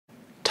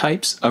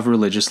Types of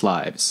Religious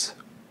Lives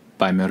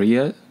by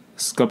Maria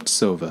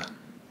Skobtsova.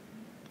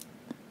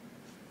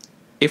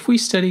 If we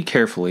study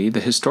carefully the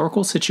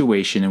historical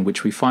situation in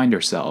which we find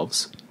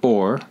ourselves,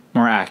 or,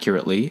 more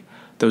accurately,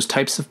 those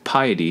types of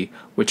piety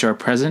which our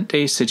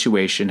present-day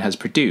situation has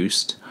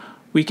produced,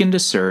 we can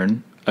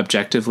discern,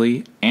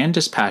 objectively and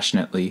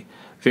dispassionately,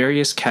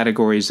 various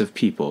categories of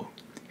people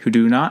who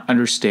do not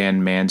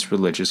understand man's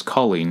religious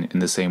calling in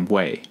the same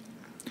way.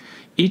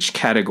 Each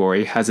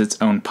category has its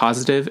own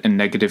positive and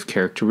negative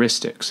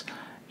characteristics,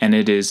 and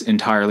it is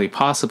entirely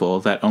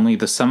possible that only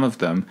the sum of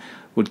them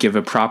would give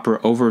a proper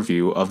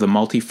overview of the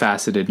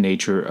multifaceted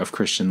nature of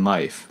Christian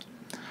life.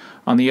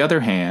 On the other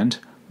hand,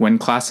 when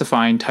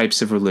classifying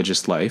types of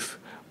religious life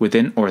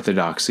within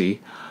orthodoxy,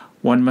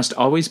 one must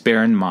always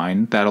bear in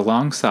mind that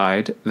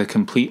alongside the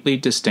completely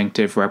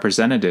distinctive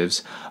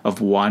representatives of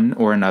one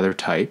or another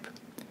type,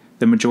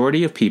 the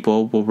majority of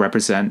people will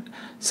represent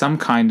some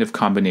kind of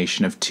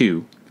combination of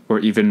two, or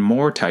even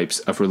more types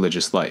of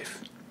religious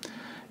life.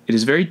 It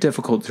is very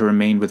difficult to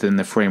remain within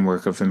the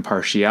framework of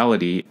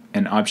impartiality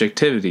and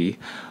objectivity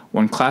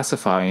when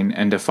classifying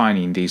and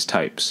defining these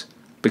types,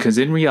 because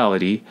in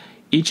reality,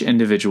 each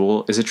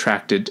individual is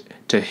attracted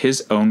to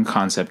his own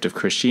concept of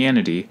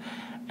Christianity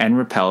and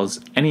repels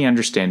any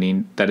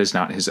understanding that is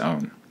not his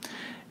own.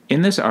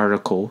 In this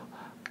article,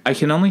 I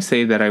can only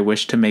say that I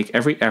wish to make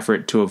every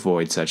effort to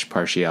avoid such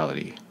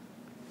partiality.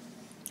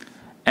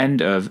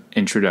 End of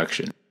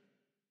introduction.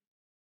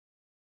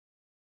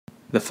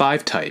 The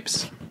 5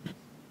 types.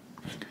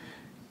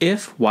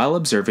 If, while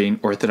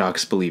observing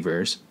Orthodox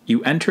believers,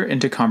 you enter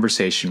into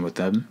conversation with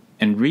them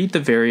and read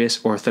the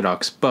various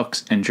Orthodox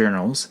books and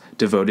journals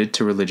devoted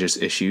to religious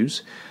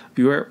issues,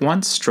 you are at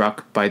once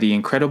struck by the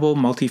incredible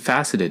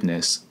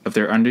multifacetedness of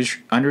their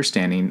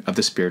understanding of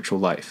the spiritual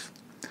life.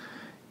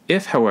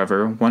 If,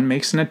 however, one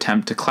makes an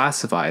attempt to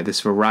classify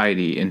this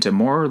variety into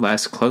more or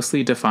less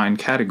closely defined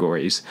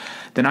categories,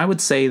 then I would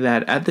say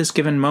that at this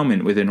given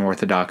moment within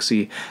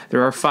Orthodoxy,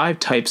 there are 5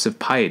 types of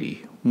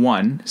piety: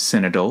 1.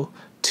 Synodal,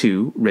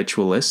 2.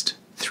 Ritualist,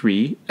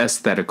 3.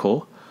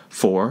 Aesthetical,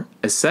 4.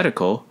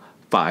 Ascetical,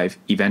 5.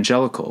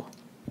 Evangelical.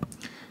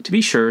 To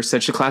be sure,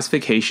 such a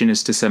classification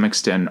is to some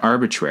extent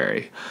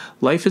arbitrary.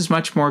 Life is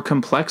much more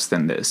complex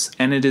than this,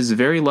 and it is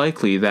very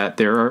likely that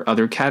there are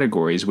other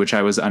categories which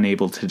I was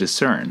unable to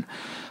discern.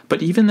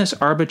 But even this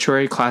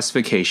arbitrary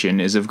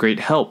classification is of great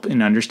help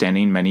in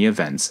understanding many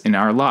events in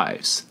our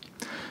lives.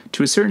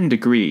 To a certain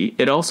degree,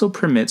 it also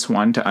permits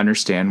one to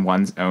understand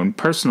one's own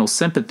personal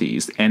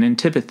sympathies and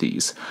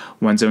antipathies,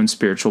 one's own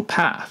spiritual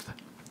path.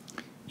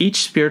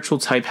 Each spiritual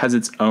type has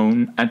its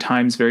own, at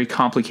times very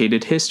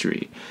complicated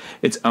history,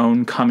 its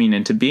own coming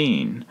into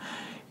being.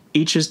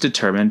 Each is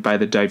determined by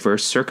the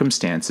diverse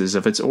circumstances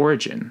of its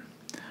origin.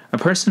 A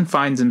person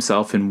finds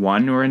himself in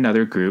one or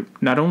another group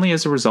not only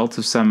as a result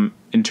of some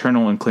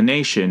internal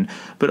inclination,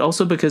 but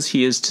also because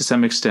he is to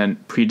some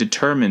extent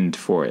predetermined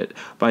for it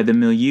by the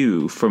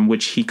milieu from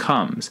which he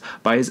comes,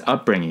 by his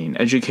upbringing,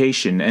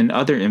 education, and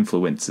other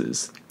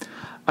influences.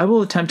 I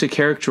will attempt to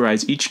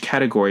characterize each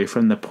category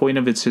from the point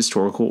of its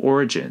historical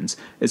origins,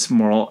 its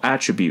moral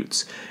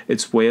attributes,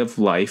 its way of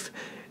life,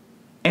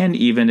 and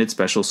even its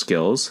special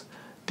skills,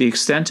 the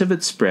extent of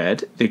its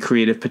spread, the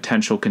creative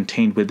potential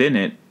contained within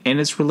it, and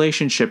its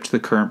relationship to the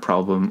current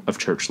problem of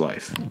church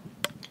life.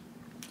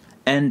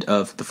 End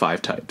of the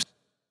 5 types.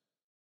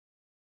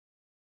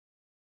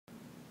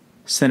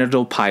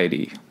 Synodal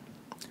Piety.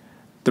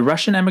 The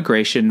Russian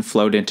emigration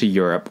flowed into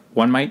Europe,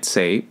 one might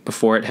say,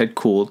 before it had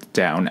cooled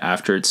down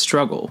after its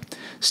struggle,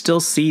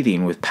 still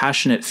seething with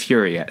passionate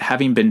fury at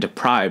having been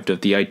deprived of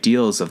the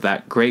ideals of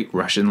that great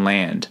Russian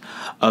land,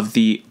 of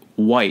the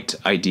white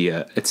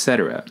idea,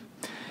 etc.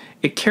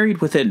 It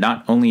carried with it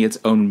not only its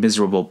own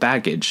miserable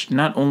baggage,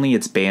 not only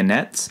its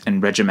bayonets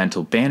and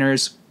regimental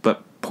banners,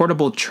 but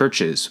portable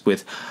churches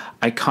with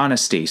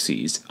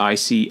iconostases,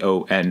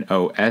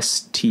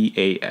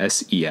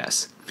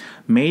 iconostases,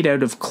 made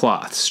out of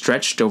cloth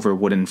stretched over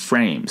wooden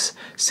frames,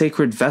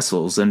 sacred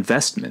vessels and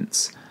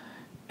vestments.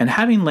 And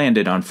having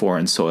landed on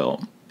foreign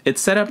soil, it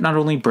set up not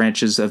only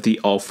branches of the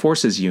All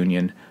Forces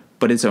Union,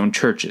 but its own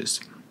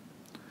churches.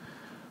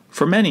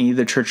 For many,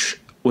 the church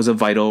was a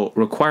vital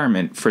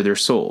requirement for their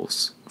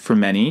souls. For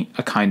many,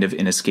 a kind of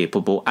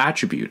inescapable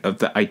attribute of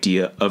the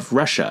idea of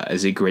Russia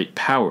as a great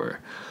power,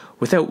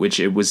 without which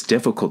it was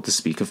difficult to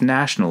speak of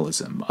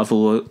nationalism, of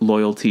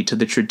loyalty to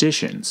the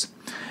traditions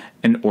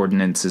and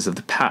ordinances of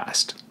the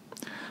past.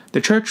 The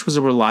church was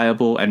a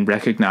reliable and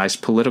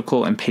recognized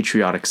political and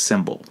patriotic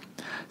symbol.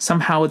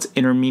 Somehow its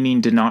inner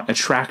meaning did not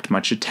attract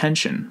much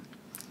attention.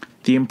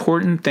 The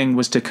important thing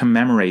was to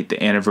commemorate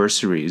the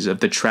anniversaries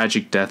of the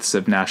tragic deaths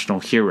of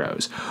national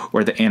heroes,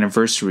 or the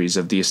anniversaries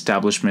of the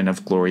establishment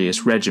of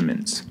glorious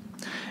regiments.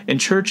 In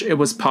church it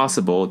was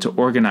possible to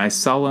organize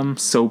solemn,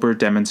 sober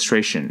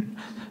demonstrations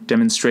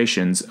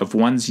of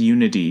one's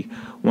unity,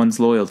 one's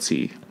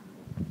loyalty.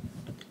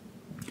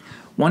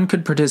 One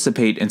could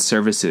participate in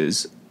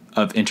services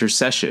of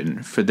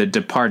intercession for the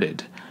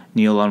departed,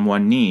 kneel on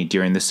one knee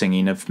during the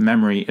singing of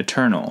Memory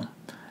Eternal,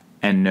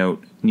 end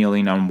note,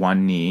 kneeling on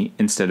one knee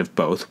instead of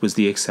both was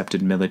the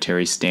accepted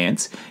military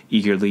stance,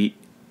 eagerly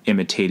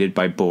imitated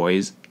by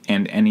boys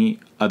and any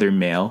other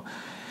male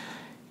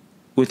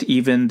with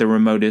even the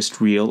remotest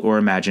real or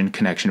imagined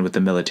connection with the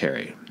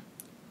military.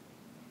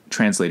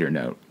 Translator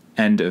note,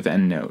 end of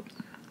end note.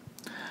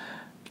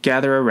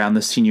 Gather around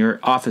the senior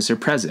officer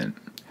present.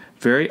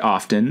 Very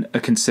often, a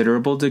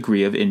considerable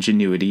degree of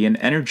ingenuity and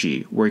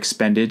energy were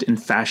expended in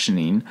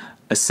fashioning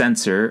a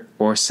censer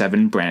or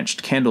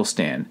 7-branched candle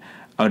stand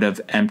out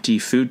of empty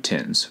food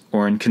tins,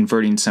 or in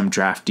converting some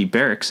drafty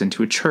barracks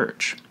into a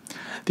church.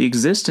 The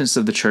existence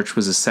of the church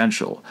was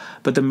essential,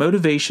 but the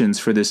motivations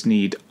for this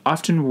need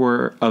often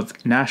were of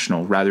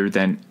national rather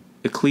than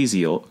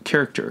ecclesial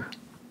character.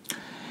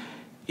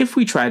 If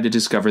we try to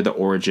discover the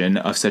origin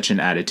of such an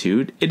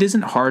attitude, it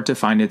isn't hard to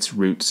find its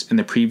roots in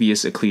the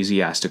previous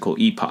ecclesiastical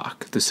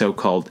epoch, the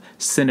so-called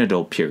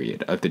Synodal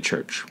period of the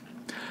Church.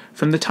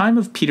 From the time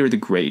of Peter the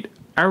Great,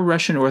 our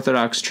Russian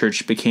Orthodox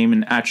Church became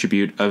an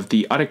attribute of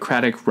the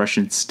autocratic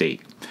Russian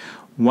state,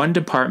 one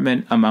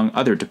department among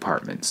other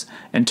departments,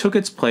 and took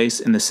its place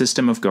in the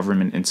system of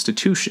government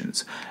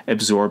institutions,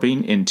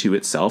 absorbing into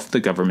itself the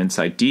government's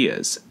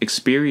ideas,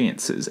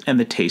 experiences, and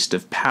the taste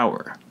of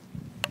power.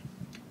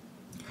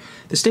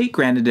 The state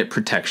granted it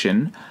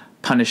protection,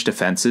 punished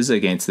offenses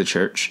against the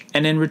church,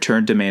 and in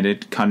return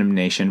demanded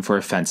condemnation for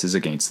offenses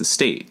against the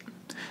state.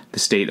 The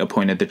state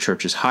appointed the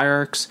church's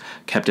hierarchs,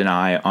 kept an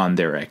eye on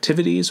their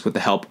activities with the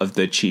help of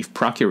the chief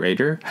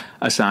procurator,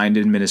 assigned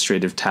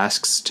administrative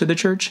tasks to the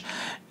church,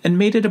 and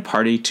made it a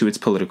party to its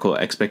political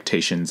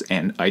expectations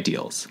and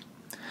ideals.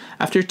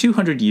 After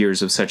 200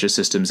 years of such a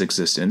system's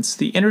existence,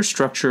 the inner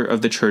structure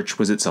of the church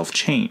was itself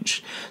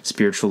changed.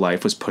 Spiritual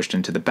life was pushed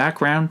into the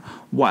background,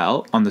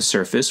 while, on the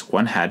surface,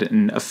 one had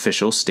an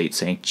official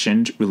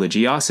state-sanctioned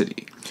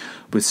religiosity,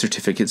 with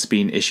certificates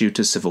being issued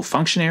to civil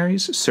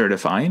functionaries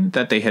certifying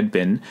that they had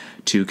been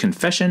to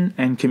confession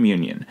and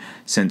communion,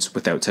 since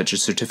without such a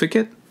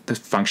certificate, the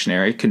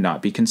functionary could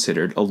not be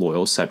considered a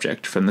loyal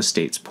subject from the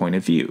state's point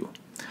of view.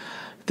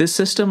 This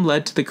system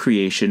led to the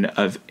creation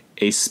of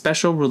a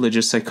special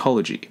religious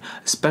psychology,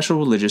 a special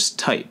religious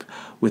type,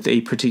 with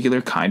a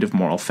particular kind of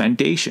moral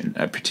foundation,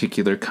 a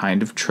particular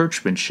kind of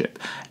churchmanship,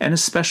 and a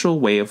special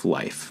way of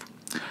life.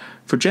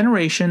 For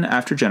generation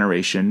after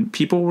generation,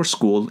 people were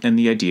schooled in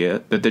the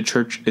idea that the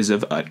church is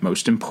of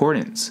utmost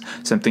importance,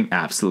 something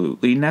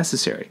absolutely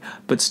necessary,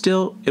 but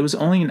still it was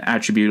only an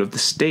attribute of the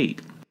state.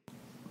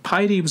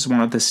 Piety was one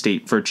of the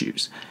state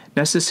virtues,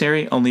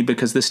 necessary only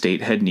because the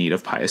state had need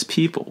of pious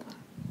people.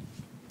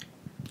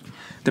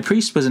 The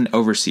priest was an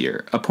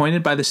overseer,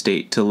 appointed by the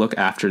state to look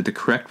after the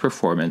correct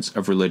performance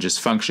of religious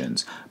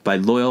functions by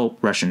loyal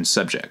Russian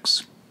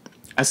subjects.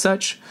 As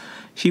such,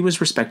 he was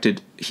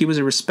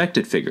a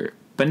respected figure,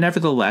 but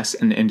nevertheless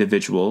an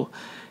individual.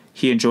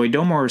 He enjoyed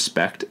no more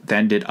respect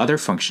than did other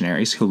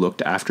functionaries who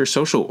looked after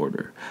social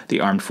order,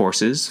 the armed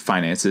forces,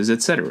 finances,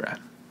 etc.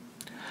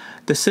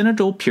 The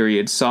synodal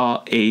period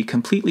saw a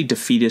completely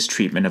defeatist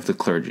treatment of the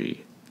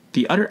clergy,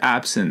 the utter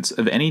absence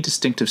of any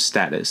distinctive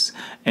status,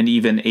 and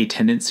even a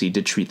tendency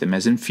to treat them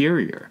as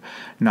inferior,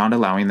 not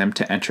allowing them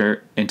to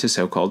enter into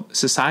so-called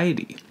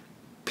society.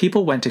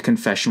 People went to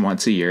confession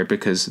once a year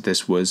because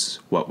this was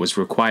what was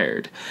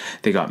required.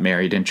 They got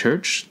married in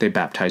church, they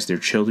baptized their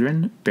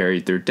children,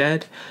 buried their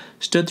dead,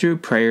 stood through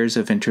prayers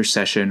of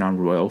intercession on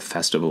royal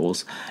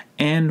festivals,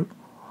 and,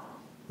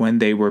 when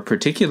they were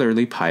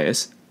particularly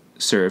pious,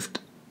 served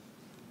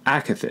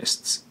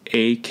acathists,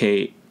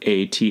 A-K-A-T-H-I-S-T-S.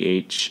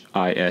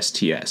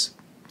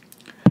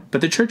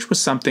 But the church was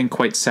something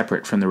quite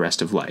separate from the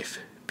rest of life.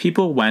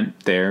 People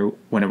went there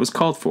when it was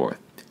called for,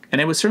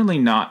 and it was certainly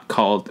not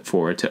called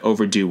for to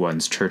overdo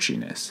one's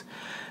churchiness.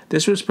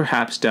 This was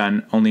perhaps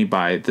done only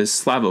by the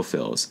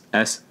Slavophiles,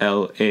 S-L-A-V-O-P-H-I-L-S,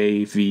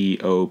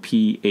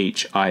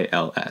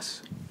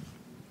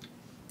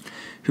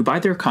 who by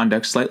their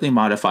conduct slightly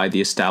modified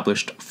the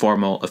established,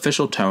 formal,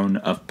 official tone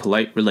of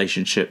polite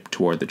relationship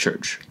toward the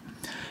church.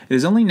 It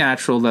is only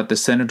natural that the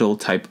synodal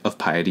type of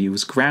piety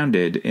was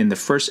grounded, in the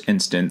first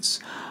instance,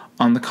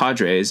 on the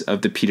cadres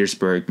of the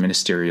Petersburg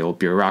ministerial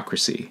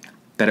bureaucracy,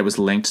 that it was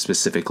linked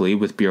specifically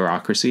with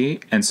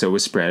bureaucracy, and so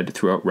was spread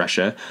throughout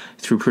Russia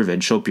through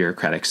provincial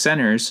bureaucratic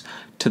centers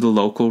to the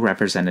local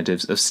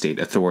representatives of state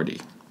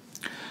authority.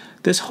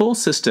 This whole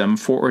system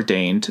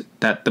foreordained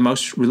that the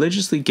most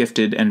religiously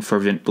gifted and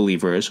fervent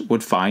believers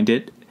would find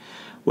in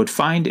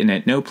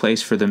it no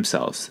place for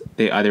themselves.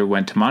 They either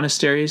went to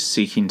monasteries,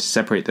 seeking to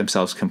separate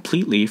themselves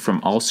completely from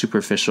all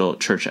superficial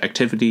church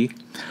activity,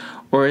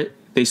 or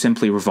they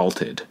simply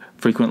revolted,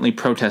 frequently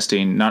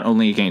protesting not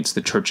only against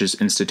the church's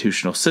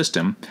institutional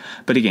system,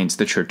 but against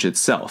the church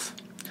itself.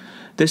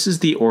 This is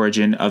the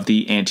origin of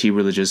the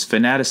anti-religious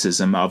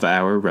fanaticism of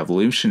our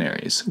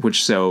revolutionaries,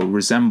 which so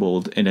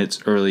resembled in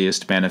its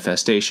earliest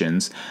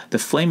manifestations the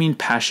flaming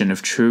passion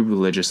of true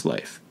religious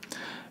life.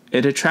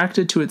 It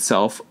attracted to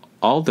itself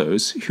all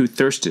those who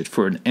thirsted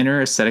for an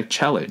inner ascetic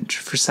challenge,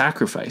 for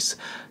sacrifice,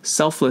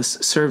 selfless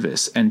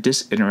service, and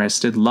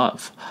disinterested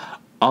love,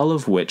 all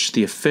of which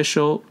the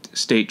official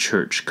state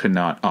church could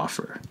not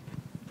offer.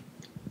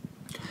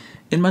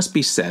 It must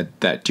be said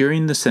that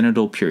during the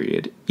synodal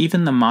period,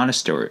 even the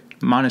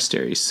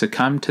monasteries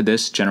succumbed to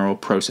this general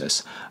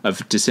process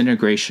of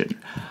disintegration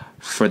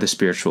for the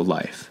spiritual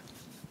life.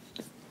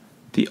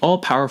 The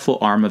all-powerful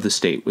arm of the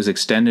state was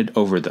extended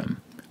over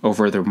them,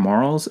 over their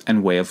morals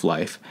and way of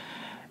life,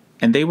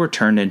 and they were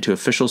turned into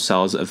official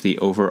cells of the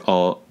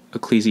overall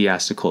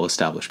ecclesiastical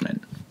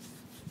establishment.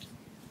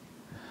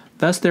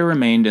 Thus there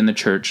remained in the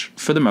church,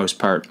 for the most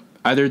part,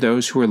 either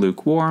those who were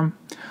lukewarm,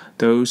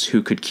 those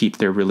who could keep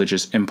their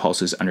religious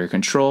impulses under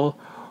control,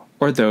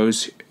 or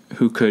those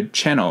who could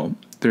channel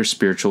their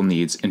spiritual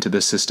needs into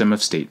the system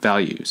of state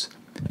values.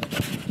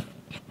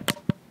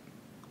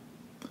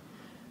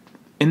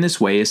 In this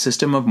way, a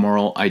system of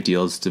moral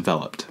ideals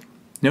developed.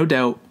 No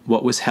doubt,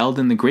 what was held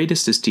in the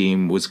greatest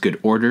esteem was good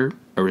order,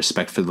 a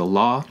respect for the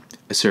law,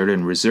 a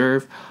certain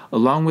reserve,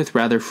 along with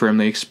rather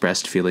firmly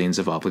expressed feelings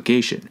of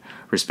obligation,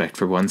 respect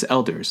for one's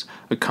elders,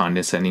 a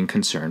condescending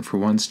concern for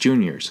one's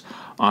juniors,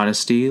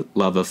 honesty,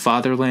 love of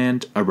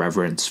fatherland, a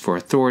reverence for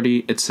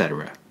authority,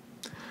 etc.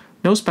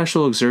 No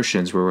special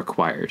exertions were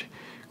required.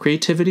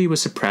 Creativity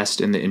was suppressed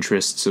in the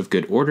interests of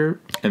good order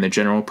and the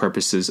general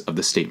purposes of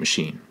the state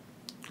machine.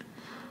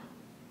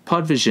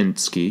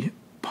 Podvizhniki,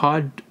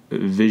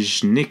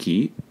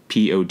 Podvizhniki,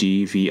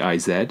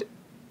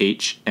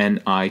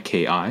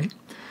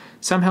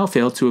 somehow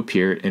failed to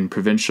appear in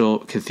provincial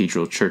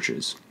cathedral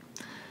churches.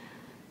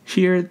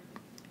 Here,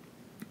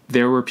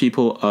 there were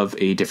people of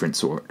a different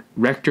sort.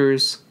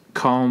 Rectors,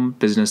 calm,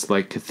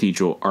 businesslike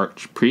cathedral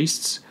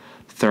archpriests,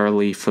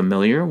 thoroughly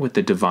familiar with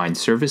the divine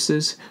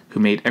services, who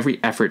made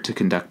every effort to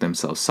conduct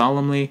themselves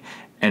solemnly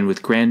and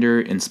with grandeur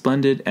in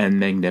splendid and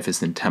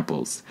magnificent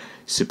temples,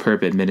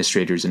 superb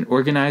administrators and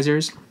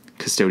organizers,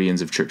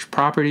 custodians of church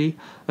property,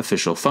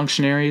 official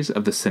functionaries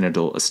of the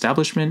synodal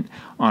establishment,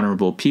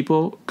 honorable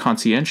people,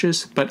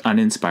 conscientious but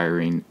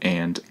uninspiring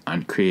and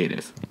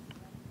uncreative.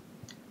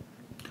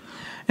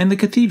 And the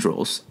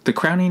cathedrals, the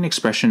crowning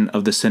expression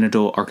of the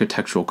synodal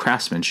architectural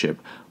craftsmanship,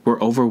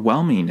 were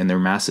overwhelming in their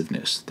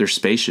massiveness, their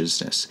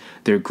spaciousness,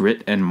 their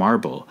grit and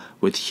marble,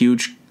 with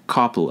huge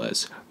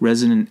cupolas,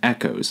 resonant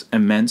echoes,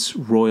 immense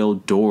royal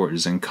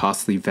doors and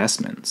costly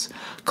vestments.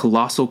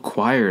 Colossal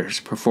choirs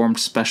performed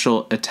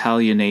special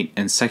Italianate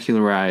and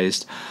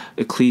secularized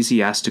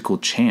ecclesiastical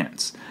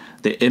chants.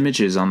 The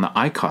images on the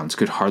icons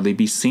could hardly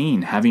be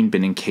seen, having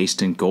been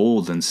encased in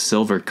gold and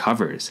silver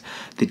covers.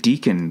 The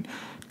deacon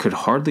could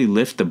hardly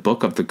lift the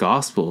book of the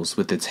Gospels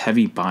with its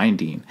heavy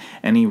binding,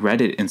 and he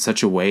read it in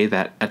such a way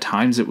that at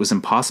times it was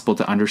impossible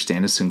to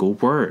understand a single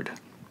word.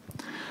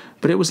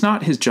 But it was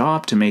not his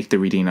job to make the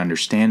reading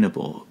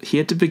understandable. He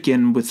had to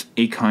begin with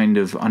a kind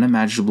of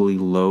unimaginably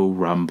low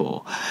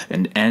rumble,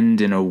 and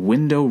end in a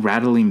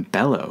window-rattling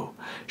bellow,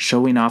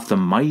 showing off the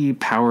mighty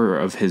power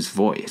of his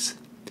voice.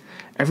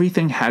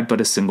 Everything had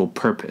but a single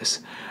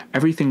purpose.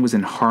 Everything was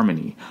in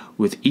harmony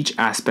with each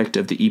aspect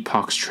of the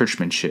epoch's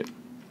churchmanship.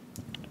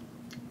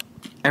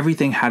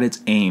 Everything had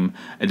its aim,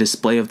 a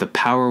display of the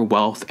power,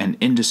 wealth, and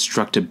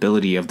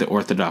indestructibility of the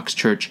Orthodox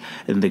Church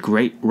and the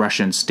great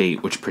Russian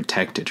state which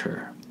protected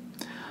her.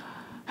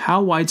 How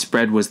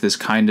widespread was this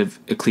kind of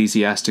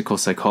ecclesiastical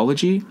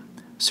psychology?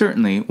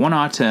 Certainly, one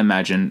ought to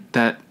imagine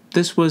that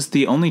this was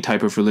the only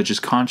type of religious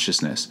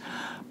consciousness,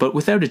 but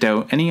without a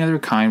doubt any other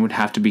kind would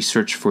have to be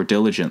searched for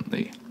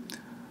diligently,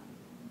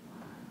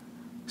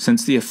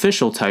 since the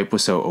official type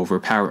was so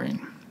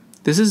overpowering.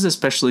 This is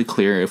especially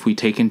clear if we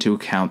take into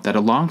account that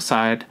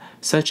alongside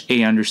such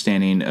a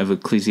understanding of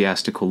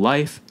ecclesiastical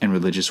life and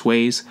religious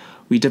ways,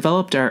 we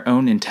developed our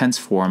own intense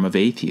form of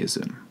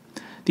atheism.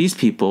 These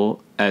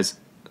people, as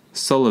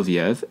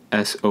Soloviev,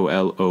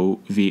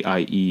 Soloviev,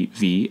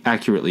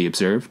 accurately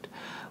observed,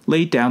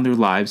 laid down their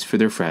lives for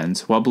their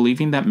friends while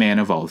believing that man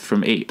evolved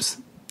from apes.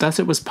 Thus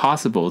it was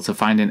possible to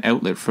find an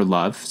outlet for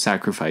love,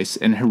 sacrifice,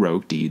 and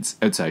heroic deeds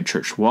outside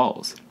church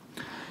walls.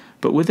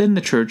 But within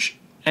the church,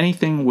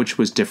 anything which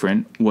was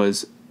different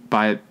was,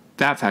 by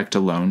that fact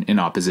alone, in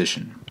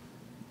opposition.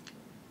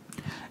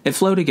 It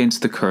flowed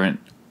against the current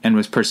and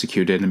was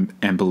persecuted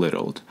and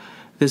belittled.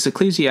 This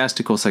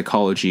ecclesiastical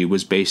psychology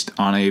was based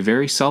on a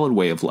very solid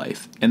way of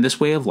life, and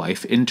this way of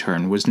life, in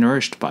turn, was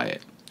nourished by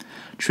it.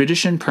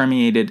 Tradition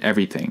permeated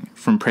everything,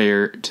 from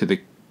prayer to the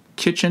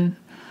kitchen.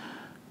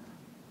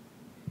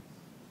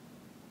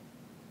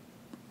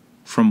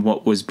 From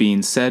what was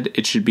being said,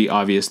 it should be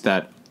obvious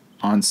that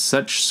on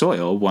such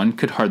soil, one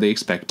could hardly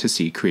expect to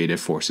see creative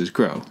forces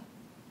grow.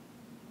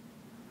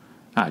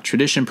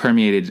 Tradition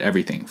permeated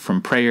everything,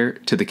 from prayer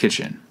to the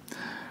kitchen.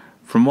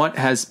 From what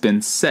has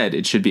been said,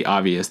 it should be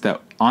obvious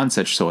that on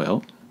such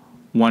soil,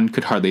 one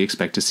could hardly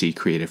expect to see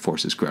creative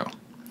forces grow.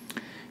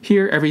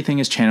 Here, everything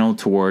is channeled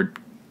toward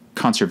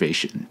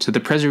conservation, to the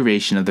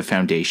preservation of the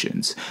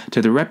foundations,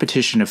 to the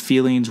repetition of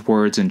feelings,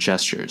 words, and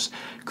gestures.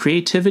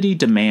 Creativity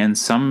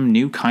demands some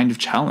new kind of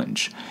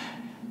challenge.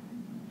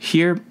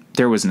 Here,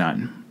 there was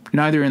none,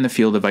 neither in the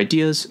field of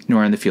ideas,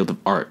 nor in the field of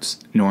arts,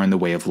 nor in the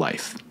way of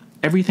life.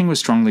 Everything was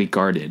strongly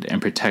guarded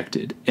and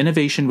protected.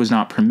 Innovation was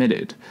not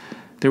permitted.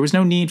 There was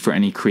no need for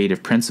any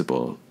creative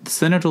principle. The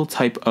synodal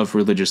type of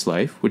religious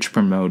life, which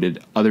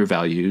promoted other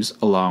values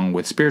along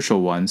with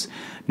spiritual ones,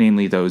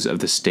 namely those of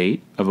the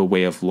state, of a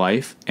way of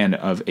life, and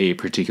of a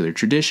particular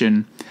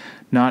tradition,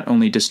 not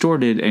only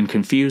distorted and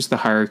confused the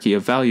hierarchy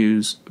of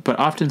values, but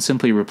often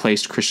simply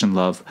replaced Christian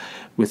love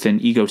with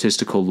an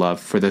egotistical love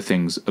for the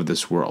things of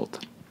this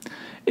world.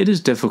 It is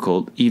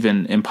difficult,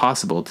 even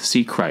impossible, to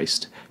see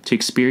Christ, to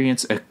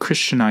experience a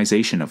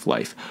Christianization of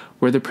life,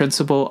 where the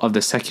principle of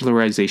the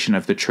secularization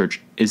of the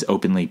Church is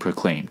openly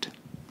proclaimed.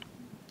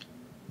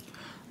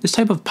 This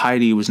type of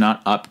piety was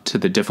not up to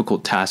the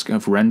difficult task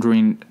of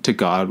rendering to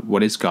God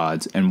what is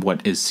God's and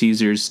what is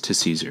Caesar's to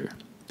Caesar.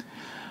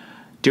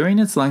 During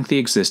its lengthy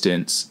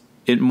existence,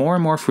 it more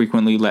and more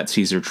frequently let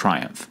Caesar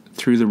triumph.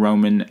 Through the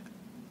Roman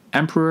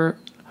Emperor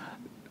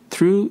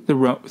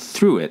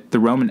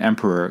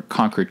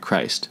conquered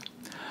Christ.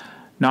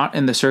 Not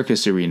in the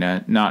circus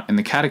arena, not in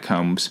the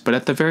catacombs, but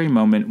at the very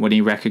moment when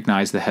he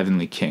recognized the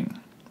heavenly King.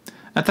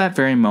 At that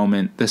very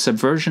moment, the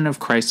subversion of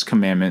Christ's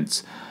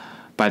commandments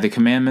by the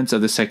commandments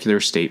of the secular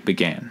state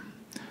began.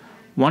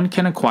 One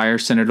can acquire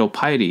synodal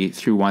piety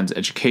through one's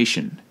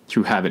education,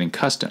 through habit and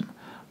custom,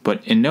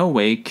 but in no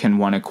way can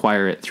one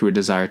acquire it through a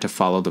desire to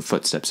follow the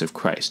footsteps of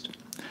Christ.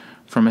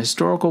 From a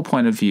historical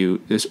point of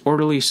view, this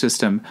orderly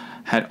system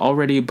had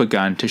already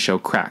begun to show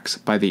cracks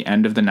by the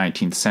end of the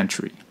 19th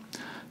century.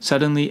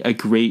 Suddenly a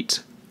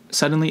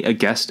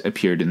guest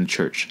appeared in the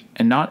church,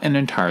 and not an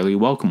entirely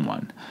welcome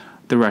one,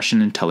 the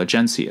Russian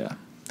intelligentsia.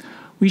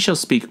 We shall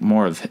speak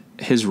more of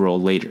his role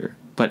later,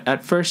 but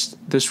at first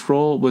this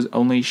role was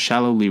only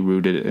shallowly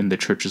rooted in the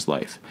church's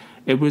life.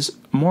 It was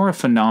more a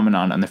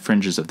phenomenon on the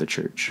fringes of the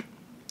church.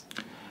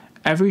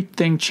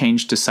 Everything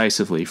changed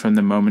decisively from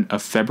the moment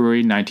of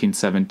February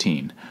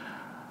 1917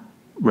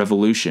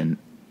 revolution,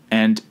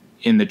 and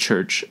in the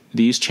Church,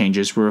 these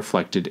changes were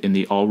reflected in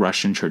the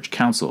All-Russian Church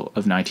Council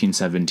of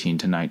 1917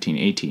 to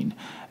 1918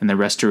 and the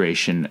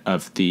restoration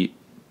of the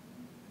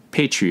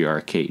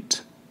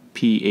Patriarchate,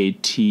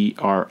 Patriarchate.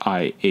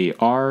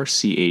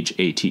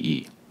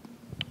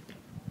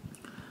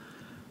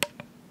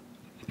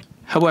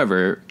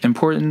 However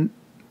important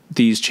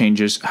these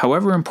changes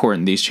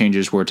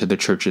were to the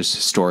Church's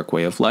historic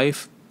way of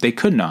life, they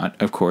could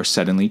not, of course,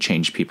 suddenly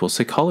change people's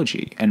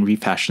psychology and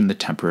refashion the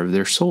temper of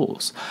their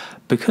souls.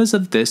 Because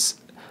of this,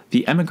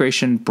 the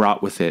emigration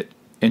brought with it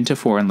into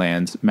foreign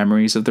lands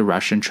memories of the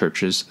Russian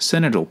Church's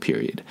synodal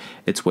period,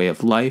 its way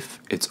of life,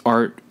 its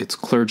art, its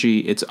clergy,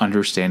 its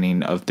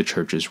understanding of the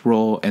Church's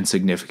role and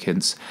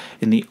significance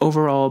in the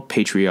overall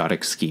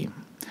patriotic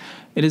scheme.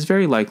 It is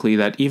very likely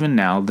that even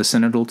now the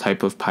synodal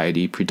type of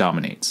piety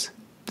predominates.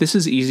 This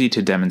is easy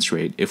to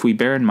demonstrate if we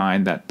bear in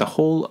mind that the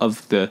whole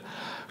of the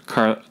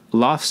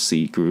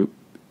Karlovci group,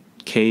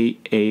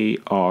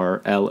 Karlovci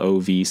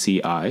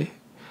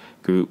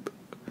group,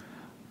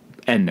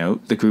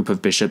 endnote, the group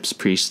of bishops,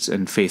 priests,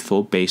 and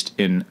faithful based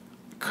in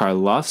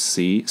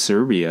Karlovci,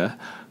 Serbia,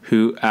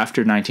 who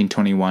after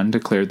 1921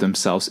 declared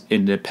themselves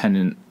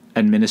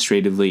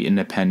administratively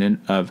independent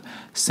of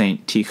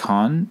Saint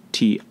Tikhon,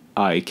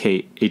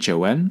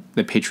 Tikhon,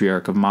 the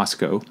Patriarch of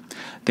Moscow.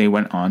 They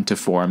went on to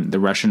form the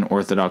Russian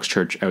Orthodox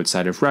Church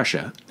outside of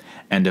Russia.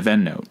 End of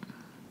endnote.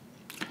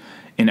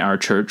 In our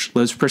church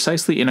lives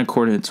precisely in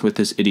accordance with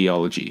this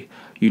ideology,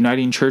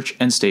 uniting church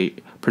and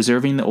state,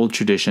 preserving the old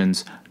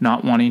traditions,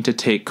 not wanting to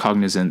take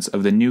cognizance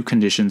of the new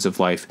conditions of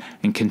life,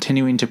 and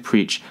continuing to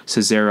preach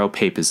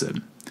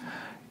Caesaropapism.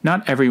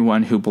 Not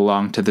everyone who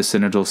belonged to the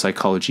synodal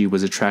psychology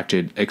was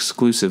attracted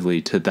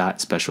exclusively to that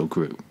special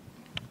group.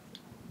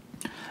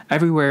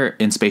 Everywhere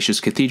in spacious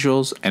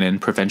cathedrals and in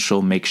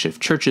provincial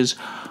makeshift churches,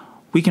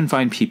 we can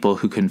find people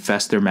who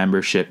confess their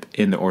membership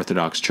in the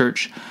Orthodox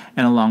Church,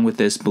 and along with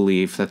this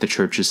believe that the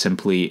Church is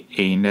simply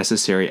a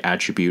necessary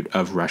attribute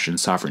of Russian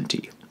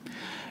sovereignty.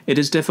 It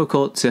is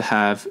difficult to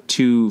have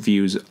two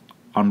views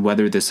on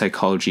whether this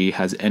psychology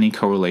has any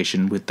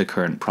correlation with the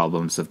current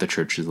problems of the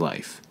Church's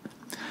life.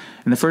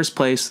 In the first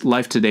place,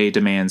 life today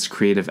demands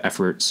creative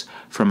efforts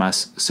from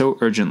us so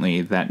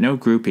urgently that no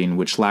grouping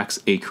which lacks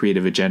a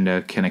creative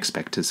agenda can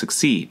expect to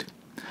succeed.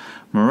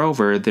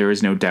 Moreover, there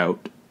is no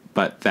doubt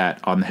but that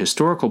on the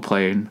historical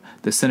plane,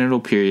 the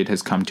synodal period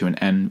has come to an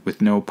end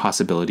with no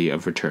possibility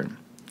of return.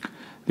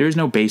 There is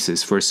no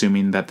basis for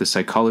assuming that the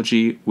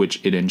psychology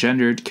which it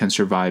engendered can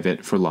survive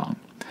it for long.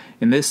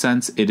 In this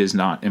sense, it is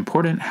not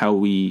important how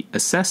we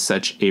assess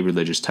such a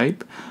religious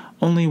type.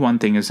 Only one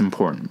thing is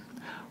important.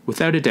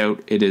 Without a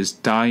doubt, it is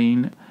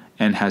dying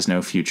and has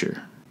no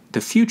future. The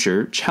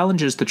future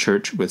challenges the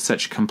Church with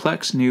such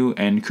complex, new,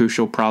 and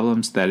crucial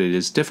problems that it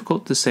is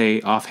difficult to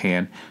say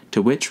offhand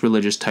to which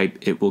religious type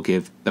it will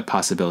give the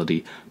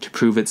possibility to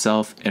prove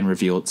itself and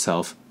reveal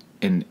itself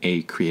in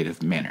a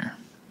creative manner.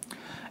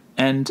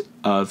 End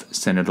of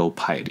Synodal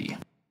Piety.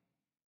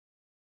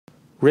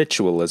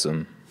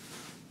 Ritualism.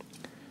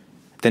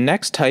 The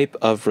next type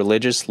of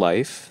religious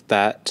life,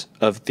 that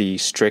of the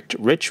strict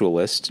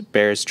ritualist,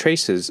 bears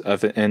traces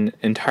of an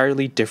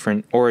entirely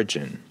different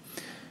origin.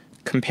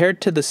 Compared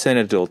to the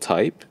synodal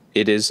type,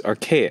 it is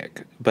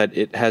archaic, but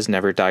it has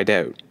never died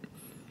out.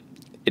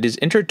 It has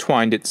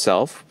intertwined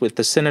itself with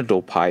the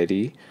Synodal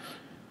Piety,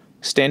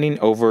 standing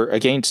over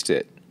against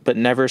it, but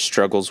never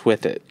struggles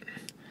with it.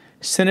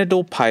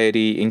 Synodal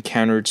piety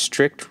encountered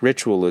strict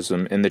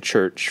ritualism in the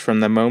Church from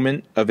the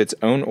moment of its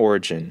own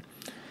origin,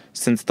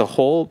 since the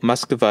whole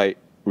Muscovite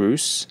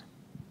Rus,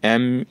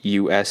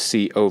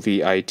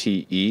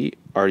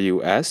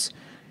 Muscovite-Rus,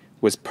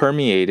 was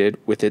permeated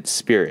with its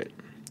spirit.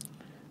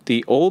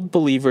 The Old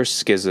Believer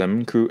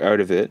schism grew out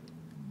of it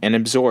and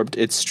absorbed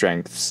its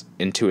strengths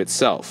into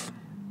itself.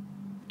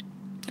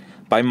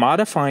 By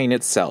modifying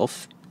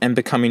itself and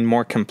becoming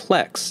more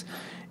complex,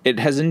 it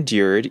has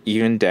endured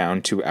even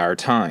down to our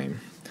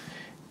time.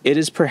 It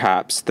is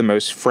perhaps the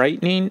most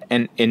frightening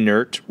and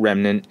inert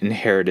remnant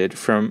inherited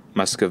from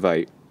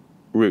Muscovite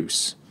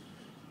Rus.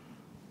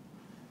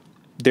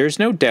 There is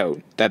no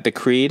doubt that the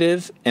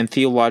creative and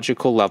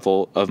theological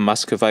level of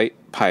Muscovite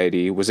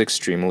piety was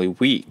extremely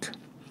weak.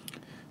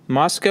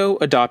 Moscow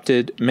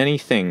adopted many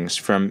things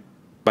from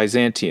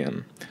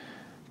Byzantium,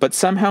 but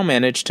somehow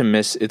managed to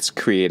miss its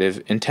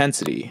creative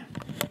intensity.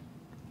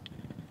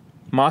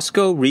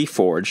 Moscow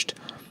reforged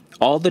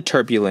all the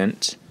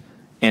turbulent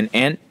and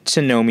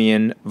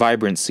antinomian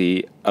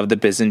vibrancy of the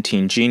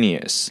Byzantine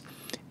genius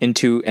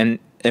into an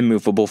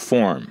immovable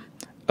form,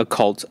 a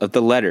cult of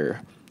the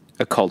letter,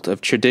 a cult of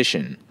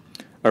tradition,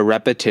 a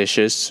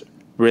repetitious,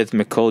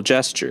 rhythmical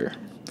gesture.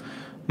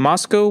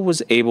 Moscow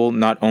was able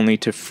not only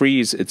to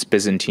freeze its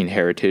Byzantine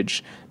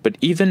heritage, but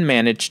even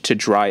managed to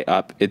dry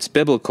up its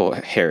biblical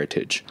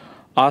heritage,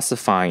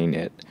 ossifying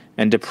it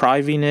and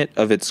depriving it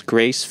of its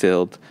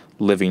grace-filled,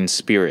 living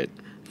spirit.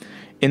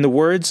 In the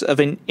words of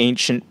an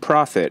ancient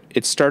prophet,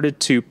 it started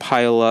to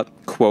pile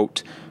up,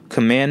 quote,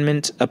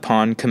 commandment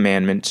upon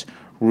commandment,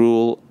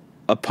 rule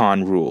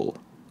upon rule,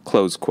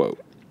 close quote.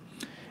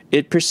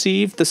 It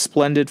perceived the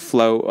splendid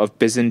flow of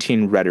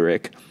Byzantine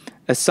rhetoric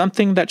as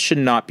something that should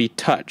not be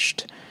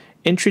touched,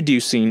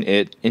 introducing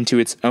it into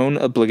its own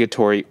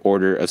obligatory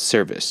order of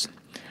service,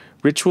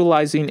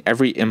 ritualizing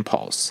every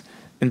impulse,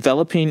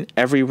 enveloping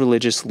every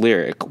religious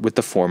lyric with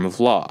the form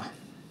of law.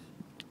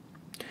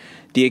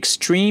 The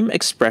extreme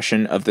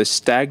expression of the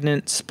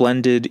stagnant,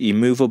 splendid,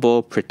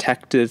 immovable,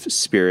 protective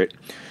spirit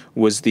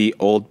was the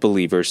Old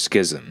Believer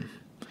schism.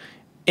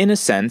 In a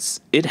sense,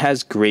 it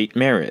has great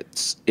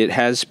merits. It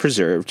has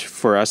preserved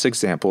for us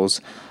examples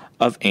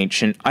of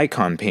ancient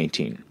icon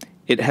painting.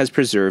 It has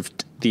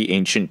preserved the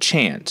ancient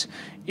chant.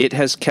 It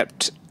has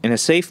kept in a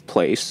safe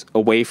place,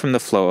 away from the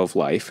flow of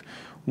life,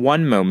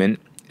 one moment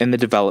in the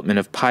development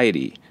of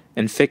piety,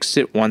 and fixed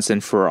it once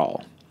and for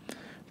all.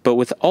 But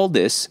with all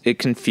this, it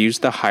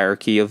confused the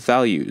hierarchy of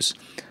values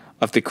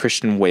of the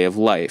Christian way of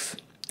life,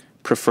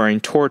 preferring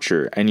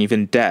torture and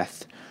even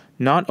death,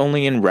 not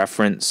only in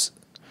defense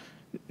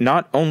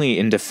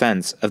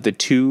of the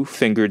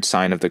two-fingered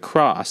sign of the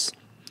cross,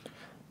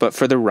 but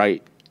for the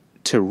right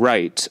to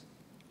write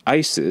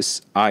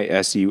Isis,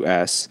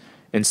 I-S-U-S,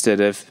 instead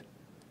of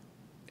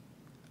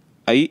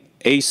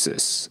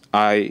Isis,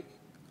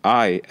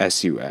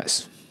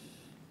 I-I-S-U-S,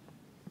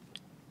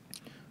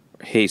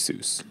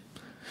 Jesus.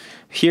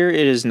 Here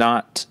it is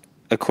not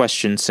a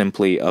question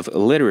simply of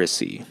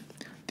illiteracy.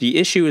 The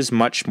issue is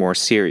much more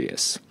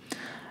serious,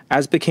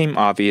 as became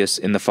obvious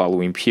in the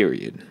following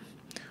period.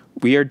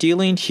 We are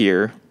dealing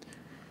here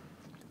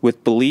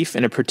with belief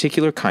in a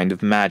particular kind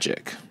of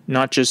magic,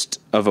 not just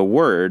of a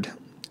word,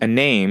 a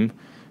name,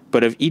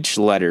 but of each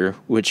letter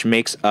which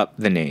makes up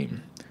the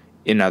name.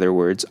 In other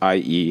words,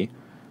 i.e.,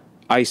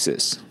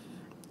 Isis,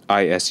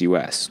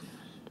 I-S-U-S.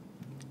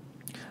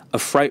 A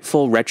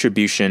frightful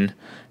retribution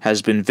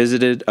has been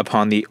visited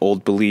upon the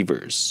Old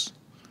Believers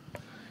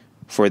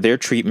for their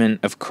treatment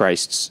of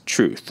Christ's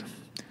truth.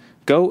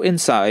 Go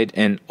inside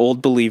an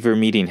Old Believer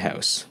meeting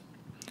house.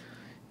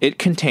 It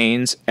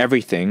contains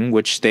everything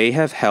which they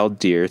have held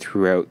dear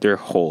throughout their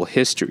whole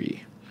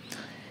history.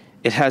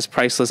 It has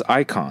priceless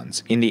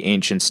icons in the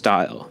ancient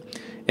style.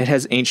 It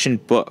has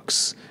ancient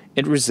books.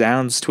 It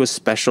resounds to a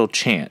special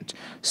chant,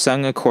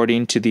 sung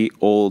according to the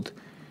old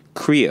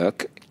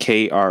Kriuk,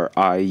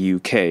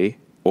 K-R-I-U-K,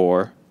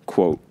 or,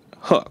 quote,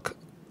 hook,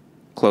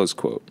 close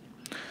quote.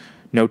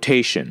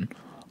 Notation,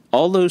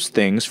 all those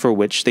things for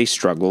which they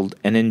struggled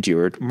and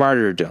endured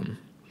martyrdom.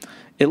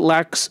 It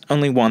lacks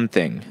only one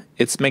thing,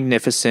 its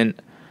magnificent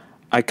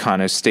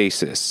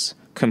iconostasis,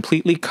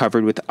 completely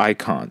covered with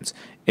icons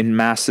in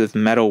massive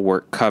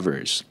metalwork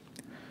covers.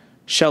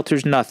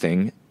 Shelters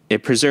nothing,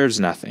 it preserves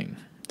nothing.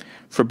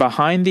 For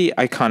behind the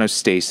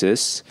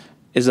iconostasis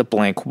is a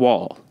blank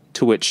wall,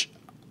 to which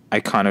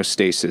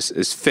iconostasis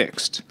is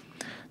fixed.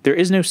 There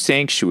is no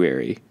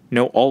sanctuary,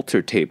 no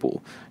altar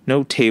table,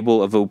 no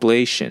table of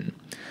oblation,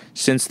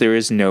 since there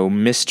is no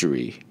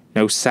mystery,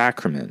 no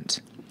sacrament.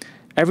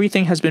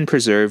 Everything has been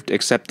preserved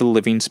except the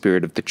living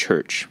spirit of the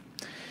Church,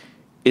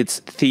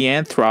 its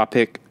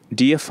theanthropic,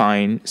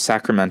 deifying,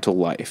 sacramental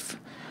life.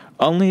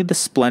 Only the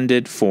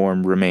splendid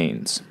form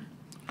remains.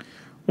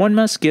 One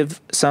must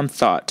give some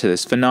thought to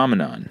this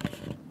phenomenon.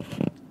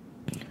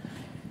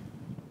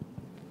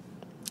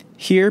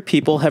 Here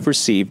people have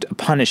received a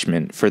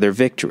punishment for their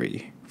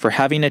victory, for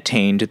having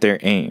attained their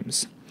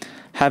aims.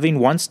 Having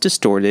once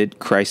distorted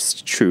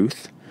Christ's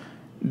truth,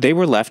 they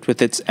were left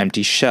with its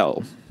empty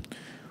shell.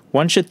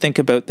 One should think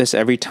about this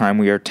every time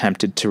we are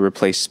tempted to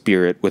replace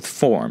spirit with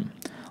form,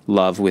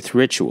 love with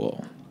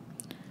ritual.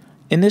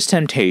 In this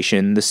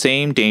temptation, the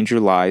same danger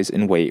lies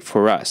in wait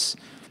for us,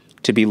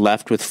 to be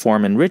left with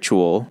form and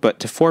ritual, but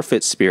to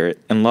forfeit spirit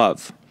and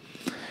love.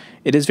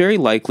 It is very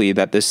likely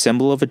that the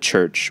symbol of a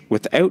church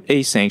without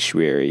a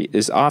sanctuary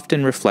is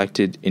often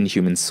reflected in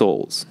human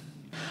souls.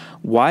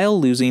 While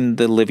losing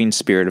the living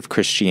spirit of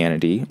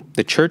Christianity,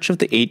 the church of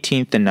the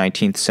 18th and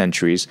 19th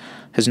centuries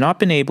has not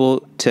been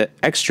able to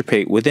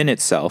extirpate within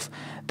itself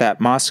that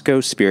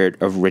Moscow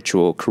spirit of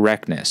ritual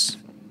correctness.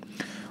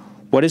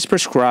 What is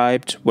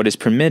prescribed, what is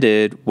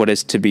permitted, what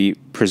is to be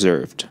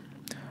preserved.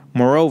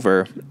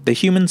 Moreover, the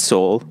human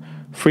soul,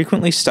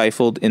 frequently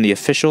stifled in the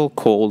official,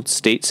 cold,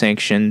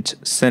 state-sanctioned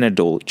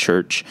synodal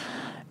church,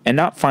 and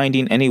not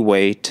finding any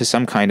way to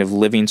some kind of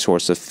living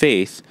source of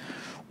faith,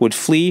 would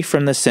flee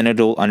from the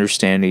synodal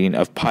understanding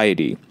of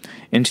piety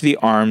into the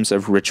arms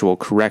of ritual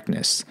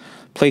correctness,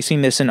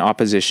 placing this in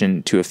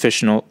opposition to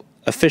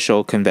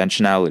official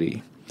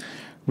conventionality.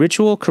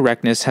 Ritual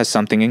correctness has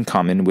something in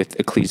common with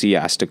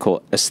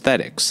ecclesiastical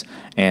aesthetics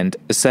and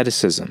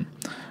asceticism,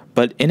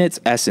 but in its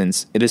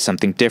essence it is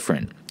something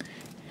different.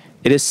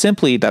 It is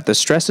simply that the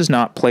stress is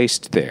not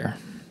placed there.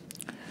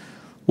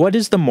 What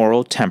is the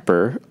moral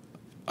temper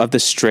of the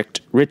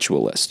strict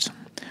ritualist?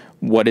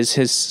 What is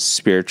his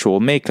spiritual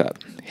makeup?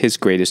 His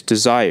greatest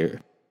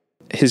desire?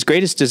 His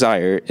greatest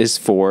desire is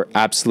for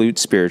absolute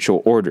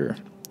spiritual order,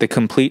 the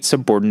complete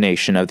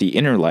subordination of the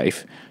inner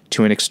life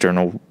to an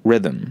external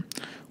rhythm,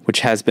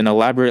 which has been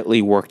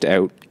elaborately worked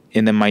out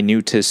in the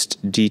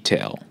minutest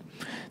detail.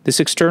 This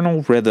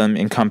external rhythm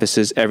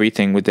encompasses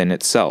everything within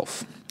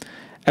itself.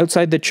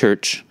 Outside the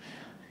church,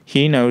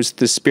 he knows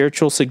the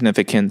spiritual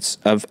significance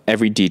of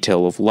every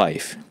detail of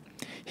life.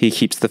 He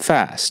keeps the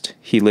fast.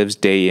 He lives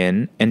day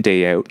in and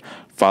day out,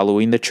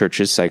 following the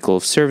church's cycle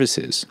of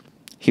services.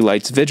 He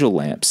lights vigil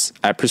lamps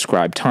at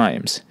prescribed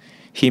times.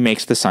 He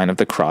makes the sign of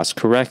the cross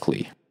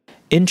correctly.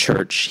 In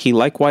church, he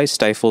likewise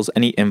stifles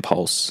any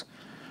impulse,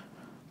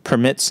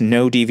 permits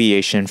no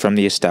deviation from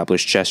the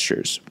established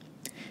gestures.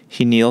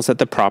 He kneels at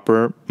the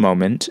proper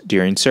moment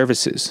during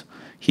services.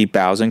 He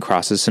bows and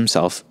crosses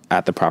himself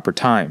at the proper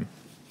time.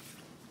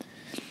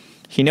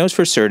 He knows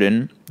for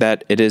certain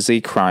that it is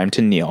a crime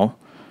to kneel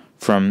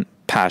from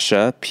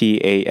Pascha,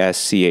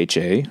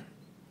 P-A-S-C-H-A,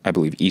 I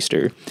believe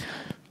Easter,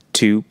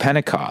 to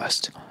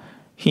Pentecost.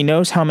 He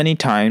knows how many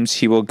times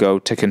he will go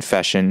to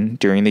confession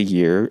during the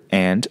year,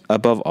 and,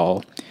 above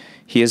all,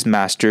 he has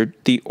mastered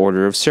the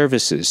order of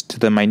services to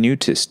the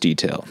minutest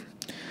detail.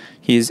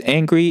 He is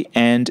angry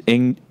and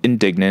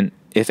indignant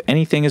if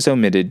anything is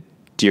omitted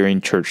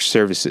during church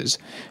services,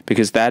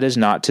 because that is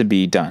not to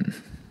be done.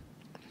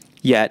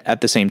 Yet, at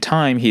the same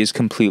time, he is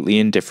completely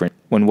indifferent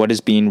when what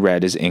is being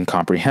read is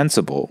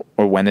incomprehensible,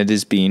 or when it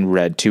is being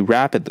read too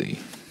rapidly.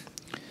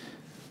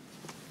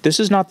 This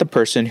is not the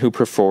person who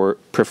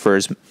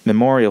prefers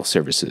memorial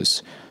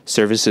services,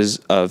 services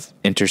of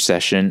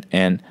intercession,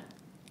 and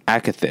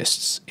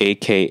acathists,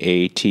 A-K-A-T-H-I-S-T-S,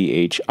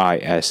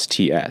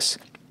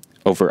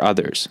 over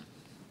others.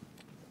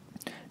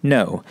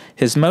 No,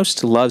 his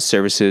most loved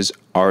services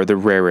are the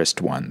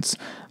rarest ones,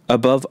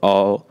 above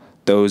all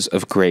those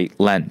of Great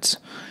Lent.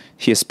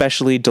 He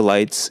especially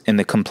delights in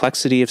the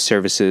complexity of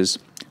services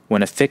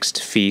when a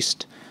fixed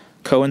feast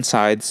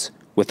coincides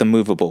with a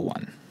movable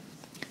one.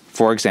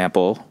 For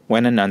example,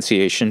 when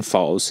Annunciation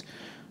falls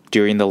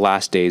during the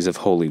last days of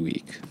Holy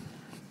Week.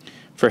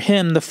 For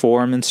him, the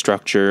form and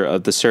structure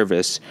of the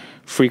service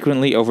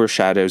frequently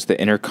overshadows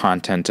the inner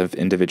content of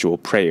individual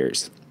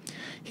prayers.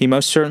 He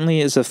most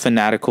certainly is a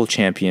fanatical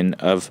champion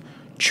of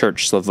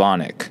Church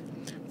Slavonic.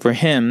 For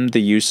him,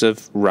 the use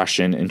of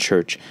Russian in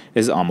church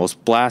is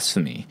almost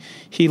blasphemy.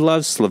 He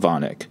loves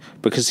Slavonic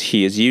because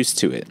he is used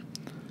to it,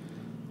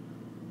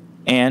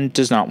 and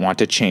does not want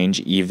to change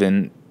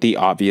even the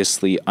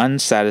obviously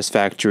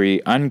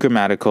unsatisfactory,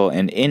 ungrammatical,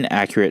 and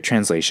inaccurate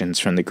translations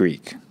from the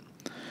Greek.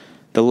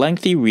 The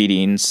lengthy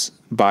readings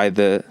by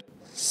the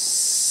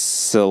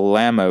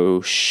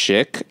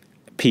Salamoshik,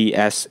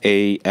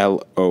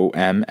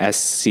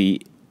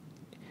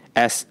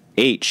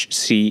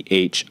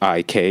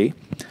 P-S-A-L-O-M-S-C-S-H-C-H-I-K,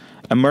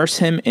 immerse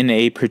him in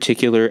a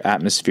particular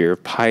atmosphere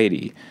of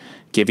piety,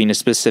 giving a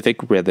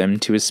specific rhythm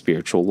to his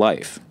spiritual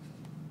life.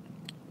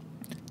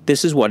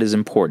 This is what is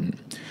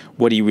important,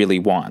 what he really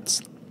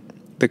wants.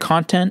 The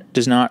content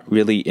does not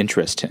really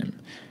interest him.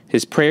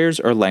 His prayers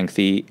are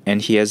lengthy,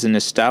 and he has an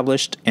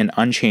established and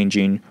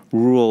unchanging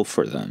rule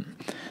for them.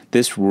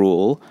 This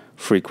rule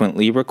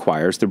frequently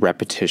requires the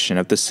repetition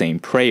of the same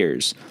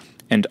prayers,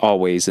 and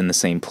always in the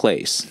same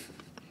place.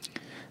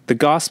 The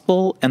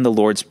Gospel and the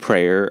Lord's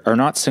Prayer are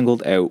not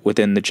singled out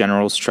within the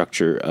general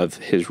structure of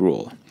his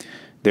rule.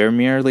 They are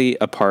merely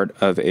a part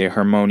of a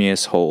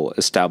harmonious whole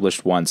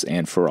established once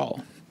and for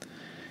all.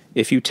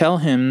 If you tell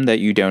him that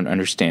you don't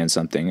understand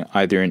something,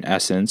 either in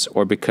essence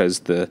or because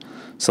the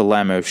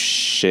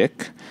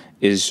Salamoshik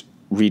is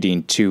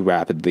reading too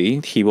rapidly,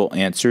 he will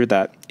answer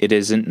that it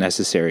isn't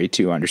necessary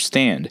to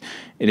understand.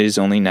 It is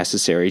only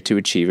necessary to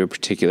achieve a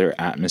particular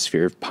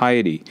atmosphere of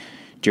piety,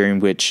 during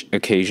which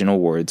occasional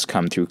words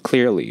come through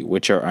clearly,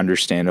 which are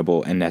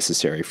understandable and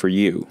necessary for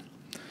you.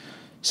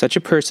 Such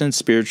a person's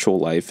spiritual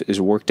life is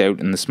worked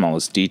out in the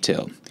smallest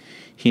detail.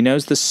 He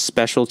knows the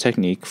special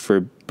technique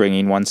for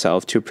bringing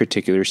oneself to a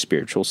particular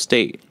spiritual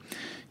state.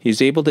 He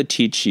is able to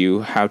teach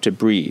you how to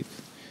breathe,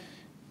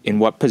 in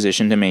what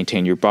position to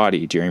maintain your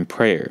body during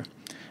prayer,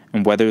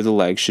 and whether the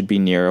legs should be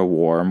near a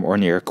warm or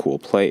near a cool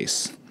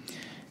place.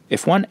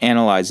 If one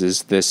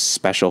analyzes this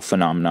special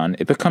phenomenon,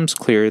 it becomes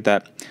clear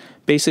that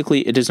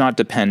basically it does not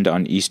depend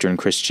on Eastern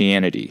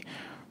Christianity,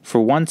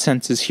 for one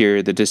senses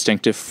here the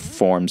distinctive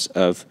forms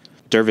of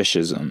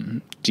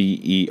dervishism,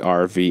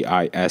 dervishism,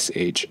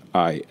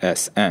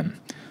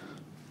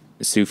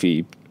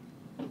 Sufi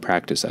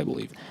practice, I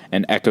believe,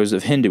 and echoes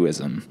of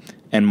Hinduism,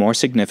 and more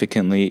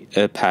significantly,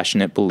 a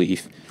passionate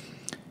belief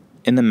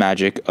in the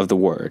magic of the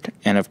word,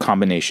 and of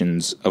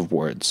combinations of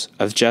words,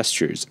 of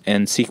gestures,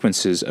 and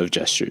sequences of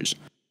gestures.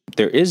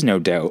 There is no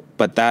doubt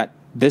but that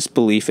this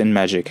belief in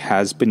magic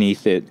has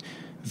beneath it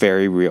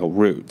very real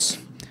roots.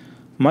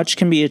 Much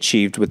can be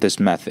achieved with this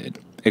method,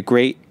 a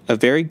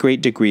very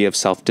great degree of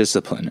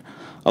self-discipline,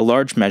 a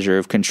large measure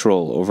of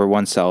control over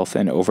oneself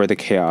and over the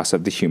chaos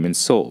of the human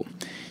soul,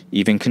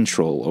 even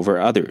control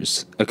over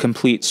others, a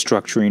complete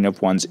structuring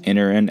of one's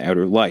inner and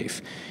outer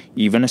life,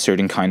 even a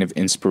certain kind of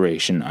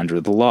inspiration under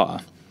the law.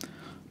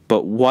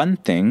 But one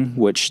thing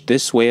which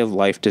this way of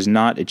life does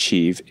not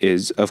achieve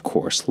is, of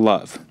course,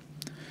 love.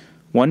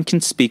 One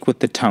can speak with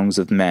the tongues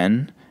of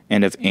men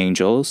and of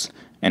angels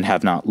and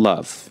have not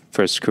love,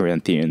 1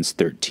 Corinthians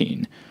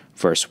 13,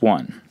 verse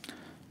 1.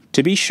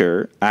 To be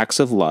sure, acts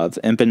of love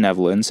and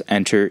benevolence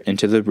enter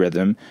into the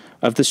rhythm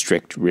of the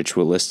strict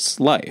ritualist's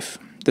life.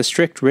 The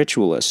strict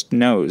ritualist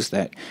knows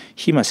that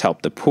he must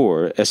help the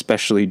poor,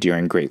 especially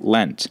during Great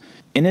Lent.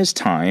 In his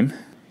time,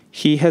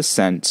 he has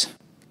sent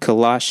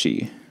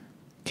kalashi,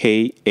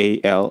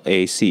 Kalachi,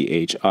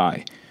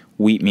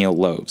 wheatmeal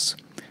loaves,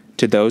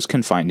 to those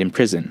confined in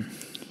prison.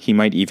 He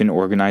might even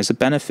organize a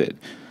benefit,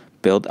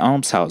 build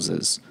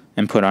almshouses,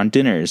 and put on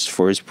dinners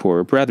for his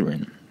poorer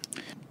brethren.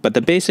 But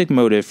the basic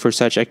motive for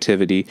such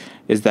activity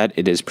is that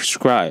it is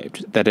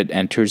prescribed, that it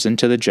enters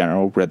into the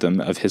general rhythm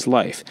of his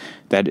life,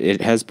 that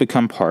it has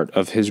become part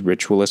of his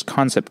ritualist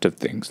concept of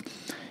things.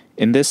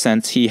 In this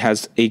sense, he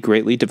has a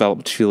greatly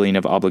developed feeling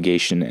of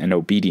obligation and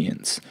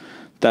obedience.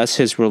 Thus,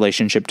 his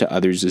relationship to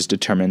others is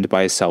determined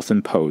by a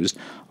self-imposed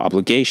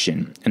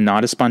obligation, and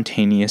not a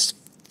spontaneous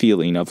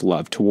feeling of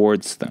love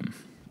towards them.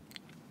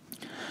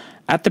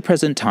 At the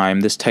present time,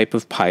 this type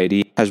of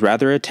piety has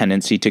rather a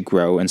tendency to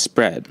grow and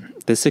spread.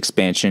 This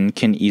expansion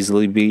can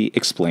easily be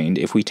explained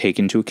if we take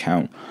into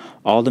account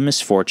all the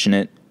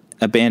misfortunate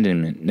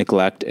abandonment,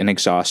 neglect, and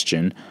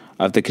exhaustion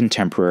of the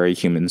contemporary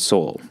human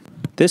soul.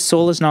 This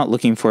soul is not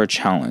looking for a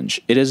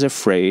challenge. It is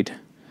afraid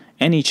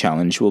any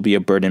challenge will be a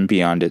burden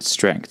beyond its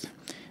strength.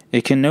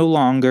 It can no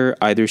longer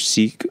either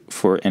seek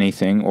for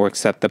anything or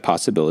accept the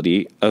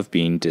possibility of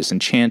being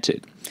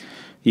disenchanted.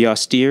 The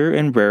austere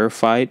and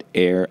rarefied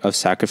air of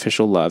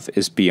sacrificial love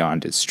is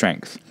beyond its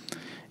strength.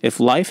 If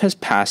life has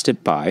passed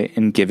it by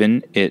and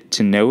given it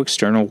to no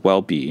external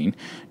well-being,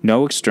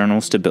 no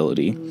external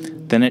stability,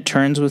 then it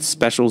turns with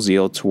special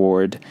zeal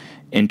toward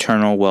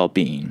internal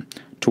well-being,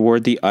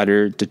 toward the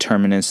utter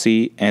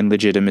determinacy and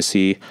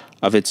legitimacy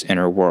of its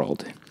inner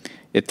world.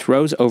 It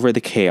throws over the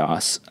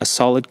chaos a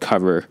solid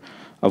cover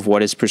of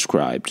what is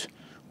prescribed,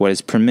 what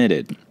is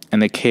permitted,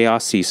 and the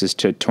chaos ceases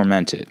to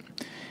torment it.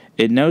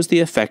 It knows the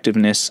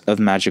effectiveness of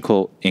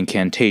magical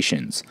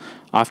incantations,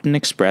 often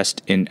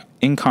expressed in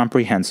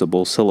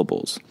incomprehensible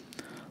syllables.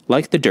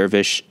 Like the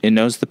dervish, it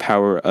knows the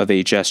power of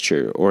a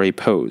gesture or a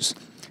pose.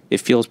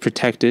 It feels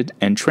protected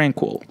and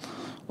tranquil.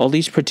 All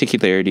these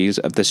particularities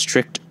of the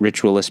strict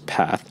ritualist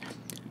path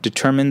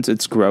determines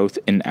its growth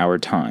in our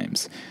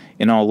times.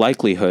 In all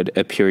likelihood,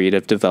 a period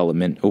of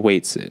development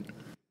awaits it.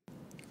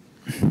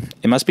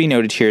 It must be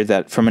noted here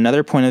that from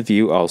another point of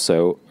view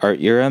also, our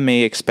era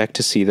may expect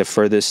to see the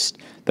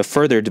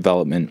further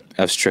development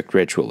of strict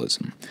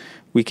ritualism.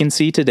 We can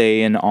see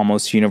today an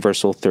almost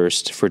universal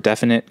thirst for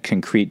definite,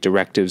 concrete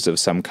directives of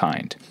some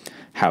kind.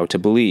 How to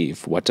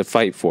believe, what to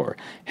fight for,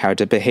 how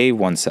to behave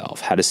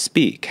oneself, how to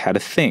speak, how to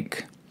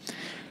think.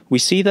 We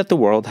see that the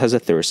world has a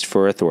thirst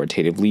for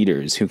authoritative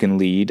leaders who can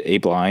lead a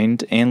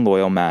blind and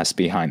loyal mass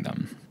behind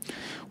them.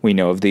 We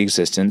know of the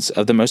existence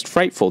of the most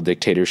frightful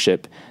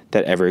dictatorship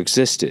that ever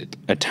existed,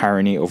 a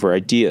tyranny over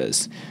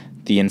ideas,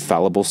 the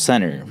infallible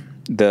center,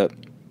 the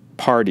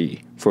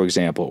party, for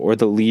example, or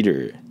the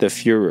leader, the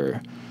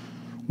Führer,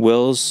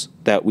 wills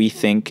that we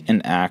think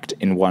and act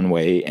in one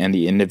way, and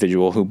the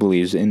individual who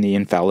believes in the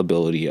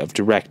infallibility of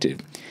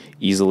directive,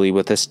 easily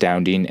with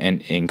astounding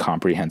and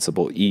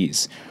incomprehensible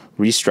ease,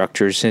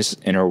 restructures his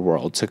inner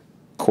world to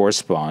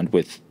correspond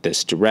with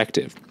this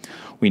directive.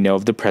 We know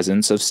of the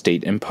presence of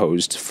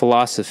state-imposed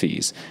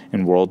philosophies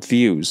and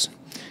worldviews.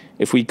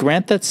 If we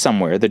grant that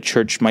somewhere the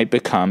Church might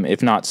become,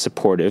 if not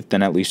supportive,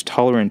 then at least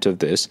tolerant of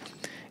this,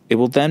 It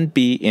will then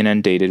be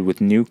inundated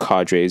with new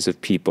cadres of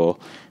people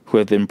who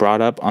have been brought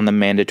up on the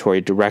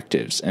mandatory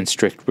directives, and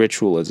strict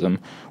ritualism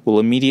will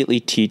immediately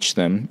teach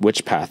them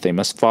which path they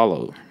must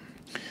follow.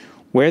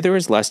 Where there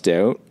is less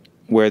doubt,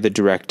 where the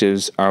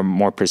directives are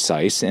more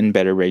precise and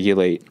better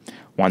regulate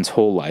one's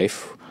whole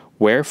life,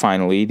 where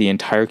finally the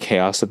entire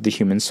chaos of the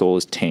human soul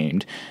is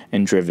tamed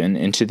and driven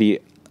into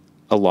the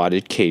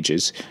allotted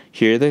cages,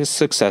 here the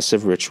success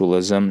of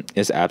ritualism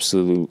is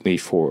absolutely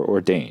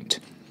foreordained.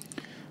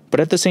 But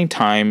at the same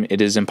time,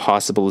 it is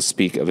impossible to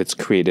speak of its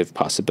creative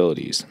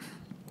possibilities.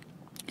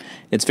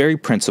 Its very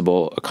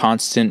principle, a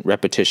constant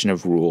repetition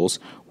of rules,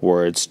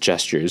 words,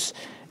 gestures,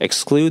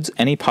 excludes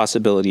any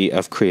possibility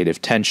of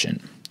creative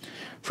tension.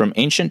 From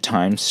ancient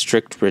times,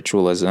 strict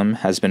ritualism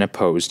has been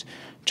opposed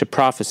to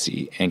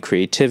prophecy and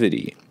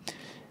creativity.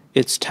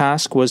 Its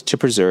task was to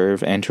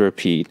preserve and to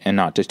repeat, and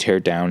not to tear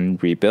down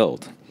and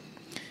rebuild.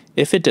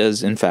 If it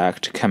does, in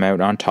fact, come out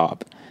on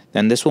top,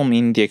 then this will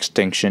mean the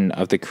extinction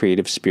of the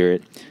creative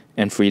spirit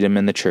and freedom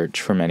in the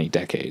Church for many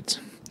decades.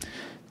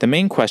 The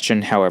main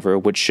question, however,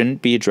 which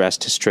shouldn't be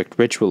addressed to strict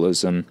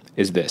ritualism,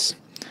 is this: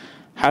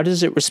 how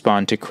does it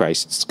respond to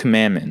Christ's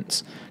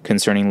commandments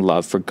concerning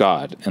love for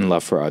God and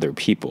love for other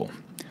people?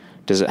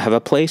 Does it have a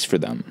place for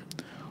them?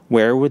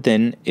 Where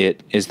within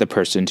it is the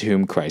person to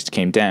whom Christ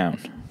came down?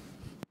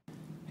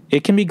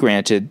 It can be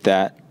granted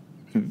that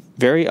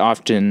very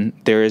often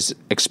there is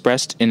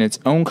expressed in its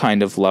own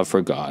kind of love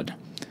for God.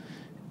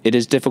 It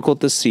is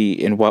difficult to see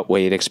in what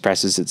way it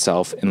expresses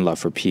itself in love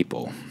for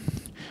people.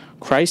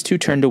 Christ, who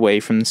turned away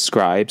from the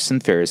scribes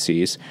and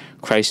Pharisees,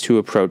 Christ who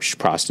approached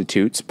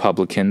prostitutes,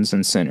 publicans,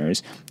 and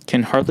sinners,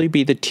 can hardly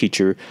be the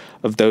teacher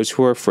of those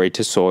who are afraid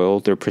to soil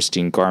their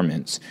pristine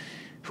garments,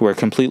 who are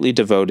completely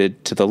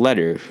devoted to the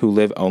letter, who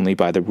live only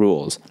by the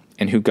rules,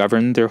 and who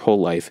govern their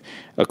whole life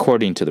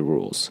according to the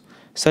rules.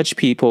 Such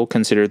people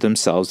consider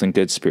themselves in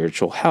good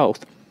spiritual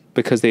health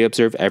because they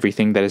observe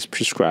everything that is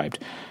prescribed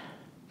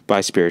by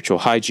spiritual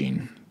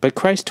hygiene. But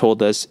Christ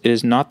told us it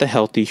is not the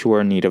healthy who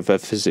are in need of a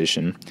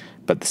physician,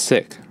 but the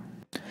sick.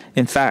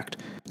 In fact,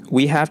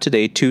 we have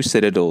today two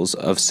citadels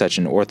of such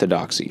an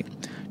orthodoxy: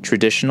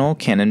 traditional,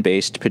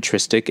 canon-based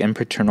patristic and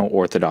paternal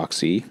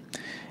orthodoxy,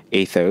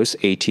 Athos,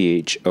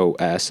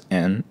 A-T-H-O-S,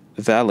 and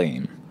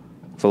Valaam,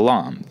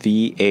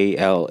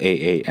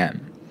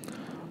 V-A-L-A-A-M,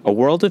 a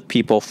world of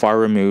people far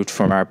removed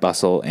from our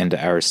bustle and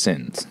our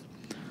sins.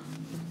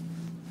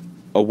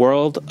 A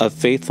world of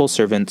faithful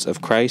servants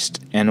of Christ,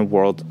 and a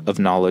world of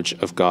knowledge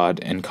of God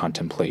and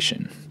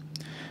contemplation.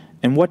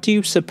 And what do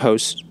you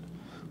suppose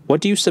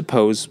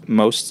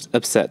most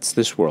upsets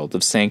this world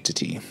of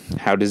sanctity?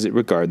 How does it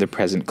regard the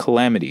present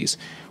calamities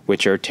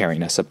which are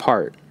tearing us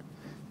apart?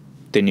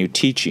 The new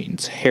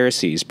teachings,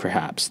 heresies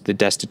perhaps, the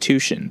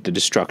destitution, the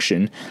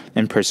destruction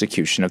and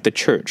persecution of the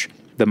Church,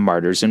 the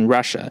martyrs in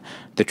Russia,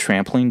 the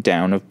trampling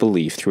down of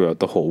belief throughout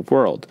the whole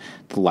world,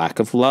 the lack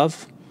of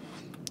love?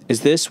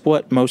 Is this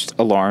what most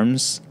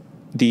alarms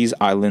these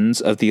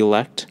islands of the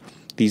elect,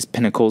 these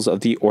pinnacles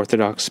of the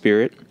Orthodox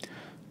spirit?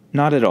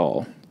 Not at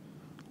all.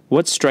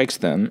 What strikes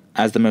them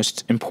as the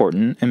most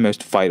important and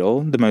most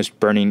vital, the most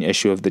burning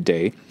issue of the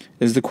day,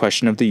 is the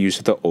question of the use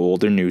of the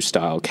old or new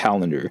style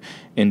calendar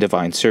in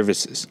divine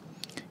services.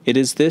 It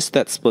is this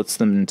that splits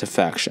them into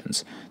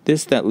factions,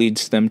 this that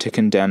leads them to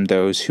condemn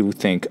those who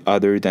think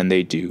other than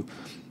they do,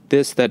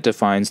 this that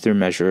defines their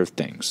measure of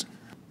things.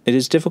 It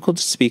is difficult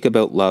to speak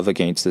about love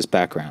against this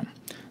background,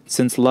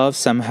 since love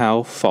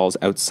somehow falls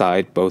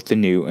outside both the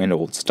new and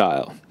old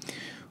style.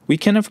 We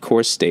can of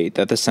course state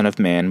that the Son of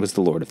Man was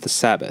the Lord of the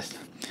Sabbath,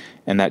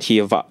 and that he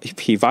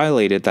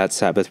violated that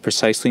Sabbath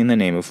precisely in the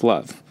name of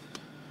love.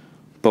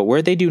 But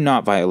where they do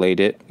not violate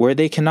it, where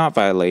they cannot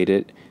violate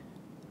it,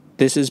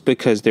 this is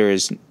because there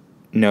is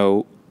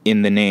no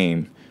in the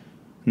name,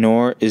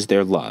 nor is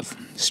there love.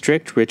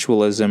 Strict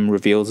ritualism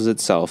reveals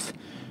itself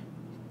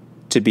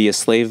to be a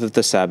slave of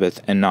the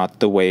Sabbath and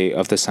not the way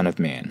of the Son of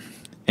Man.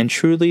 And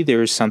truly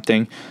there is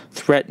something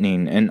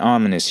threatening and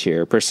ominous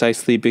here,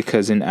 precisely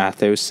because in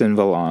Athos and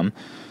Valaam,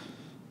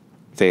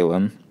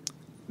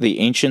 the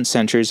ancient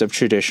centers of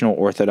traditional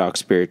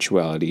Orthodox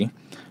spirituality,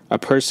 a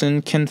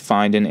person can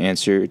find an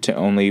answer to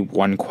only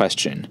one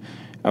question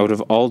out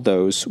of all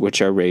those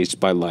which are raised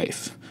by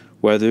life,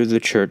 whether the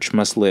Church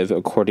must live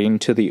according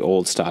to the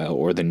old style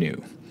or the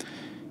new.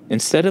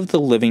 Instead of the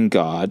living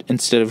God,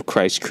 instead of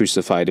Christ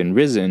crucified and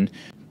risen,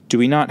 do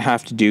we not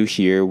have to do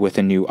here with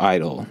a new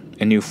idol,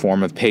 a new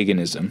form of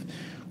paganism,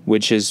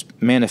 which is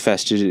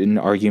manifested in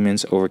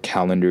arguments over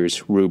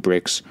calendars,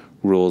 rubrics,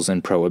 rules,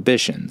 and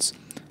prohibitions,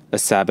 a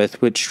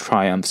Sabbath which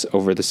triumphs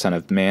over the Son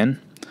of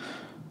Man?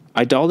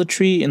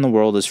 Idolatry in the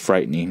world is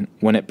frightening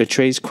when it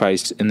betrays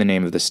Christ in the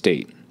name of the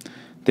state,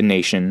 the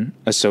nation,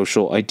 a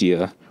social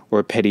idea,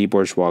 or petty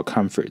bourgeois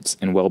comforts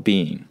and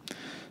well-being.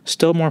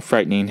 Still more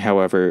frightening,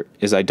 however,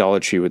 is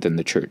idolatry within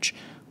the Church,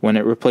 when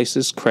it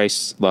replaces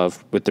Christ's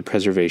love with the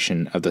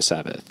preservation of the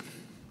Sabbath.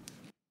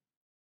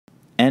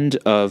 End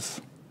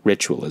of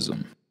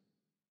Ritualism.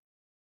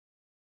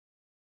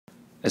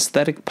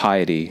 Ascetic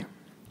Piety.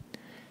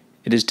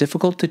 It is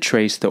difficult to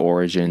trace the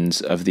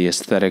origins of the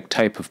ascetic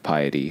type of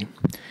piety.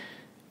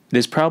 It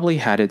has probably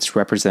had its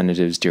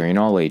representatives during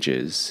all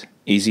ages,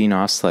 easing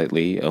off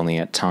slightly only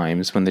at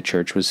times when the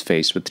Church was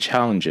faced with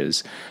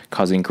challenges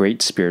causing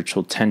great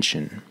spiritual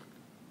tension.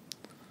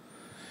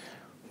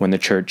 When the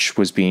Church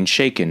was being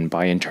shaken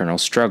by internal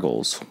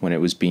struggles, when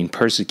it was being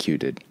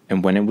persecuted,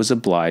 and when it was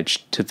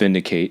obliged to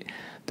vindicate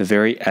the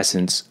very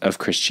essence of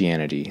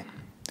Christianity.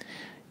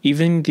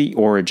 Even the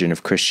origin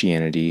of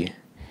Christianity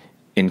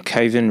in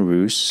Kievan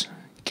Rus,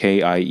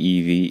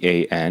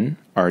 Kievan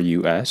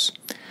Rus,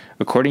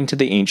 according to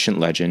the ancient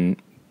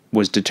legend,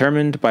 was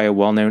determined by a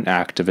well-known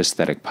act of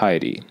ascetic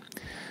piety.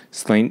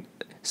 Saint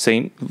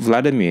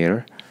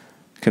Vladimir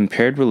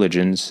compared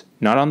religions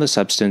not on the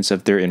substance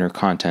of their inner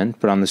content,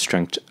 but on the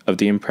strength of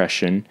the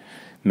impression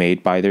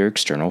made by their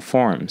external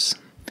forms.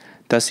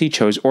 Thus he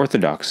chose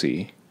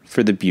orthodoxy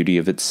for the beauty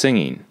of its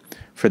singing,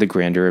 for the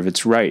grandeur of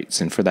its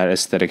rites, and for that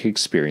aesthetic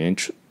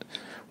experience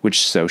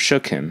which so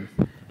shook him.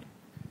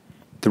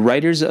 The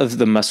writers of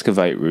the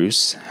Muscovite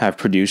Rus have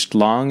produced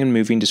long and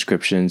moving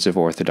descriptions of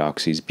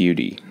orthodoxy's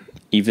beauty.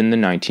 Even the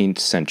 19th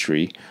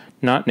century,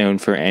 not known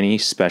for any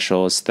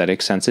special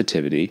aesthetic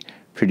sensitivity,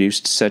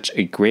 produced such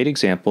a great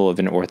example of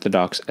an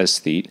orthodox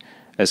aesthete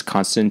as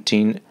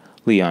Konstantin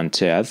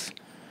Leontiev,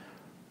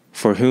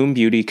 for whom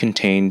beauty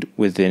contained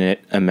within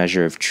it a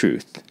measure of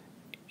truth,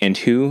 and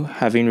who,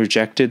 having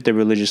rejected the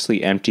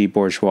religiously empty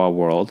bourgeois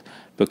world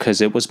because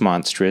it was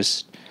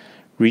monstrous,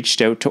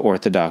 reached out to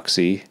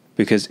orthodoxy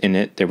because in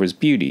it there was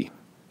beauty.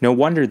 No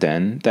wonder,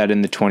 then, that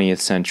in the 20th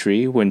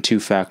century, when two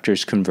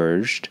factors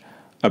converged,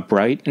 a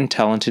bright and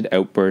talented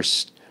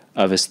outburst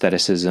of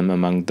aestheticism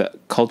among the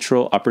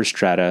cultural upper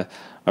strata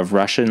of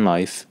Russian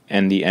life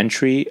and the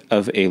entry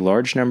of a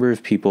large number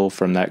of people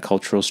from that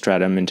cultural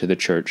stratum into the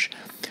Church,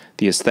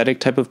 the aesthetic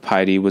type of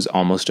piety was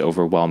almost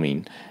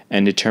overwhelming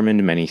and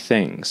determined many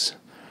things.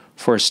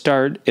 For a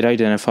start, it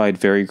identified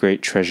very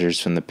great treasures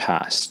from the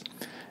past.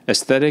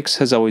 Aesthetics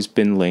has always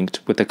been linked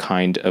with a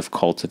kind of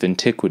cult of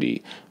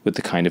antiquity, with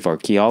a kind of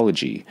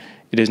archaeology.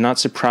 It is not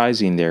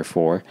surprising,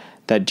 therefore,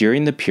 that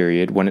during the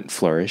period when it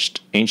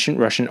flourished, ancient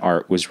Russian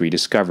art was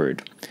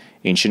rediscovered.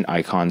 Ancient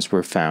icons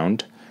were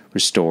found,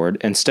 restored,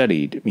 and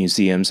studied.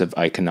 Museums of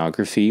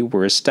iconography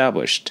were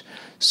established.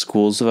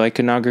 Schools of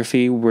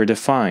iconography were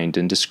defined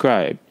and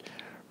described.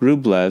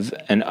 Rublev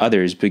and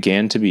others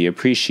began to be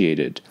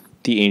appreciated.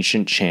 The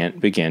ancient chant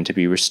began to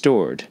be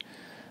restored.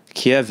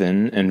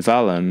 Kievan and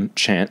Valim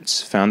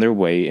chants found their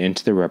way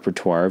into the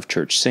repertoire of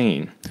church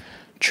singing.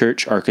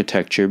 Church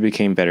architecture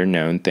became better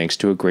known thanks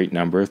to a great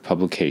number of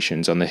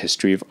publications on the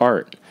history of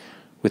art.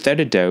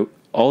 Without a doubt,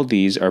 all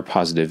these are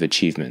positive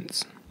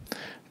achievements.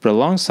 But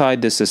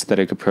alongside this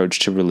aesthetic approach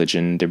to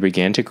religion, there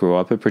began to grow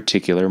up a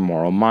particular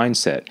moral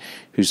mindset,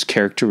 whose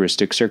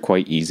characteristics are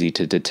quite easy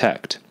to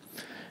detect.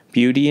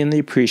 Beauty and the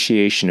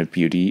appreciation of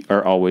beauty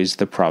are always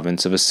the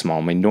province of a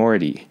small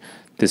minority.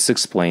 This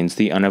explains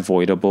the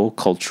unavoidable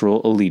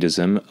cultural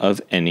elitism of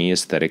any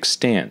aesthetic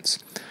stance.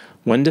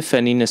 When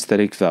defending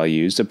aesthetic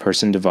values, a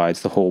person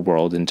divides the whole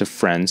world into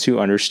friends who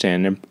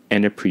understand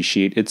and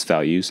appreciate its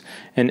values,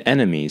 and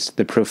enemies,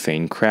 the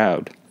profane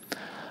crowd.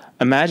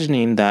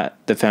 Imagining that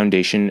the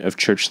foundation of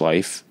church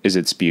life is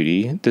its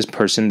beauty, this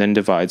person then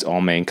divides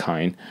all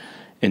mankind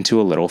into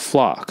a little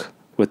flock,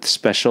 with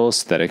special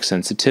aesthetic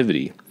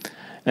sensitivity,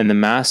 and the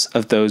mass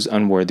of those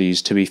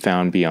unworthies to be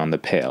found beyond the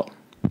pale.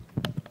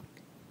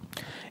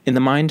 In the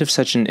mind of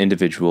such an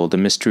individual, the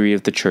mystery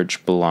of the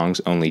Church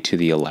belongs only to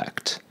the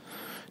elect.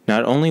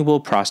 Not only will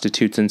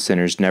prostitutes and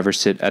sinners never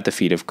sit at the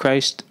feet of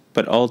Christ,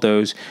 but all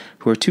those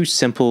who are too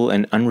simple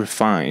and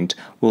unrefined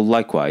will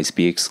likewise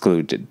be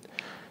excluded,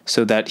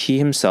 so that he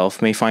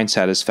himself may find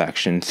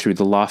satisfaction through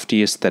the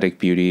lofty aesthetic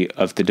beauty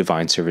of the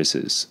divine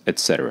services,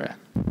 etc.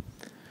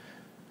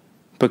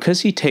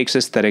 Because he takes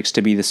aesthetics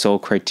to be the sole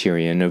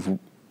criterion of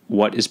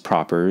what is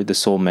proper, the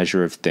sole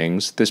measure of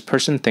things, this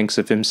person thinks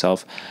of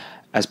himself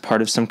as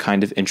part of some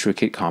kind of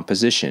intricate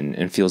composition,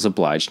 and feels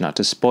obliged not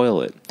to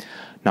spoil it,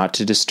 not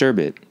to disturb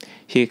it.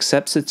 He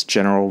accepts its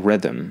general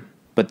rhythm,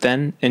 but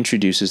then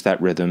introduces that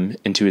rhythm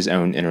into his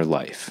own inner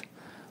life.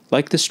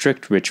 Like the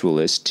strict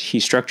ritualist, he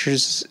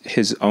structures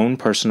his own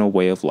personal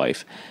way of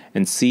life,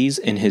 and sees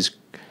in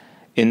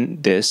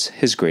this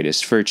his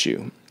greatest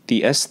virtue.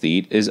 The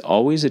aesthete is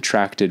always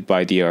attracted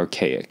by the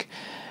archaic.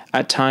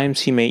 At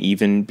times he may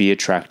even be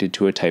attracted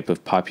to a type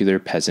of popular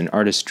peasant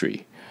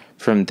artistry.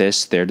 From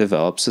this there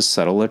develops a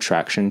subtle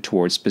attraction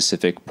toward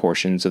specific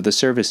portions of the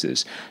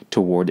services,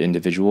 toward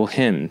individual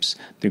hymns,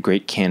 the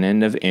great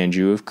canon of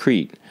Andrew of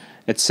Crete,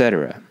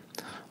 etc.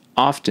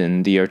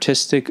 Often the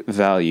artistic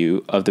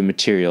value of the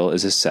material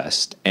is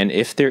assessed, and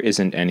if there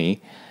isn't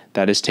any,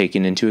 that is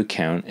taken into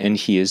account, and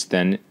he is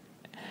then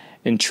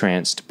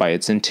entranced by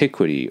its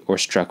antiquity, or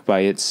struck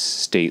by its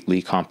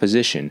stately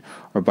composition,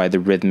 or by the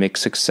rhythmic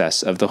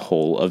success of the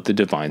whole of the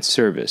divine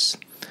service.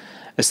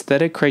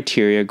 Aesthetic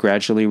criteria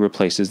gradually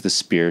replaces the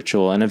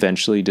spiritual and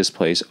eventually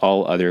displace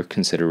all other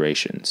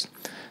considerations.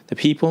 The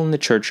people in the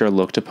church are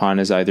looked upon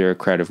as either a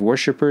crowd of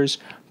worshippers,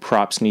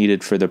 props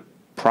needed for the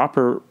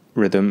proper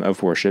rhythm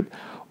of worship,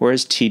 or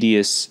as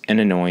tedious and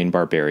annoying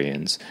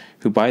barbarians,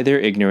 who by their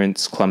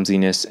ignorance,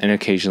 clumsiness, and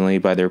occasionally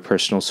by their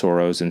personal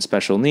sorrows and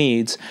special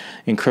needs,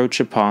 encroach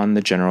upon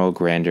the general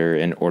grandeur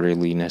and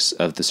orderliness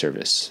of the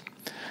service.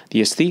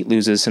 The aesthete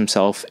loses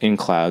himself in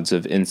clouds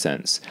of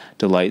incense,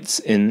 delights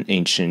in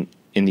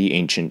the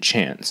ancient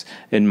chants,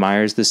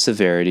 admires the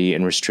severity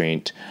and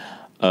restraint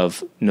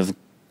of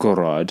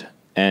Novgorod,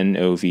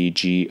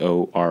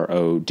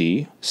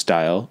 Novgorod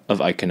style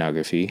of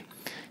iconography.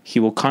 He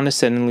will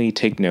condescendingly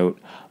take note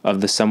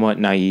of the somewhat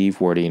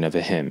naive wording of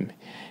a hymn.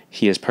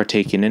 He has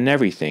partaken in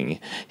everything.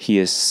 He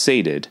is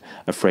sated,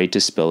 afraid to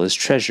spill his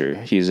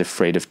treasure. He is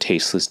afraid of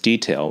tasteless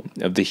detail,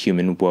 of the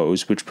human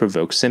woes which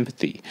provoke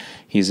sympathy.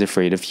 He is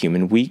afraid of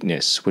human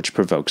weakness, which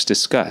provokes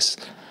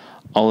disgust.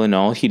 All in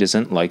all, he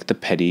doesn't like the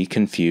petty,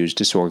 confused,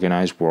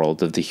 disorganized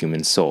world of the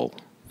human soul.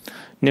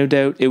 No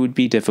doubt it would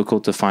be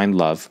difficult to find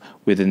love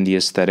within the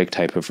aesthetic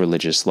type of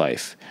religious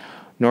life,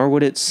 nor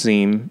would it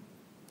seem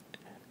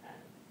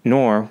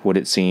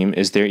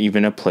is there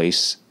even a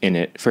place in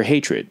it for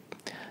hatred.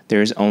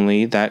 There is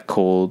only that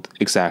cold,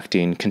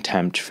 exacting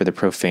contempt for the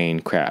profane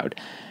crowd,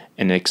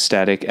 an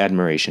ecstatic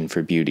admiration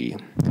for beauty.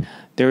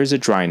 There is a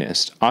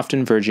dryness,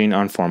 often verging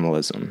on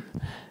formalism.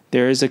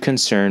 There is a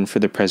concern for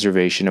the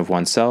preservation of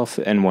oneself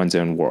and one's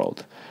own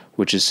world,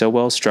 which is so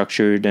well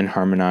structured and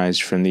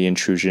harmonized from the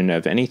intrusion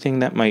of anything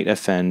that might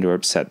offend or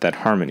upset that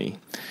harmony.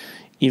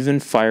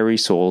 Even fiery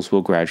souls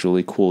will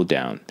gradually cool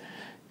down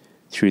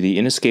through the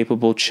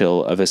inescapable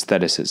chill of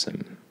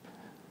aestheticism.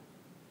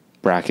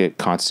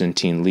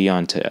 Constantine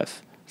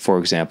Leontiev, for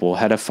example,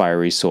 had a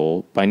fiery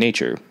soul by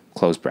nature.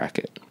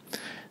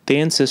 They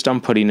insist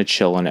on putting a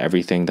chill on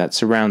everything that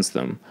surrounds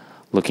them,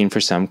 looking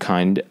for some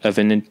kind of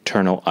an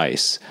eternal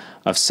ice,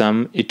 of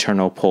some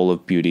eternal pole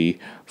of beauty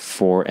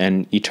for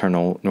an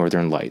eternal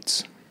northern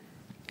lights.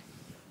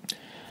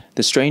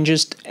 The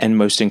strangest and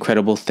most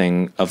incredible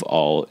thing of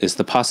all is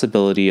the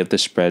possibility of the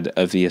spread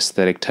of the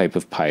aesthetic type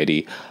of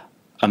piety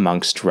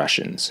amongst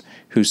Russians,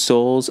 whose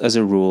souls as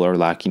a rule are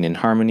lacking in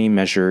harmony,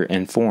 measure,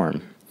 and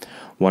form.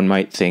 One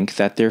might think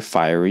that their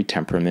fiery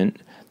temperament,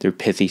 their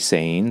pithy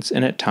sayings,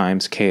 and at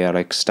times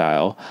chaotic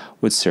style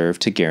would serve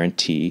to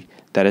guarantee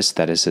that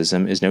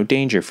aestheticism is no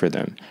danger for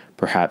them.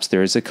 Perhaps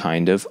there is a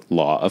kind of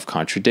law of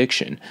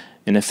contradiction,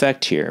 in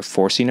effect here,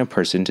 forcing a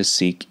person to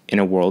seek in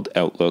a world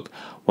outlook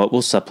what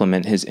will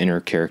supplement his inner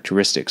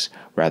characteristics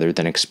rather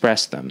than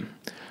express them.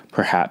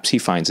 Perhaps he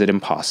finds it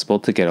impossible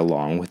to get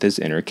along with his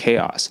inner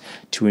chaos,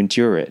 to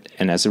endure it,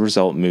 and as a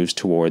result moves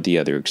toward the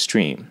other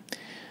extreme.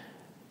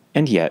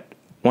 And yet,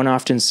 one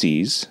often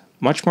sees,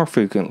 much more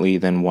frequently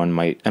than one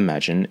might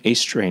imagine, a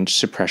strange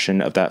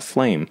suppression of that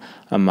flame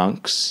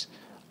amongst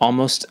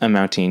almost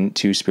amounting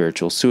to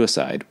spiritual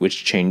suicide,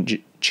 which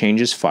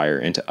changes fire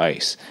into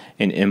ice,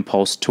 an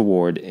impulse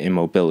toward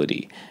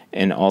immobility,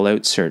 an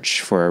all-out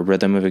search for a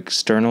rhythm of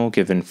external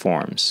given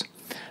forms.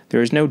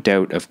 There is no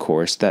doubt, of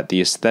course, that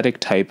the aesthetic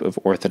type of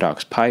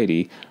Orthodox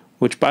piety,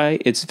 which by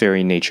its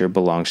very nature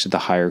belongs to the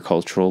higher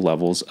cultural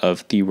levels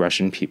of the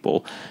Russian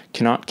people,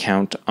 cannot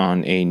count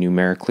on a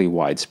numerically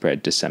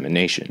widespread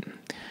dissemination.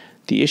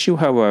 The issue,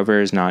 however,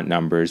 is not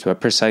numbers,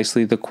 but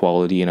precisely the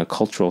quality in a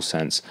cultural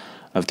sense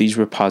of these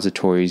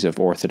repositories of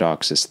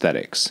Orthodox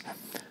aesthetics.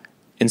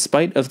 In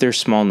spite of their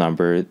small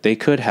number, they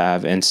could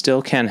have and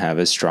still can have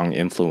a strong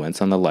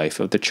influence on the life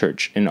of the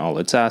Church in all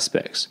its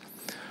aspects.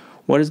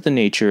 What is the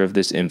nature of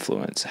this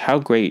influence? How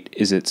great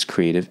is its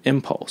creative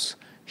impulse?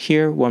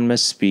 Here one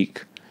must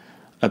speak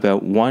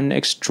about one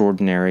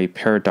extraordinary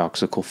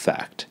paradoxical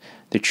fact.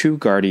 The true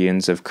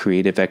guardians of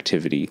creative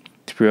activity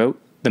throughout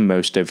the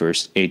most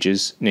diverse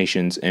ages,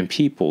 nations, and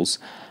peoples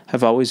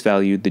have always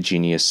valued the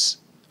genius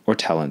or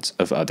talents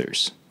of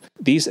others.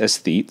 These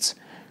aesthetes,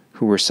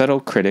 who were subtle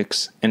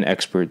critics and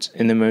experts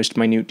in the most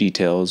minute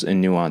details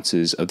and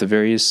nuances of the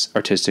various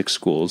artistic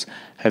schools,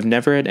 have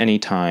never at any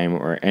time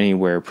or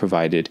anywhere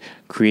provided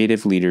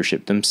creative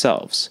leadership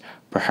themselves,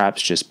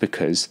 perhaps just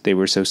because they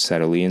were so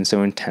subtly and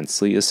so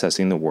intensely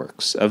assessing the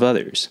works of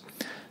others.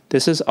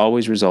 This has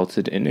always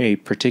resulted in a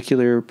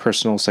particular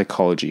personal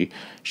psychology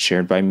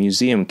shared by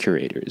museum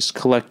curators,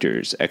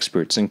 collectors,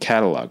 experts, and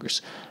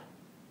catalogers,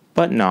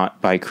 but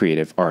not by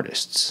creative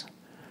artists.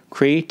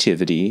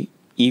 Creativity,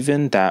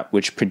 even that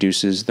which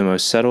produces the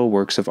most subtle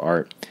works of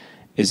art,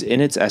 is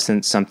in its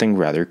essence something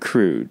rather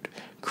crude.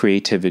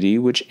 Creativity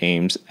which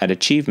aims at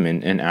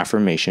achievement and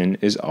affirmation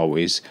is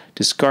always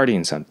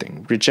discarding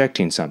something,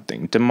 rejecting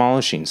something,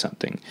 demolishing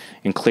something,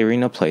 and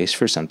clearing a place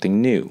for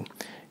something new.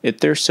 It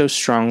thirsts so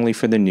strongly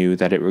for the new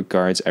that it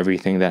regards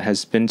everything that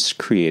has been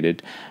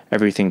created,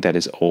 everything that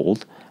is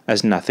old,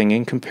 as nothing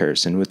in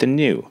comparison with the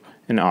new,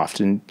 and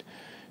often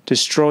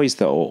destroys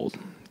the old.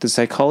 The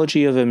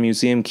psychology of a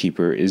museum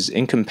keeper is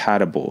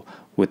incompatible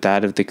with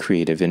that of the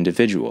creative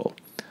individual.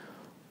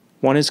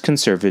 One is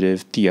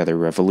conservative, the other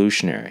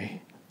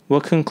revolutionary.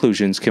 What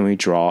conclusions can we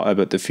draw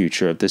about the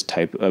future of this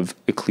type of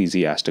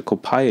ecclesiastical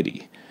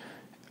piety?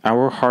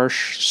 Our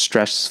harsh,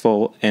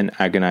 stressful, and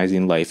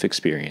agonizing life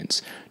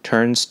experience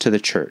turns to the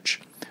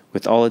Church,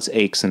 with all its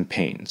aches and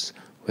pains,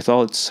 with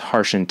all its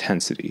harsh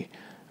intensity.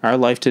 Our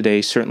life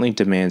today certainly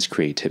demands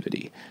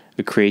creativity,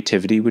 a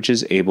creativity which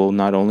is able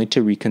not only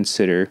to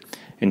reconsider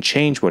and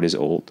change what is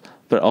old,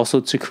 but also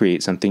to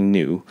create something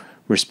new,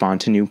 respond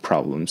to new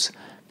problems,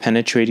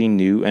 penetrating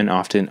new and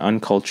often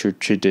uncultured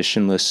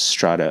traditionalist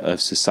strata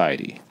of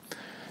society.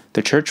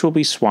 The church will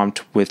be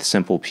swamped with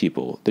simple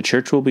people. The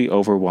church will be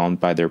overwhelmed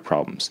by their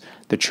problems.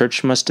 The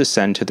church must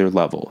descend to their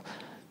level.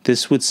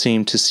 This would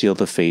seem to seal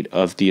the fate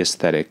of the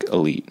aesthetic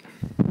elite.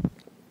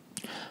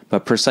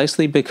 But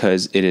precisely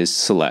because it is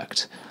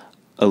select,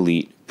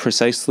 elite,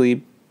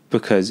 precisely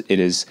because it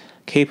is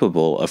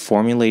capable of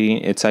formulating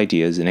its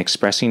ideas and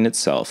expressing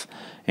itself,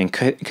 and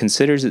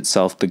considers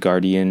itself the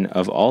guardian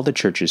of all the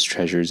church's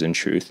treasures and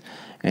truth,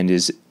 and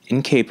is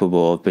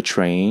incapable of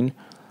betraying,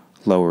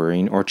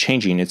 lowering, or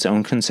changing its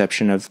own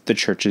conception of the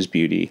church's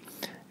beauty,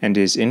 and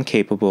is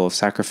incapable of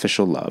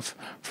sacrificial love.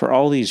 For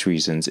all these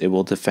reasons, it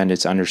will defend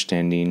its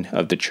understanding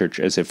of the church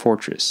as a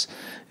fortress.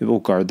 It will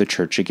guard the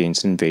church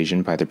against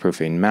invasion by the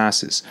profane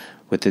masses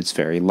with its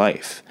very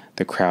life.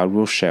 The crowd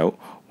will shout,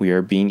 "We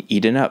are being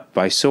eaten up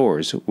by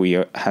sores. We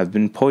have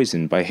been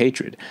poisoned by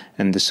hatred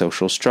and the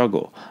social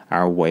struggle.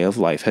 Our way of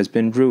life has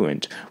been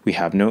ruined. We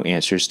have no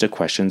answers to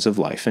questions of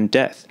life and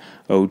death.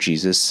 Oh,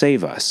 Jesus,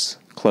 save us."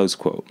 Close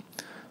quote.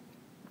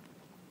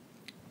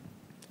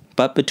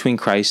 But between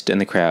Christ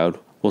and the crowd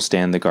will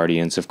stand the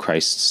guardians of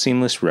Christ's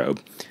seamless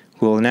robe,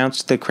 who will announce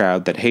to the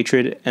crowd that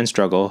hatred and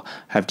struggle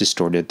have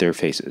distorted their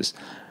faces,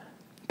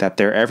 that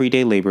their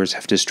everyday labors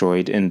have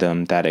destroyed in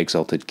them that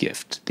exalted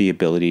gift, the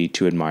ability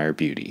to admire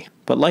beauty.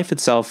 But life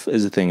itself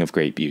is a thing of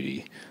great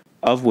beauty,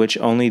 of which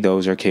only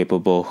those are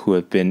capable who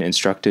have been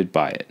instructed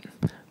by it.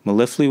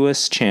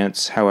 Mellifluous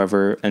chants,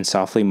 however, and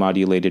softly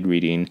modulated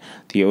reading,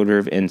 the odor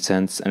of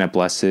incense, and a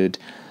blessed,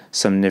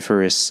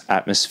 somniferous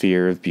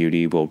atmosphere of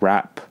beauty will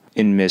wrap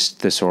in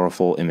mist the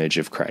sorrowful image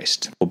of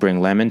Christ, will bring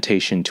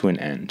lamentation to an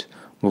end,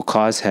 will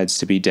cause heads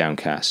to be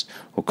downcast,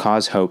 will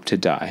cause hope to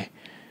die.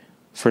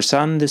 For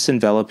some, this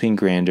enveloping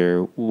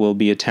grandeur will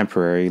be a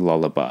temporary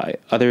lullaby,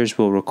 others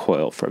will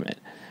recoil from it,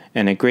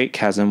 and a great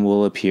chasm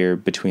will appear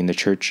between the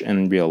church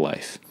and real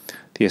life.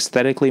 The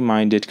aesthetically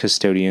minded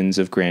custodians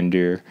of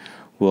grandeur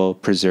will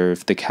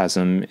preserve the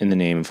chasm in the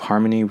name of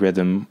harmony,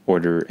 rhythm,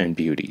 order, and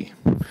beauty.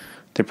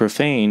 The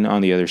profane,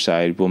 on the other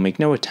side, will make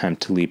no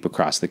attempt to leap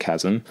across the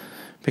chasm,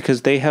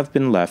 because they have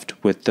been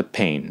left with the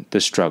pain,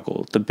 the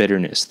struggle, the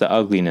bitterness, the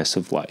ugliness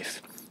of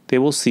life. They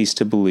will cease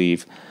to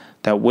believe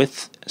that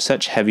with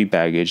such heavy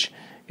baggage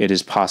it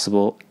is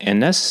possible and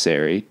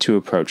necessary to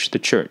approach the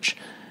church,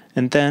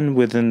 and then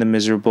within the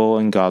miserable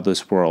and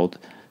godless world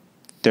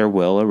there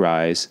will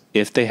arise,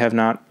 if they have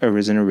not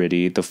arisen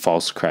already, the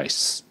false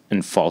Christs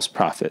and false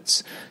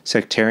prophets,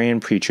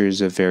 sectarian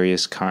preachers of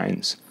various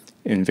kinds,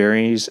 in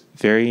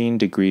varying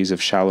degrees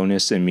of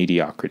shallowness and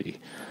mediocrity,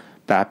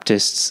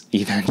 Baptists,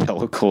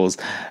 evangelicals,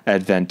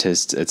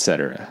 Adventists,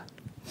 etc.,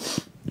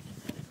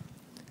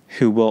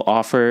 who will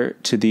offer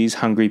to these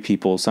hungry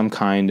people some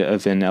kind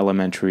of an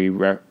elementary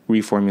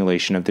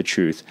reformulation of the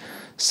truth,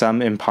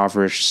 some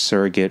impoverished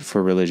surrogate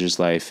for religious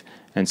life,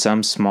 and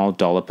some small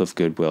dollop of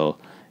goodwill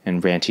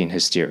and ranting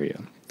hysteria.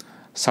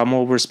 Some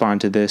will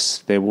respond to this.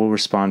 They will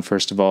respond,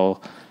 first of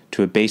all,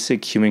 to a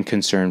basic human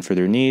concern for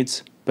their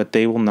needs, but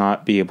they will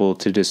not be able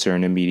to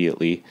discern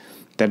immediately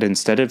that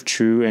instead of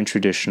true and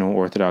traditional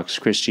Orthodox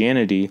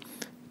Christianity,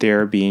 they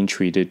are being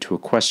treated to a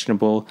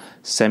questionable,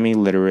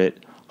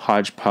 semi-literate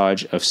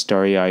hodgepodge of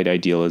starry-eyed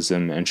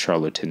idealism and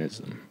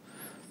charlatanism.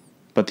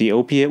 But the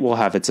opiate will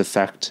have its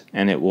effect,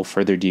 and it will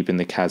further deepen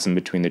the chasm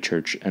between the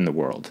church and the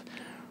world.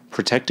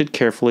 Protected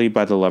carefully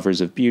by the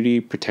lovers of beauty,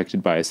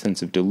 protected by a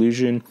sense of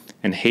delusion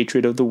and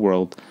hatred of the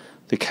world,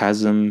 the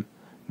chasm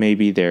may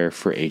be there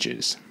for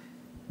ages.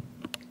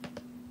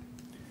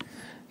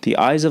 The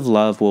eyes of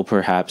love will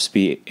perhaps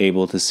be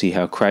able to see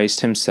how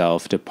Christ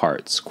himself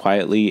departs,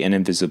 quietly and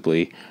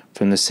invisibly,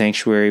 from the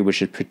sanctuary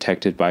which is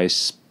protected by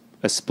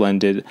a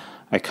splendid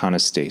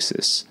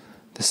iconostasis.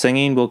 The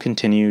singing will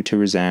continue to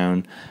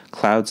resound,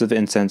 clouds of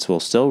incense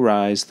will still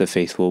rise, the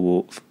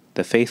faithful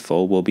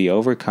will be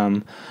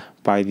overcome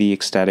by the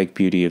ecstatic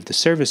beauty of the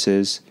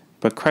services,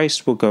 but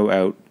Christ will go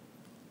out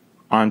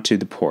onto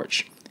the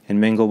porch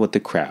and mingle with the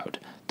crowd,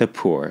 the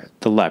poor,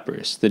 the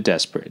lepers, the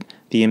desperate,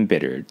 the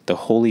embittered, the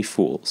holy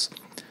fools.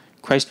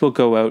 Christ will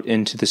go out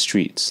into the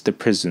streets, the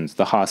prisons,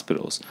 the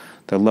hospitals,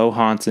 the low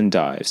haunts and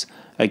dives.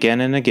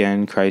 Again and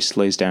again, Christ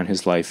lays down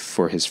his life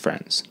for his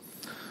friends.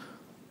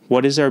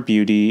 What is our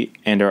beauty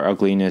and our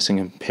ugliness in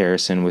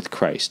comparison with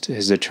Christ,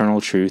 his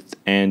eternal truth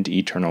and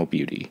eternal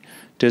beauty?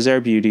 Does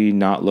our beauty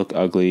not look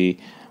ugly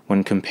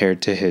when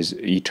compared to his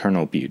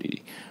eternal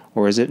beauty?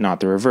 Or is it not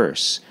the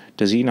reverse?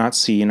 Does he not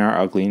see in our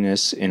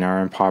ugliness, in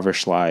our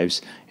impoverished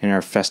lives, in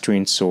our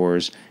festering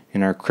sores,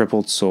 in our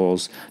crippled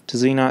souls,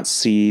 does he not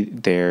see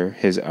there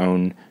his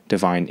own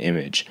divine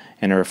image,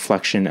 and a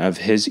reflection of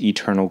his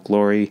eternal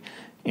glory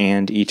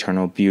and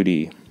eternal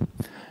beauty?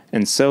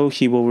 And so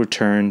he will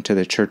return to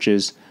the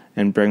churches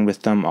and bring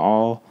with them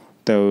all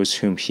those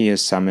whom he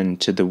has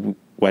summoned to the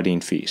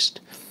wedding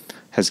feast,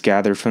 has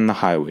gathered from the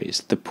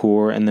highways, the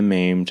poor and the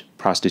maimed,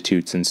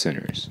 prostitutes and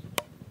sinners.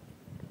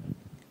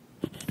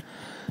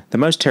 The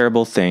most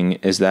terrible thing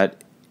is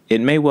that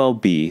it may well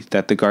be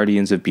that the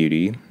guardians of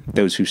beauty,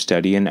 those who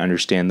study and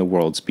understand the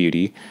world's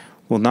beauty,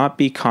 will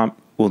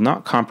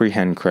not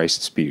comprehend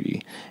Christ's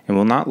beauty, and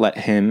will not let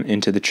him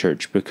into the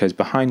church, because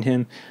behind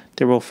him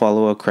there will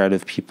follow a crowd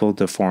of people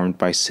deformed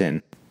by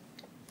sin,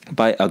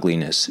 by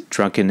ugliness,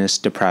 drunkenness,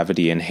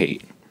 depravity, and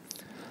hate.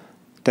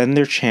 Then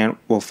their chant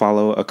will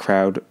follow a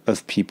crowd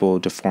of people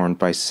deformed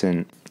by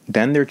sin.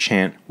 Then their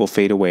chant will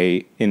fade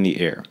away in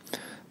the air.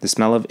 The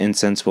smell of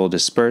incense will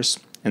disperse,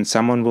 and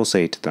someone will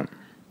say to them,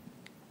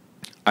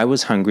 I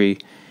was hungry,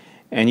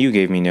 and you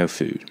gave me no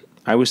food.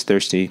 I was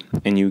thirsty,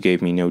 and you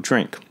gave me no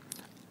drink.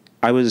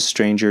 I was a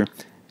stranger,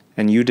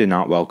 and you did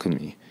not welcome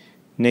me.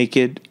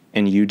 Naked,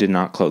 and you did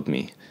not clothe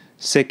me.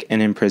 Sick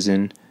and in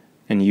prison,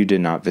 and you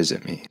did not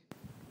visit me.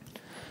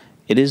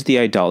 It is the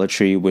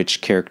idolatry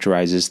which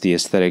characterizes the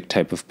ascetic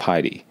type of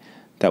piety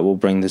that will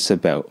bring this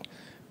about,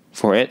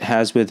 for it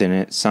has within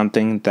it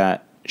something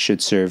that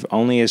should serve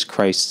only as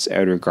Christ's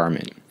outer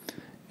garment,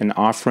 an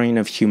offering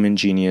of human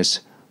genius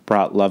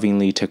brought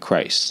lovingly to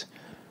Christ.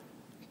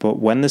 But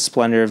when the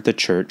splendor of the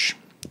church,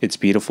 its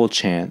beautiful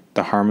chant,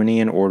 the harmony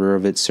and order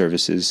of its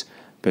services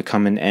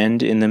become an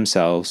end in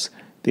themselves,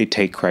 they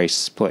take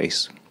Christ's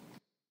place.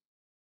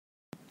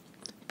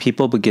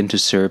 People begin to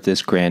serve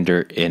this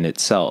grandeur in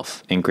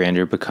itself, and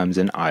grandeur becomes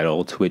an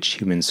idol to which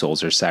human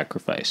souls are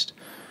sacrificed,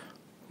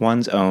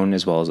 one's own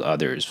as well as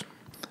others.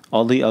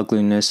 All the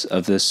ugliness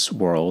of this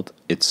world,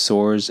 its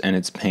sores and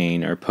its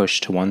pain, are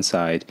pushed to one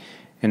side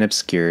and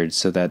obscured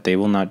so that they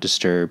will not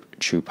disturb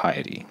true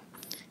piety.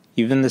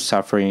 Even the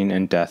suffering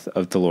and death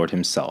of the Lord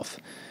himself,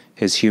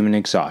 his human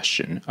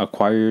exhaustion,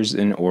 acquires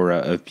an aura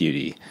of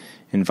beauty,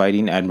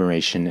 inviting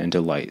admiration and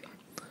delight.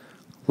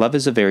 Love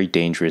is a very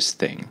dangerous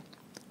thing.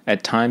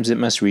 At times it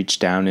must reach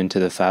down into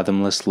the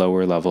fathomless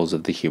lower levels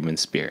of the human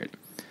spirit.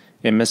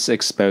 It must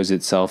expose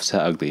itself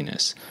to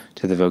ugliness,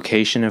 to the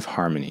vocation of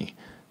harmony.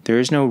 There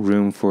is no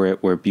room for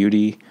it where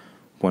beauty,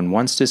 when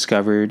once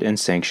discovered and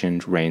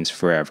sanctioned, reigns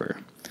forever.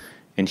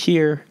 And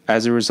here,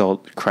 as a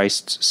result,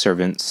 Christ's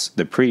servants,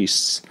 the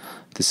priests,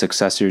 the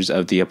successors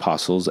of the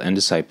apostles and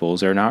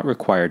disciples, are not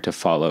required to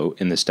follow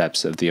in the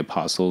steps of the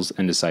apostles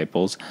and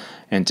disciples,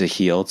 and to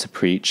heal, to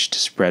preach, to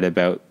spread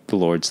about the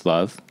Lord's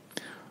love.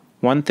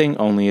 One thing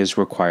only is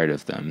required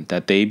of them,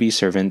 that they be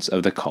servants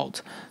of the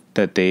cult,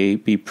 that they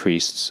be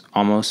priests,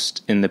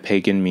 almost in the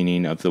pagan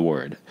meaning of the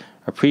word.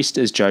 A priest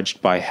is judged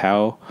by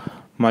how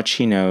much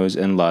he knows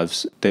and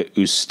loves the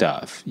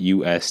Ustav,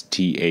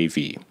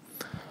 U-S-T-A-V,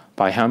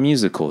 by how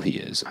musical he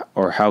is,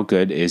 or how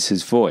good is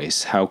his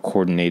voice, how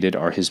coordinated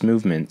are his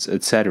movements,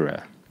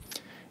 etc.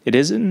 It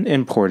isn't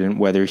important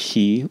whether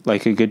he,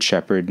 like a good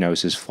shepherd,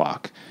 knows his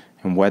flock,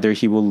 and whether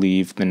he will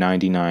leave the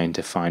 99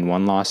 to find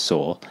one lost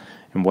soul,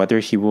 and whether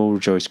he will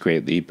rejoice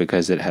greatly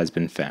because it has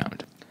been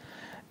found.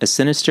 A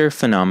sinister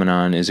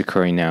phenomenon is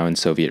occurring now in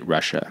Soviet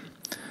Russia.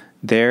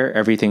 There,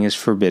 everything is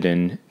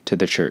forbidden to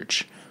the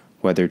church,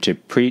 whether to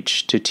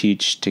preach, to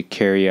teach, to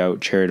carry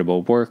out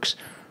charitable works,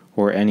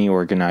 or any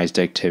organized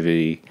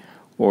activity,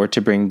 or to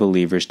bring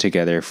believers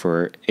together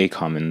for a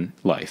common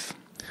life.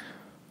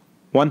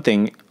 One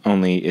thing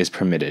only is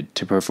permitted,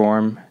 to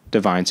perform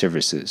divine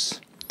services.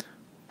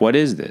 What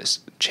is this?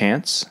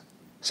 Chance?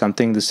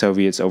 Something the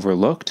Soviets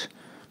overlooked?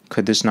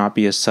 Could this not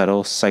be a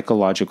subtle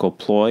psychological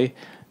ploy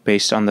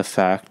based on the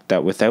fact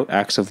that without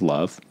acts of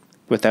love,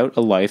 without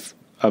a life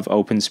of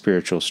open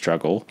spiritual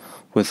struggle,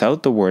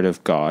 without the Word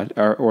of God,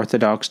 our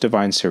Orthodox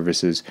divine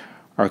services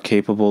are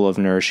capable of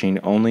nourishing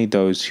only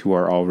those who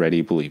are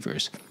already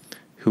believers,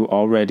 who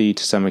already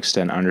to some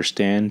extent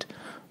understand,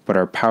 but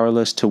are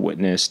powerless to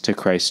witness to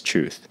Christ's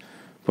truth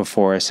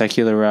before a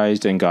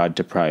secularized and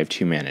God-deprived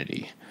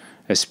humanity.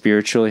 A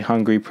spiritually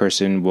hungry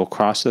person will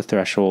cross the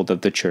threshold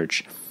of the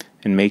church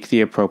and make the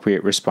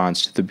appropriate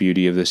response to the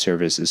beauty of the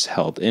services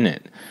held in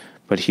it,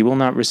 but he will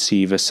not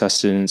receive a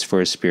sustenance for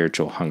his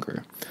spiritual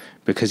hunger,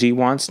 because he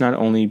wants not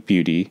only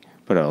beauty,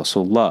 but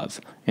also love,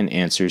 and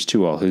answers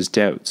to all his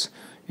doubts.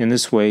 In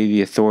this way,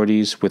 the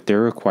authorities, with their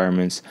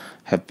requirements,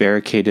 have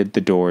barricaded the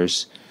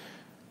doors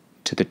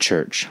to the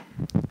church.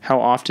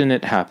 How often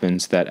it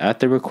happens that at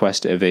the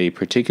request of a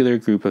particular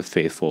group of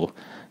faithful,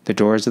 the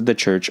doors of the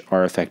church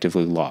are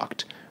effectively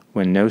locked,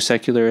 when no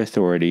secular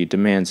authority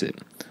demands it.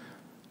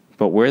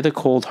 But where the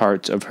cold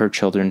hearts of her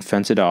children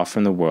fence it off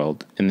from the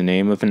world in the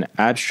name of an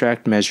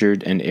abstract,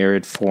 measured, and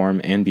arid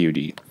form and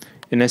beauty,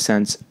 in a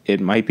sense, it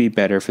might be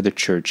better for the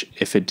church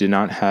if it did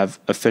not have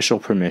official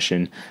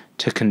permission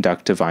to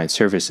conduct divine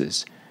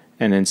services,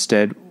 and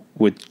instead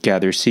would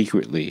gather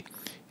secretly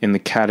in the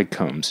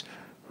catacombs,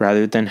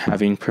 rather than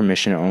having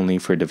permission only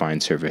for divine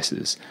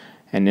services,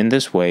 and in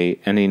this way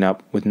ending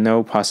up with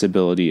no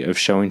possibility of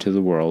showing to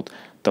the world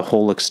the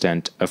whole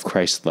extent of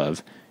Christ's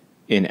love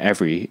in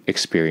every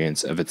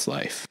experience of its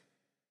life.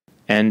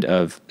 End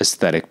of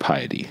Ascetic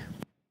Piety.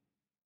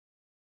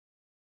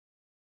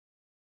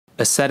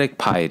 Ascetic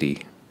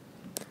Piety.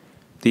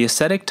 The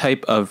ascetic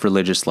type of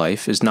religious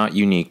life is not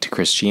unique to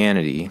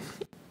Christianity.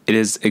 It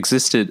has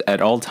existed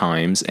at all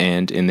times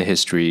and in the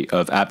history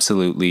of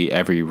absolutely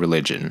every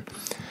religion.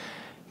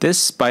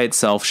 This by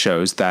itself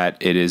shows that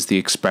it is the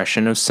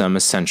expression of some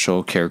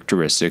essential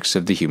characteristics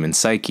of the human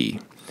psyche.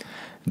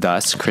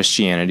 Thus,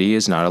 Christianity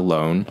is not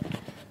alone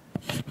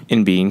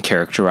in being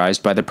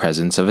characterized by the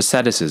presence of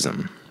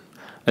asceticism.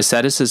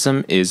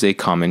 Asceticism is a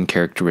common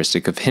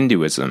characteristic of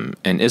Hinduism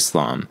and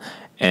Islam,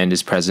 and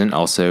is present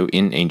also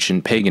in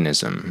ancient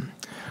paganism.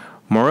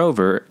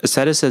 Moreover,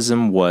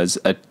 asceticism was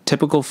a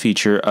typical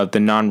feature of the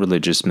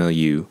non-religious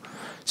milieu,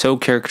 so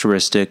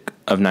characteristic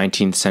of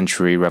 19th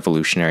century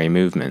revolutionary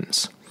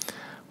movements.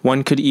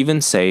 One could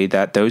even say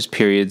that those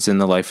periods in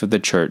the life of the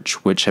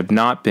Church which have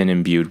not been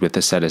imbued with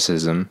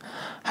asceticism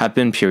have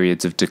been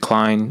periods of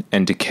decline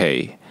and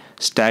decay,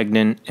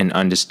 stagnant and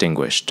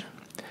undistinguished.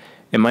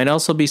 It might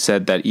also be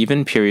said that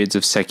even periods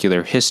of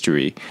secular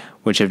history,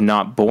 which have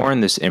not borne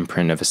this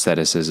imprint of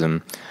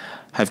asceticism,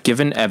 have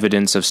given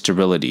evidence of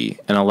sterility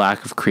and a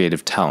lack of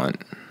creative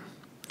talent.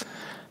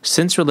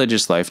 Since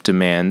religious life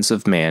demands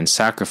of man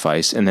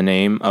sacrifice in the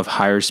name of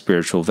higher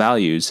spiritual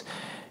values,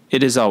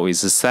 it is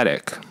always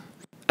ascetic.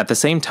 At the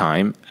same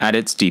time, at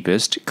its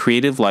deepest,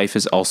 creative life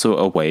is also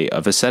a way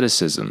of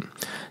asceticism,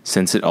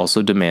 since it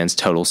also demands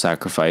total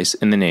sacrifice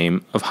in the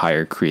name of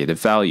higher creative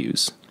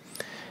values.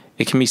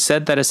 It can be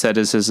said that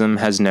asceticism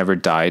has never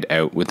died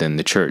out within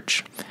the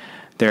Church.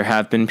 There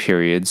have been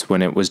periods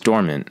when it was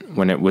dormant,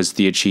 when it was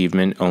the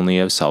achievement only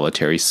of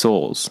solitary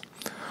souls,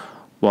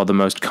 while the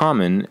most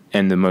common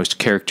and the most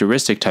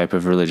characteristic type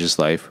of religious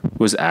life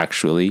was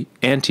actually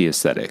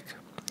anti-ascetic.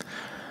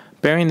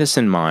 Bearing this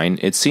in mind,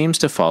 it seems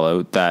to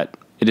follow that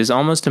it is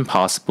almost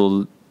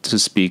impossible to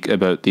speak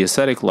about the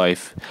ascetic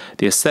life,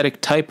 the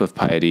ascetic type of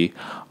piety,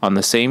 on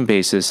the same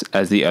basis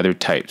as the other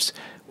types,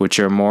 which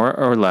are more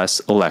or less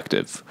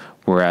elective,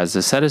 whereas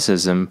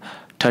asceticism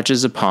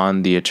touches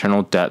upon the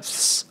eternal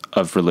depths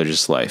of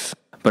religious life.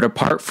 But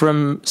apart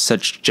from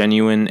such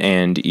genuine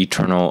and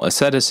eternal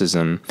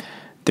asceticism,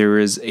 there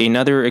is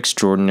another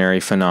extraordinary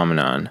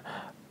phenomenon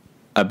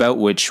about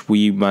which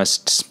we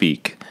must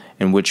speak,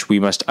 and which we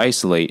must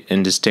isolate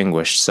and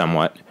distinguish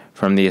somewhat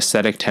from the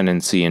ascetic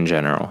tendency in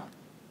general.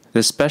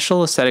 This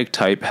special ascetic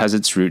type has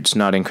its roots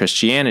not in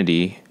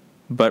Christianity,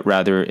 but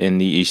rather in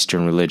the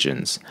Eastern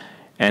religions,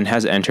 and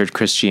has entered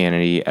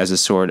Christianity as a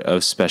sort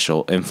of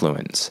special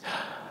influence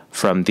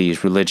from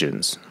these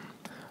religions,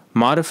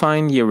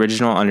 modifying the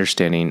original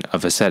understanding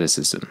of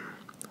asceticism.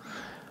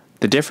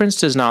 The difference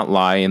does not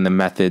lie in the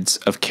methods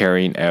of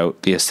carrying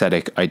out the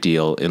ascetic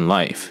ideal in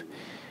life.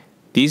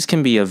 These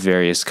can be of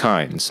various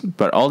kinds,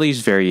 but all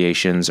these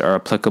variations are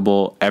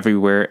applicable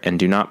everywhere and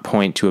do not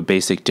point to a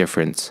basic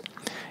difference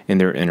in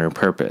their inner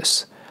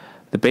purpose.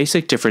 The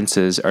basic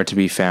differences are to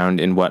be found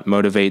in what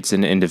motivates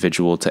an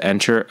individual to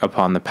enter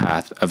upon the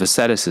path of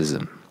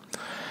asceticism.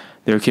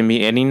 There can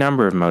be any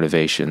number of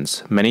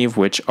motivations, many of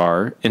which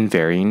are, in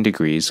varying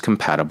degrees,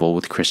 compatible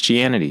with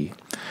Christianity.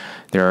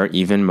 There are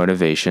even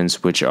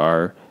motivations which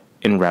are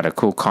in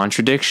radical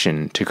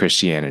contradiction to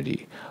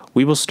Christianity.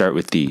 We will start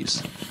with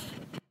these.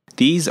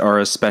 These are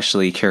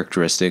especially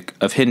characteristic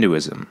of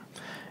Hinduism,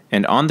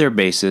 and on their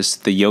basis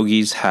the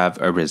yogis have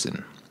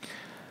arisen.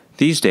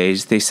 These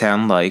days they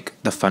sound like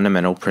the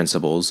fundamental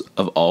principles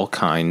of all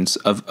kinds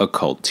of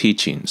occult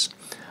teachings,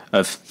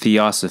 of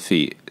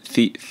theosophy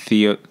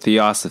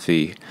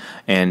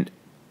and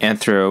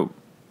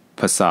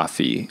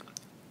anthroposophy,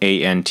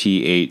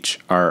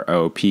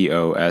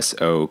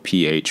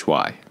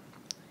 anthroposophy.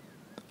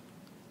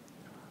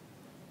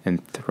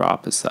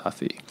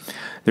 Anthroposophy.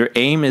 Their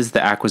aim is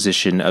the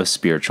acquisition of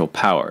spiritual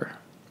power.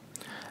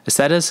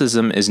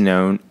 Asceticism is a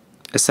known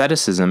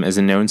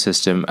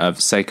system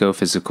of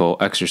psychophysical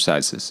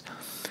exercises,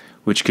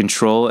 which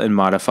control and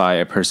modify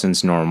a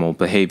person's normal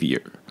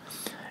behavior,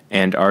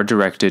 and are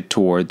directed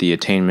toward the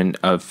attainment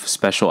of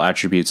special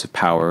attributes of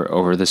power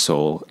over the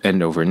soul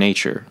and over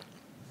nature.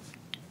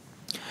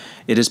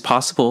 It is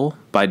possible,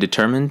 by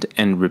determined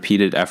and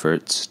repeated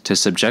efforts, to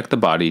subject the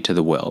body to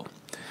the will.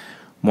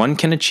 One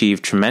can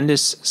achieve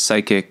tremendous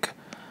psychic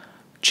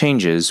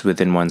changes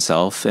within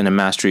oneself and a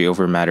mastery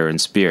over matter and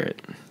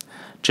spirit.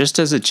 Just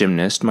as a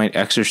gymnast might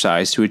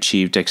exercise to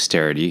achieve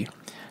dexterity,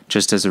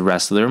 just as a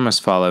wrestler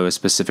must follow a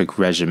specific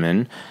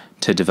regimen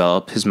to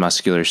develop his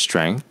muscular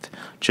strength,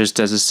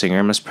 just as a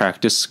singer must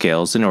practice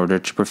scales in order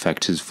to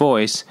perfect his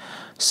voice,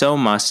 so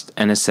must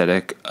an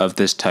ascetic of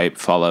this type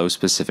follow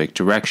specific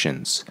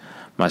directions,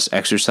 must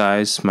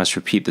exercise, must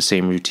repeat the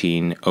same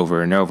routine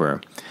over and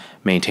over,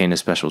 maintain a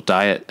special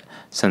diet,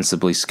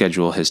 sensibly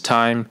schedule his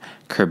time,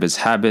 curb his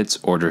habits,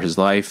 order his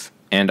life,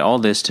 and all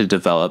this to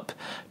develop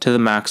to the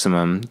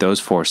maximum those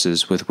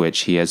forces with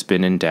which he has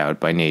been endowed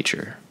by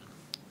nature.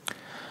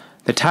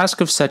 The task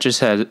of such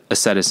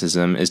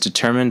asceticism is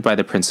determined by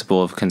the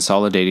principle of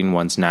consolidating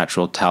one's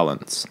natural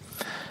talents,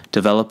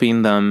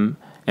 developing them,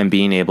 and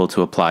being able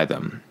to apply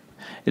them.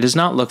 It does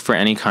not look for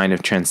any kind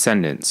of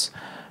transcendence,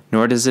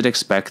 nor does it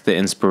expect the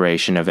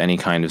inspiration of any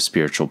kind of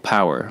spiritual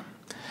power.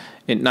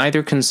 It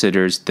neither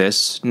considers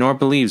this nor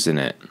believes in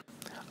it.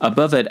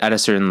 Above it, at a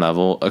certain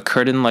level, a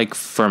curtain-like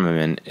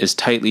firmament is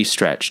tightly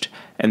stretched,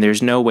 and there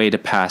is no way to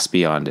pass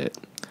beyond it.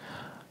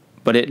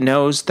 But it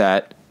knows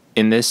that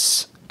in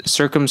this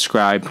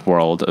circumscribed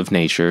world of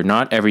nature,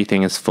 not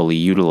everything is fully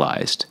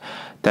utilized,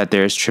 that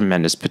there is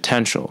tremendous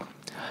potential,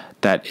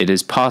 that it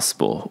is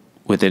possible,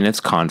 within its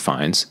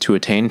confines, to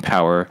attain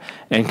power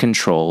and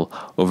control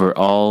over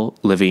all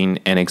living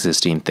and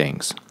existing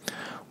things,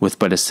 with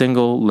but a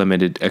single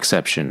limited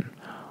exception.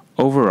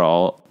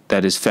 Overall,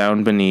 that is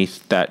found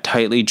beneath that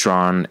tightly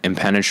drawn,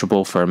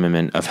 impenetrable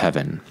firmament of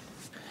heaven.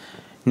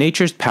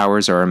 Nature's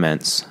powers are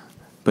immense,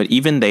 but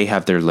even they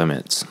have their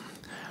limits.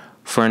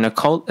 For an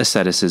occult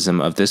asceticism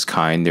of this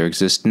kind, there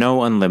exists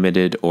no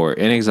unlimited or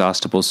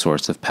inexhaustible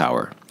source of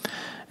power,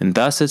 and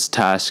thus its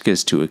task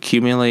is to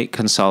accumulate,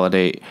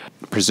 consolidate,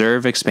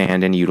 preserve,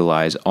 expand, and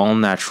utilize all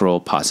natural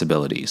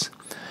possibilities.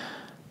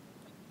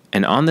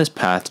 And on this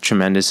path,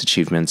 tremendous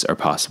achievements are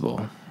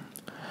possible.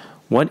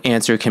 What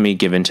answer can be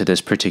given to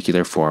this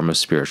particular form of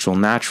spiritual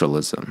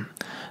naturalism?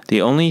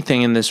 The only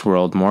thing in this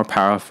world more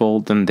powerful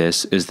than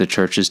this is the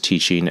Church's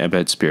teaching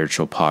about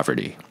spiritual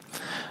poverty,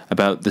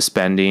 about the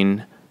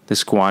spending, the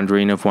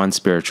squandering of one's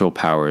spiritual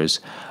powers,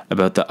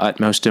 about the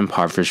utmost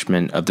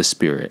impoverishment of the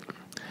spirit.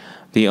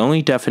 The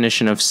only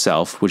definition of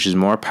self which is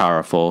more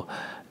powerful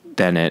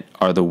than it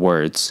are the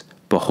words,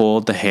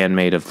 "Behold the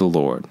handmaid of the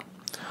Lord."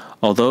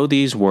 Although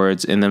these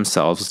words in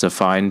themselves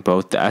define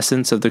both the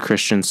essence of the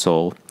Christian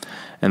soul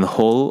and the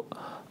whole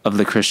of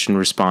the Christian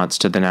response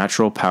to the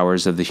natural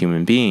powers of the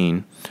human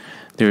being,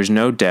 there is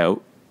no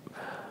doubt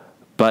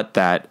but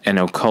that an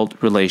occult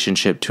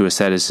relationship to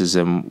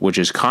asceticism which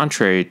is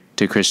contrary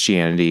to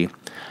Christianity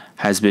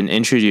has been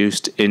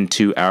introduced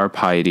into our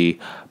piety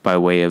by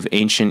way of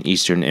ancient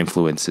Eastern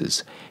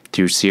influences,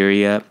 through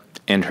Syria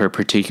and her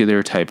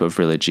particular type of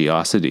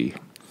religiosity.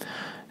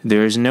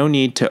 There is no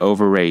need to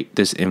overrate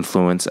this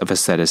influence of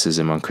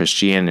asceticism on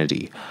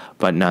Christianity,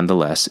 but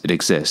nonetheless it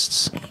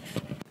exists.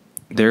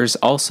 There is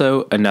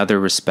also another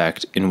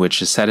respect in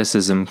which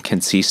asceticism can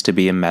cease to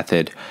be a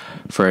method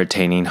for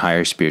attaining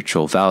higher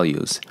spiritual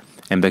values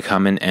and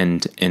become an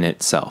end in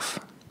itself.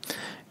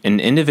 An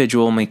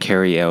individual may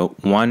carry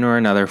out one or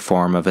another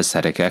form of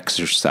ascetic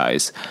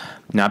exercise,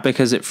 not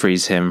because it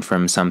frees him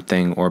from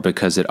something or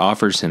because it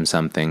offers him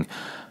something,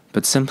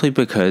 but simply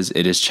because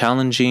it is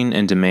challenging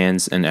and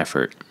demands an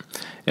effort.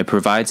 It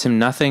provides him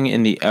nothing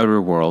in the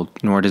outer world,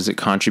 nor does it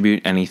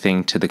contribute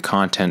anything to the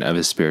content of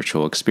his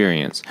spiritual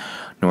experience,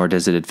 nor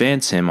does it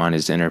advance him on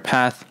his inner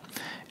path.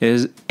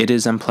 It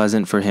is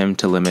unpleasant for him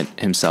to limit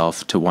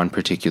himself to one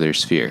particular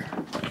sphere.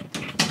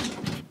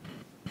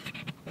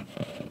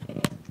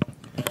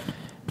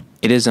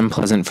 It is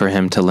unpleasant for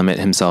him to limit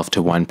himself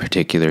to one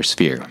particular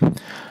sphere.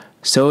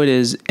 So it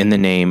is in the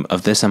name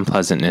of this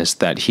unpleasantness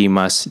that he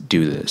must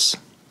do this.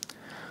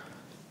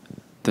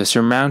 The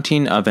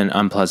surmounting of an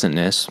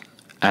unpleasantness,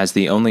 as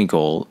the only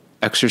goal,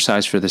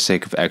 exercise for the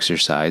sake of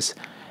exercise,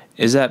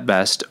 is at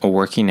best a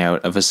working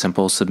out of a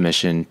simple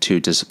submission to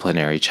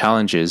disciplinary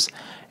challenges,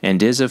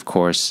 and is, of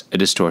course, a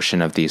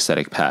distortion of the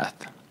ascetic path.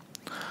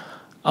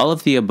 All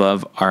of the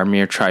above are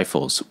mere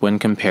trifles when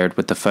compared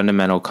with the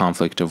fundamental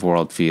conflict of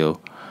worldview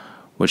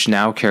which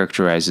now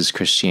characterizes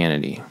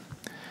Christianity.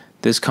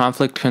 This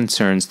conflict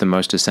concerns the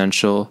most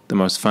essential, the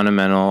most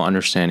fundamental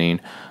understanding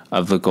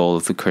of the goal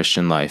of the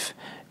Christian life,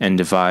 and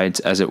divides,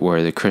 as it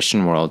were, the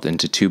Christian world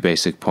into two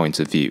basic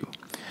points of view.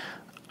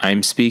 I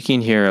am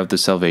speaking here of the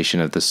salvation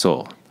of the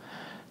soul.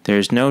 There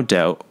is no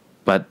doubt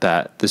but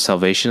that the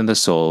salvation of the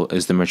soul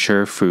is the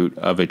mature fruit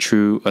of a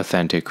true,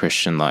 authentic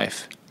Christian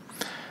life.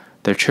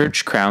 The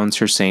Church crowns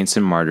her saints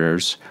and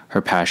martyrs,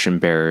 her passion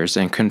bearers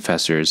and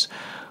confessors,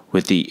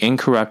 with the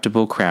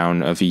incorruptible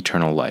crown of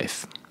eternal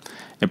life.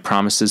 It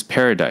promises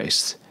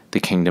paradise,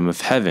 the kingdom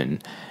of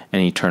heaven,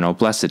 and eternal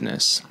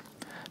blessedness.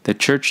 The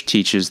Church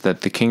teaches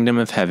that the kingdom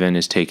of heaven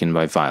is taken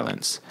by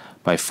violence,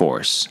 by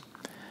force.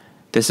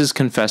 This is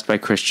confessed by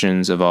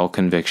Christians of all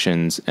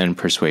convictions and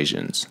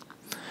persuasions.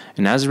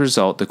 And as a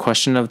result, the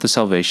question of the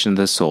salvation of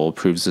the soul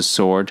proves a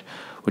sword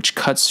which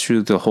cuts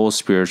through the whole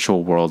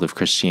spiritual world of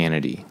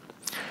Christianity.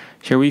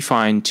 Here we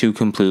find two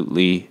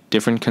completely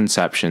different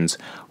conceptions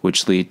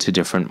which lead to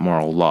different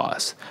moral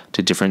laws,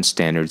 to different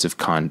standards of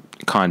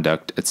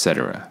conduct,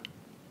 etc.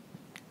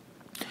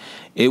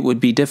 It would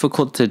be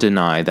difficult to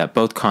deny that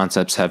both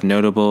concepts have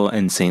notable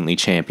and saintly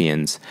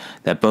champions,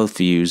 that both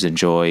views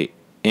enjoy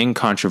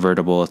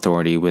incontrovertible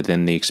authority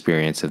within the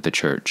experience of the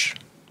Church.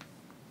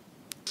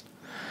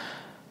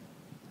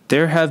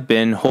 There have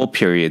been whole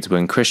periods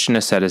when Christian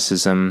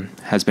asceticism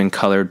has been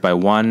colored by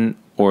one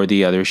or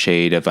the other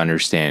shade of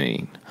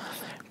understanding.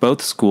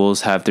 Both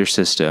schools have their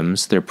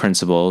systems, their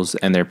principles,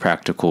 and their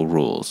practical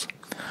rules.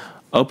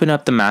 Open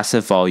up the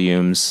massive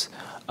volumes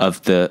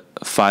of the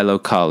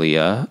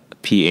Philokalia,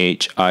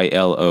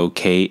 Philokalia,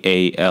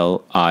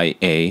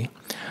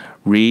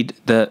 read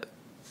the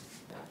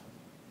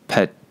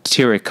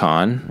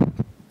Paterikon,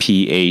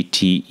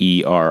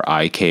 Paterikon,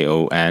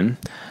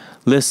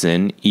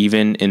 listen,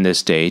 even in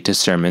this day, to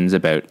sermons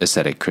about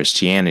ascetic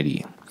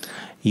Christianity.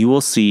 You will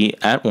see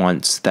at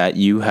once that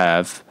you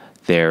have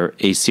there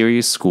a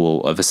serious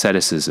school of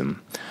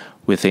asceticism,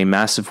 with a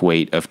massive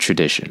weight of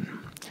tradition.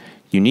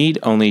 You need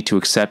only to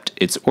accept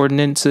its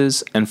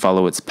ordinances and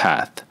follow its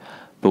path,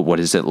 But what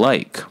is it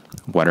like?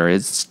 What are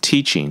its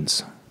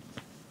teachings?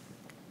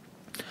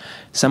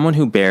 Someone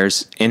who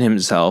bears in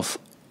himself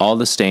all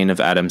the stain of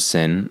Adam's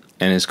sin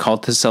and is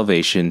called to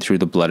salvation through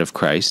the blood of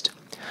Christ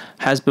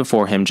has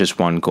before him just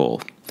one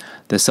goal,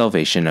 the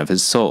salvation of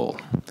his soul.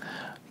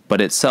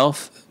 But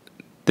itself,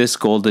 this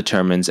goal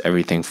determines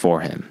everything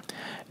for him.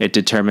 It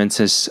determines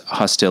his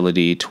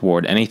hostility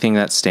toward anything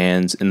that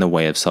stands in the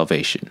way of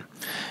salvation.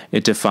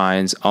 It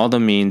defines all the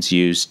means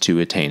used to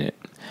attain it.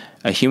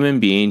 A human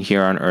being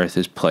here on earth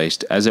is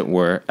placed, as it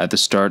were, at the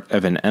start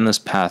of an endless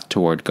path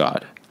toward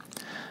God.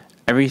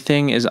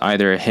 Everything is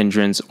either a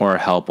hindrance or a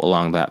help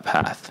along that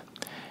path.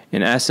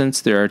 In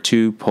essence, there are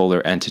two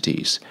polar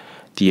entities,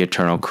 the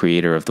eternal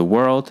creator of the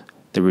world,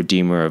 the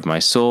redeemer of my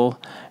soul,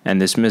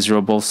 and this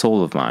miserable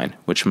soul of mine,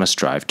 which must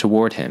strive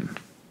toward him.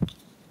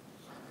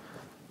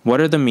 What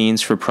are the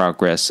means for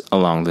progress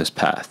along this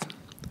path?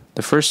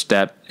 The first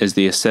step is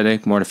the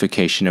ascetic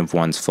mortification of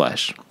one's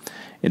flesh.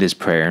 It is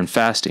prayer and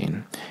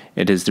fasting.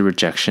 It is the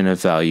rejection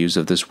of values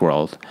of this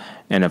world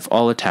and of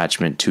all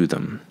attachment to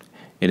them.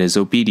 It is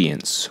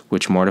obedience,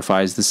 which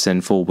mortifies the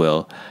sinful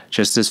will,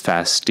 just as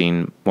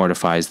fasting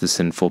mortifies the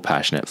sinful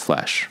passionate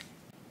flesh.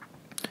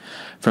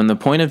 From the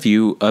point of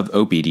view of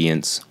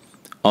obedience,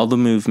 all the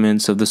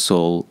movements of the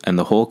soul and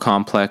the whole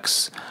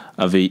complex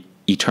of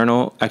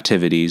eternal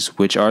activities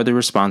which are the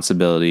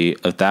responsibility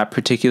of that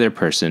particular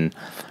person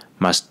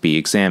must be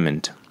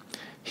examined.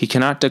 He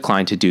cannot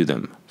decline to do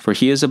them, for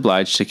he is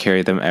obliged to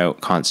carry them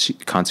out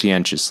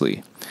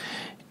conscientiously,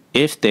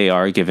 if they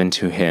are given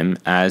to him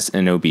as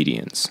an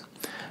obedience.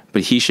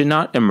 But he should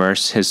not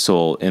immerse his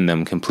soul in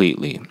them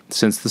completely,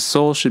 since the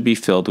soul should be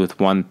filled with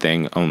one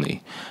thing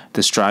only,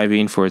 the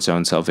striving for its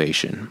own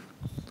salvation.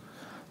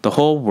 The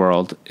whole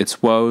world,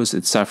 its woes,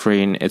 its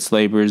suffering, its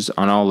labors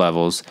on all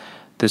levels,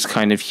 this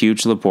kind of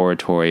huge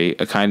laboratory,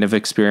 a kind of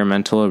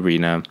experimental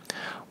arena,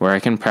 where I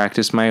can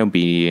practice my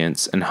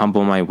obedience and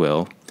humble my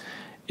will.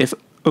 If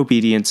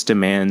obedience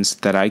demands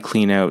that I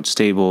clean out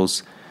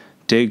stables,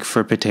 dig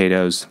for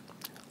potatoes,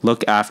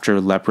 look after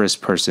leprous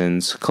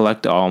persons,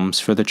 collect alms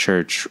for the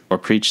church, or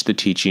preach the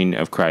teaching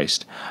of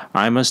Christ,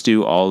 I must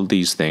do all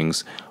these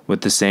things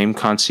with the same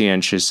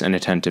conscientious and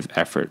attentive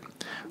effort,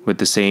 with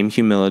the same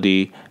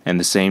humility and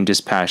the same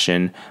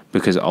dispassion,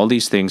 because all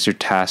these things are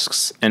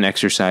tasks and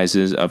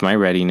exercises of my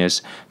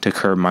readiness to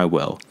curb my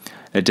will,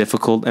 a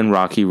difficult and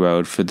rocky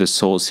road for the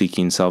soul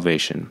seeking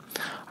salvation.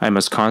 I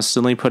must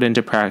constantly put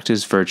into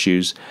practice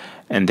virtues,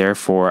 and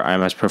therefore I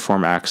must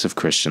perform acts of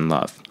Christian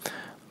love.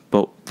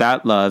 But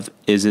that love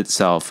is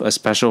itself a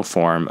special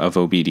form of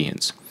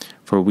obedience,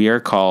 for we are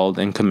called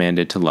and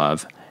commanded to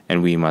love,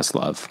 and we must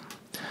love.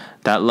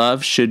 That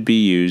love should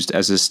be used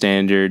as a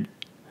standard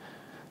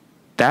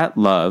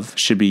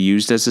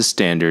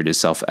is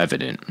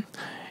self-evident.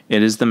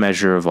 It is the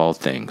measure of all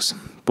things.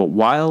 But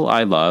while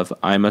I love,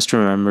 I must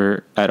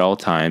remember at all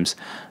times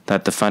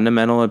that the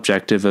fundamental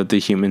objective of the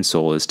human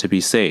soul is to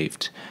be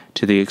saved,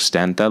 to the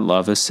extent that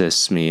love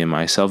assists me in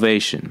my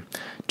salvation,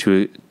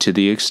 to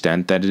the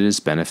extent that it is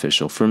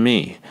beneficial for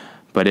me.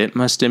 But it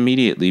must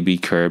immediately be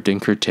curbed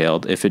and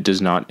curtailed if it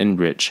does not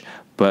enrich,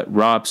 but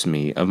robs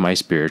me of my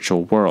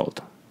spiritual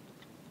world.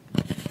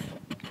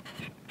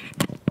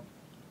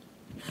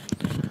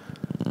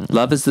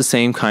 Love is the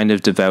same kind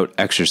of devout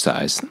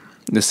exercise,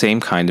 the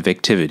same kind of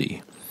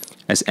activity,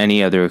 as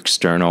any other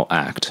external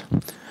act.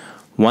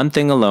 One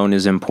thing alone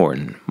is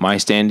important: my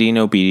standing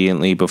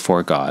obediently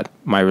before God,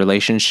 my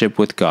relationship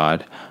with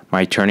God,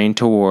 my turning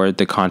toward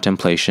the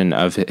contemplation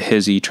of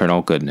His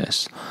eternal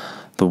goodness.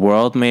 The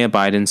world may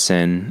abide in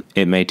sin,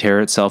 it may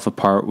tear itself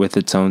apart with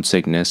its own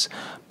sickness,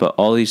 but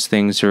all these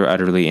things are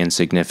utterly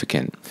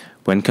insignificant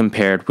when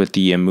compared with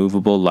the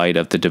immovable light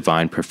of the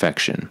divine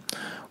perfection,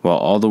 while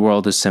all the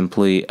world is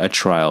simply a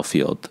trial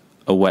field,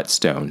 a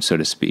whetstone, so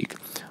to speak,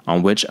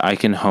 on which I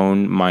can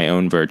hone my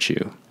own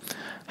virtue.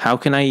 How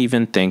can I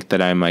even think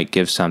that I might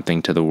give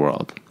something to the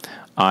world?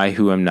 I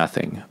who am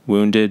nothing,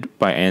 wounded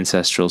by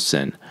ancestral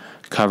sin,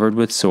 covered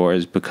with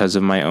sores because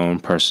of my own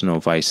personal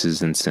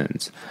vices and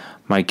sins.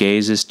 My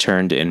gaze is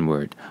turned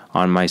inward,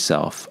 on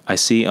myself. I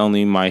see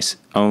only my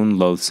own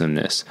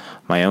loathsomeness,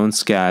 my own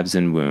scabs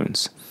and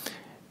wounds.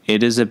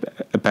 It is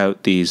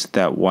about these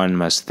that one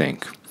must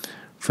think.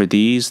 For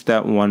these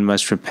that one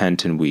must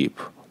repent and weep.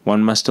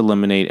 One must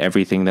eliminate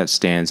everything that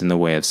stands in the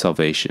way of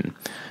salvation.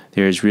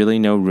 There is really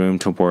no room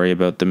to worry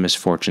about the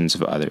misfortunes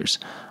of others,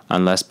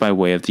 unless by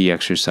way of the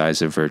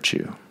exercise of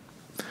virtue.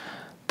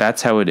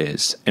 That's how it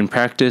is. In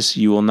practice,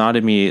 you will not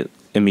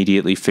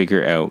immediately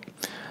figure out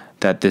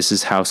that this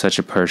is how such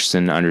a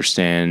person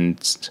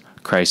understands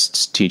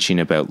Christ's teaching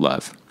about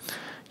love.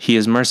 He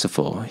is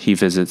merciful. He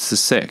visits the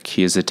sick.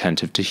 He is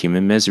attentive to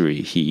human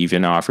misery. He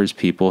even offers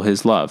people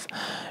his love.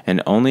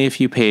 And only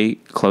if you pay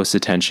close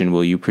attention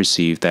will you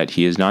perceive that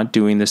he is not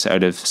doing this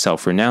out of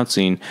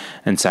self-renouncing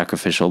and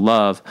sacrificial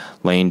love,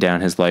 laying down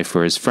his life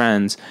for his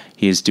friends.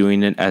 He is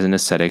doing it as an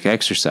ascetic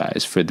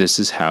exercise, for this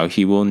is how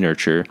he will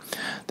nurture,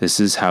 this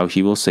is how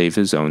he will save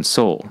his own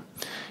soul.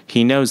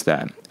 He knows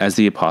that, as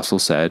the apostle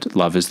said,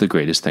 love is the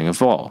greatest thing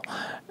of all.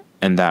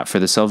 and that for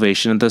the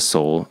salvation of the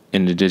soul,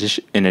 in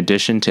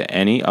addition to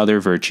any other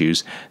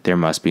virtues, there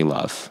must be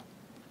love.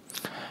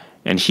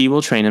 And he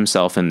will train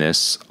himself in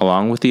this,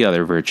 along with the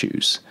other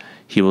virtues.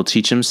 He will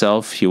teach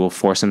himself, he will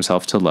force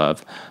himself to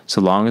love, so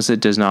long as it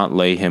does not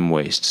lay him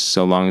waste,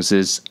 so long as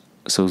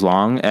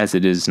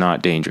it is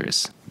not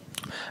dangerous.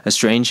 A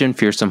strange and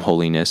fearsome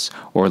holiness,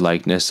 or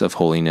likeness of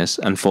holiness,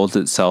 unfolds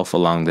itself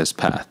along this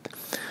path.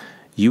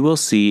 You will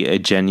see a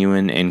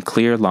genuine and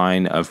clear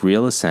line of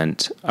real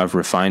ascent, of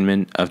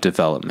refinement, of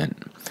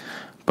development.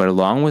 But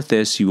along with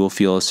this you will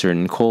feel a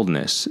certain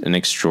coldness, an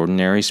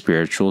extraordinary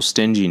spiritual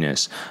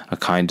stinginess, a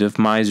kind of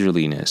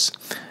miserliness.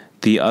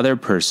 The other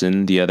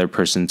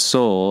person's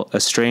soul, a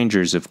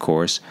stranger's of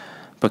course,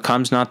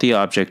 becomes not the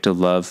object of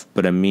love,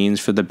 but a means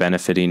for the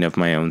benefiting of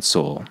my own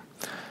soul.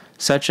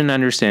 Such an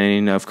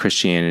understanding of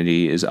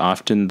Christianity is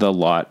often the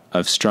lot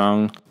of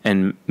strong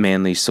and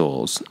manly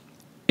souls.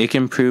 It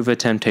can prove a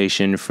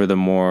temptation for the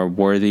more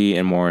worthy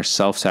and more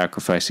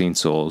self-sacrificing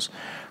souls,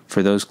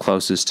 for those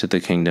closest to the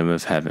kingdom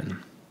of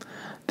heaven.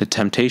 The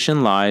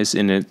temptation lies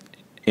in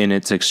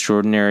its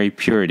extraordinary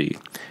purity,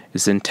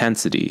 its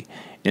intensity,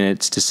 in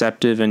its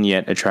deceptive and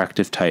yet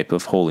attractive type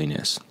of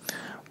holiness.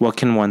 What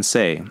can one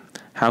say?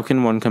 How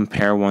can one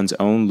compare one's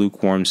own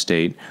lukewarm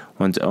state,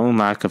 one's own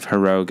lack of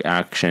heroic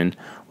action,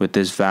 with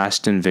this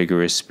vast and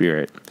vigorous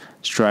spirit,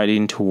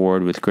 striding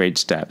toward with great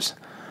steps?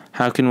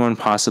 How can one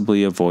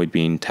possibly avoid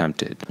being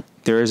tempted?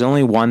 There is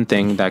only one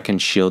thing that can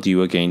shield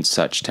you against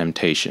such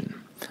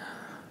temptation.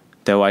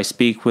 Though I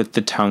speak with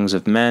the tongues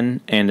of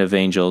men and of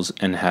angels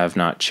and have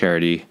not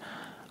charity,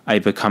 I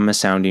become a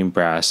sounding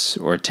brass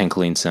or a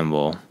tinkling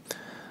cymbal.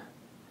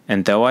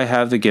 And though I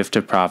have the gift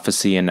of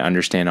prophecy and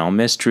understand all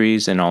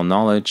mysteries and all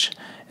knowledge,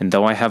 and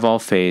though I have all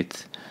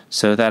faith,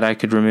 so that I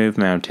could remove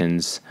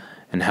mountains,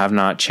 and have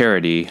not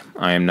charity,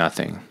 I am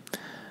nothing.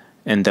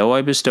 And though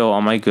I bestow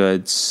all my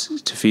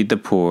goods to feed the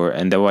poor,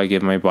 and though I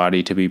give my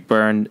body to be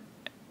burned,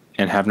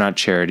 and have not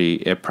charity,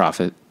 it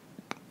profiteth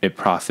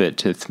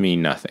me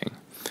nothing.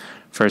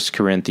 1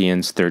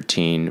 Corinthians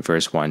 13,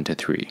 verse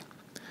 1-3.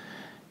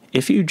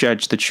 If you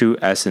judge the true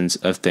essence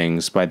of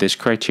things by this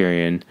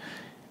criterion,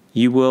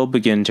 you will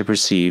begin to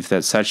perceive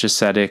that such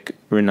ascetic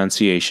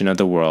renunciation of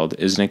the world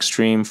is an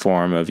extreme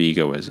form of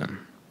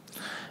egoism,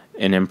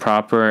 an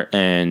improper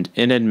and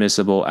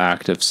inadmissible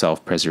act of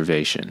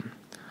self-preservation.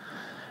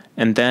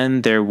 And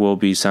then there will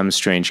be some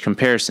strange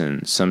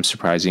comparison, some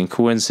surprising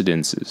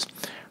coincidences,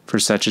 for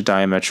such a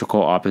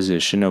diametrical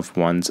opposition of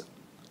one's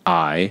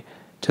I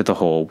to the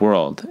whole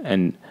world,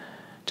 and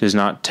does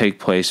not take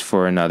place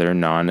for another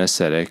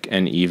non-ascetic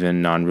and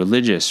even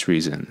non-religious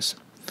reasons.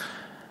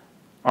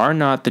 Are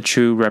not the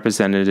true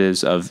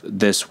representatives of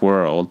this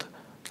world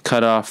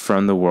cut off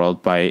from the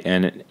world by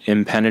an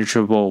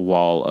impenetrable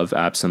wall of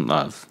absent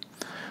love?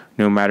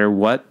 No matter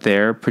what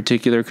their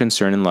particular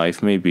concern in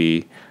life may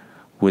be,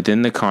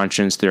 within the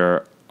conscience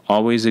there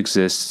always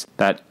exists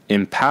that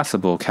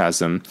impassable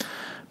chasm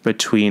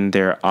between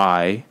their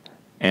I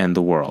and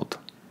the world.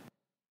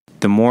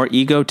 The more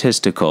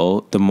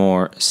egotistical, the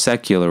more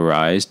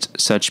secularized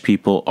such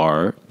people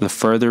are, the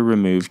further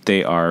removed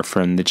they are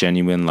from the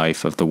genuine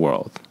life of the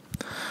world.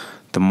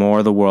 The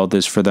more the world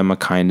is for them a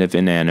kind of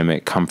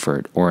inanimate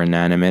comfort or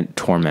inanimate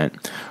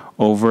torment,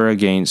 over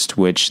against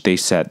which they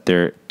set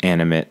their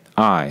animate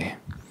I.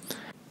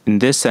 In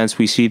this sense,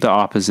 we see the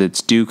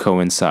opposites do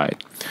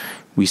coincide.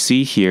 We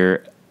see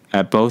here,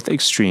 at both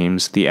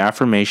extremes, the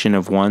affirmation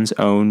of one's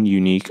own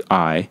unique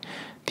I,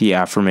 the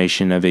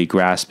affirmation of a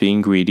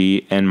grasping,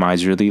 greedy, and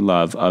miserly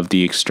love of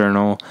the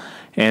external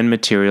and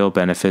material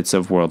benefits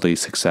of worldly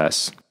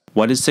success.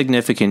 What is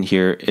significant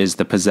here is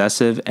the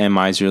possessive and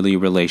miserly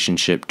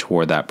relationship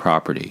toward that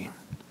property.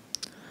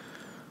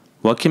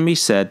 What can be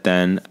said,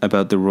 then,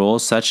 about the role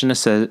such an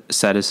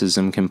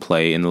asceticism can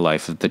play in the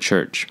life of the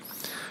Church?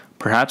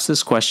 Perhaps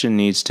this question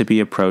needs to be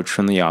approached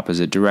from the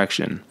opposite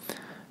direction.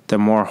 The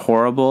more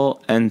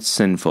horrible and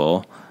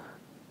sinful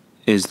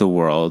is the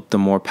world, the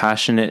more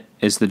passionate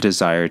is the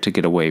desire to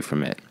get away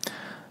from it.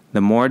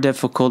 The more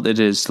difficult it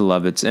is to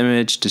love its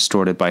image,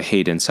 distorted by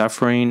hate and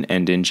suffering,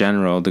 and in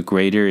general, the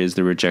greater is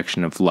the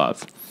rejection of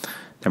love.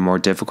 The more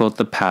difficult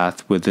the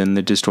path within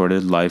the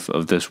distorted life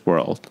of this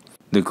world,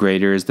 the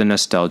greater is the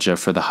nostalgia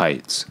for the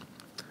heights.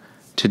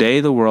 Today,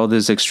 the world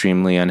is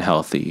extremely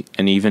unhealthy,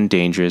 and even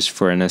dangerous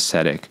for an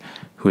ascetic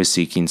who is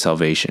seeking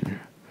salvation.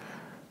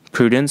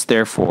 Prudence,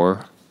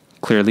 therefore,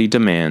 clearly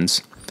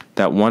demands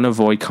that one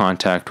avoid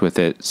contact with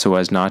it so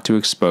as not to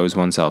expose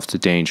oneself to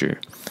danger.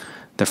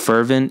 The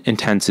fervent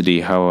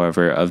intensity,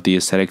 however, of the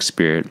ascetic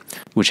spirit,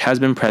 which has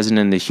been present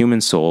in the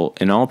human soul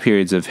in all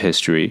periods of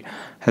history,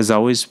 has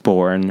always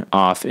borne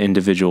off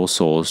individual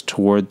souls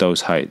toward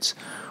those heights,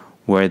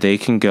 where they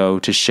can go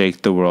to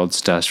shake the world's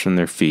dust from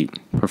their feet,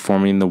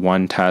 performing the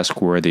one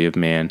task worthy of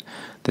man,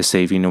 the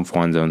saving of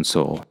one's own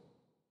soul.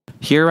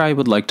 Here I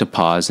would like to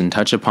pause and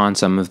touch upon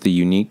some of the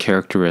unique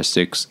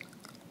characteristics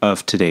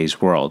of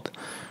today's world,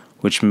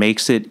 which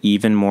makes it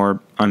even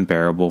more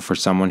unbearable for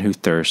someone who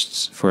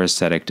thirsts for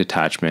ascetic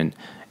detachment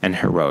and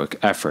heroic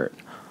effort.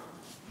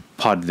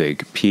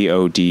 Podvig,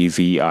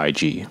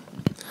 Podvig.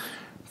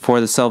 for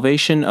the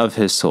salvation of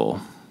his soul.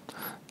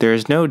 There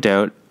is no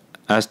doubt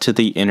as to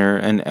the inner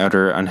and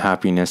outer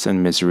unhappiness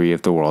and misery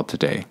of the world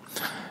today.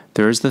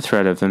 There is the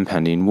threat of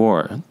impending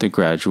war, the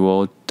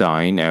gradual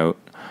dying out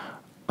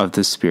of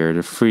the spirit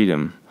of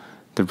freedom,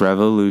 the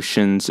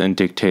revolutions and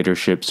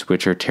dictatorships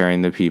which are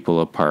tearing the people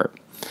apart.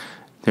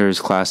 There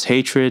is class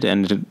hatred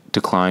and a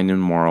decline in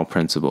moral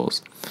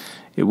principles.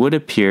 It would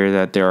appear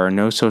that there are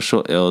no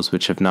social ills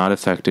which have not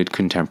affected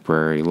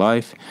contemporary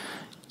life,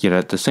 yet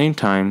at the same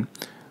time,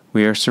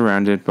 we are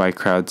surrounded by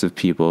crowds of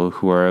people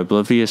who are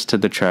oblivious to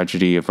the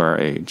tragedy of our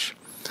age.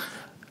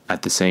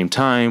 At the same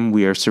time,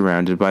 we are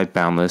surrounded by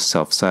boundless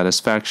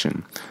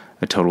self-satisfaction,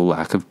 a total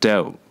lack of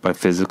doubt, by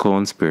physical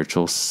and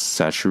spiritual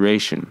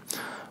saturation,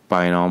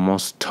 by an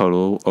almost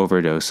total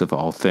overdose of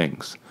all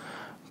things.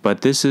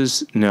 But this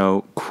is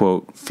no,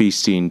 quote,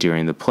 feasting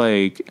during the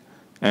plague,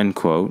 end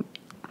quote.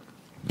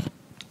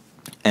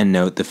 And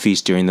note, The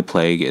Feast During the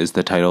Plague is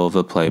the title of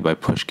a play by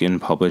Pushkin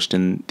published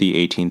in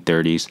the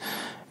 1830s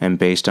and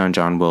based on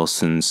John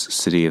Wilson's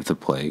City of the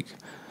Plague.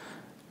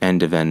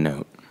 End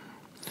note.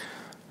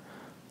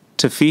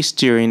 To feast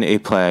during a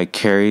plague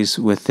carries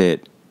with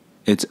it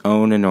its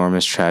own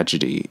enormous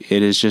tragedy.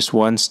 It is just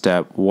one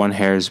step, one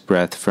hair's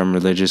breadth from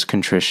religious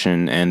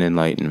contrition and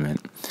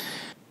enlightenment.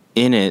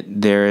 In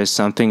it, there is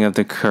something of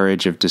the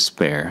courage of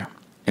despair,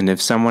 and if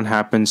someone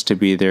happens to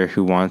be there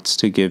who wants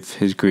to give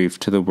his grief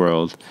to the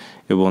world,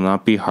 it will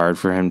not be hard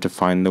for him to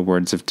find the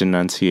words of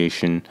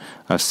denunciation,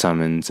 of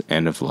summons,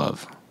 and of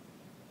love.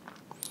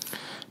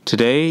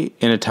 Today,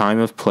 in a time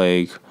of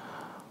plague,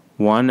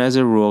 one as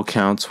a rule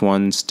counts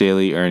one's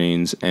daily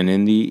earnings and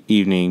in the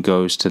evening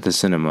goes to the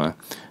cinema.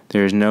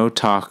 There is no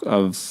talk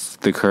of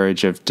the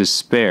courage of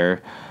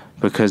despair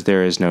because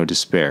there is no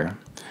despair.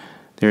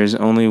 There is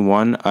only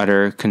one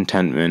utter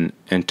contentment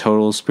and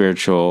total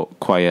spiritual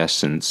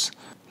quiescence.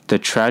 The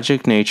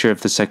tragic nature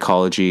of the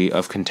psychology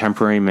of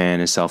contemporary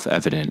man is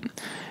self-evident,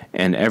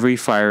 and every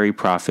fiery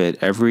prophet,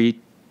 every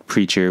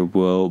preacher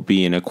will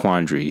be in a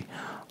quandary.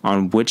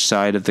 On which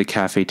side of the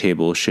cafe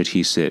table should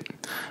he sit?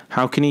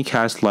 How can he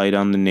cast light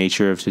on the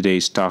nature of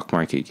today's stock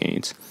market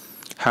gains?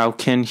 How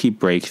can he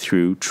break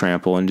through,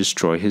 trample, and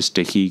destroy his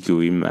sticky,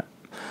 gooey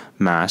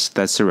mass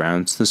that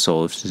surrounds the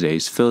soul of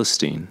today's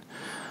Philistine?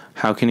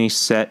 How can he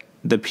set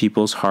the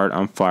people's heart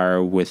on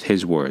fire with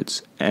his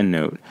words? End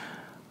note.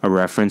 A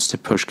reference to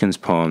Pushkin's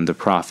poem, The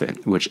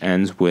Prophet, which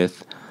ends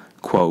with,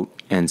 quote,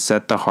 and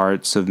set the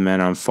hearts of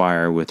men on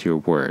fire with your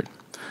word.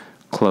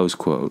 Close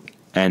quote.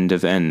 End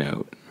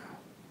note.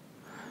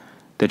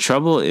 The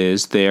trouble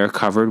is they are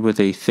covered with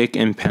a thick,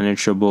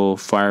 impenetrable,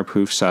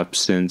 fireproof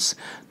substance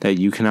that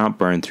you cannot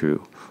burn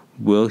through.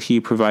 Will he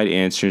provide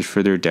answers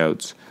for their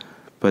doubts?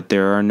 But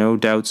there are no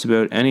doubts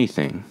about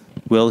anything.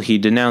 Will he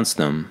denounce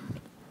them?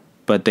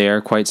 But they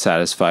are quite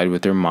satisfied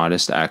with their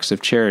modest acts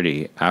of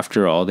charity.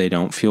 After all, they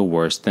don't feel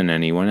worse than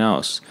anyone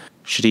else.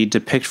 Should he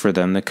depict for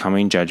them the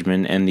coming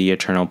judgment and the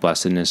eternal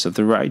blessedness of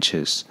the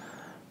righteous?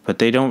 But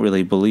they don't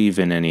really believe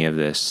in any of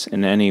this.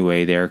 In any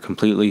way, they are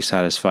completely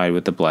satisfied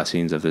with the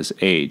blessings of this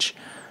age.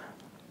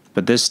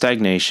 But this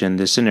stagnation,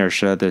 this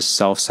inertia, this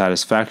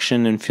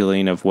self-satisfaction and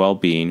feeling of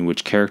well-being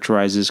which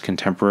characterizes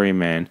contemporary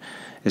man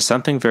is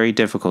something very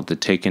difficult to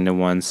take into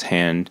one's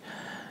hand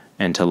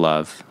and to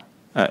love,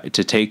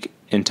 to take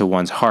into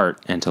one's heart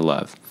and to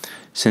love,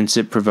 since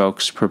it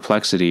provokes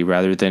perplexity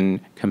rather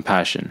than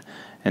compassion,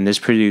 and this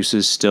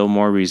produces still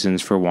more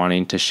reasons for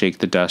wanting to shake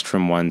the dust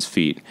from one's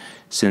feet,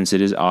 since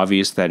it is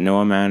obvious that no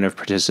amount of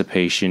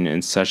participation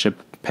in such a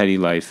petty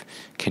life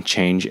can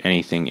change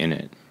anything in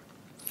it.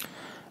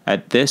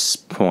 At this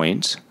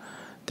point,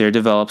 there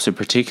develops a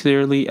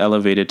particularly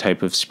elevated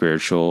type of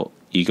spiritual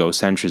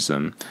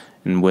egocentrism,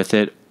 and with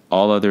it,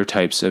 all other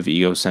types of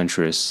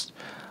egocentrists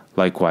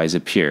likewise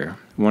appear.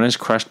 One is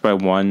crushed by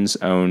one's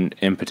own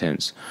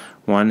impotence.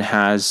 One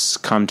has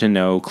come to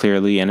know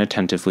clearly and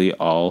attentively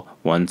all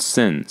one's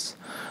sins,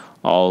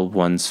 all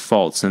one's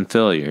faults and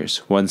failures.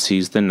 One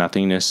sees the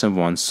nothingness of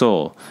one's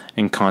soul,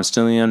 and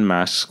constantly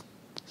unmasks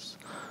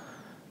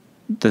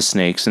the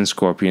snakes and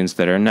scorpions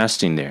that are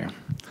nesting there.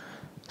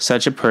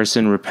 Such a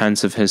person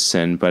repents of his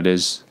sin, but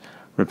his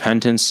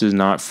repentance does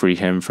not free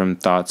him from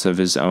thoughts of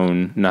his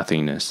own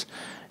nothingness.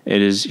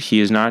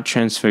 He is not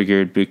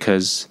transfigured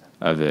because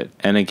of it,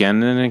 and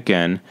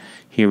again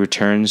he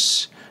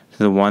returns to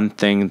the one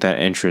thing that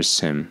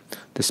interests him,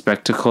 the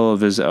spectacle of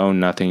his own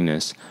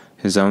nothingness,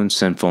 his own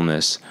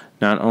sinfulness,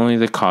 not only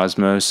the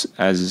cosmos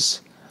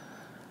as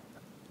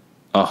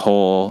a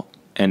whole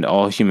and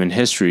all human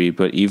history,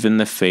 but even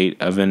the fate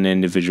of an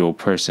individual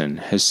person,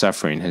 his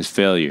suffering, his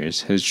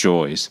failures, his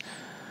joys,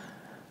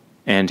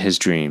 and his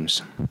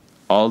dreams.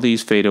 All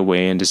these fade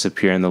away and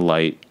disappear in the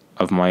light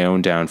of my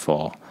own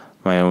downfall,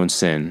 my own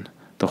sin.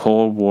 The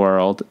whole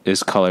world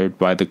is colored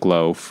by the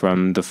glow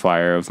from the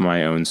fire of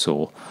my own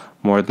soul.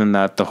 More than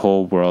that, the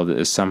whole world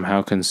is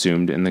somehow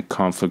consumed in the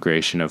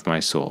conflagration of my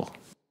soul.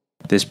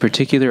 This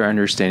particular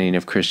understanding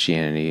of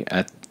Christianity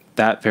at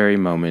that very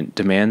moment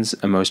demands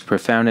a most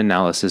profound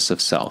analysis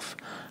of self,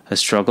 a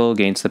struggle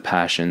against the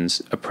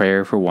passions, a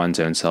prayer for one's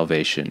own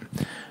salvation.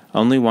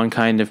 Only one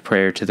kind of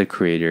prayer to the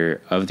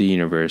Creator of the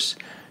universe,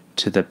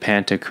 to the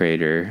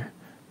Pantocrator,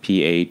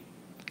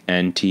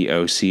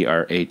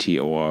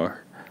 Pantocrator,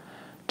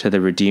 to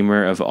the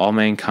Redeemer of all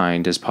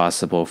mankind is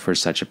possible for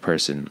such a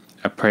person.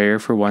 A prayer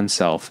for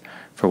oneself,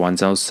 for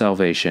one's own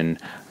salvation,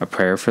 a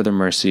prayer for the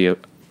mercy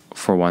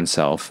for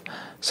oneself.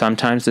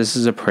 Sometimes this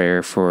is a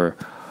prayer for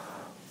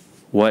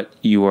what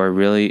you are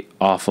really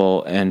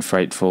awful and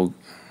frightful.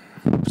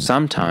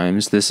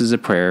 Sometimes this is a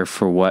prayer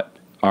for what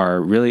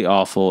are really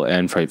awful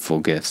and frightful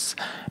gifts,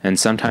 and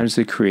sometimes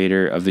the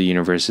Creator of the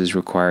universe is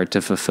required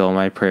to fulfill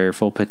my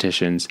prayerful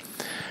petitions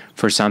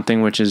for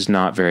something which is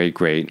not very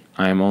great.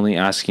 I am only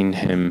asking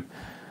him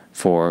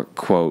for,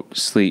 quote,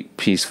 sleep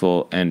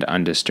peaceful and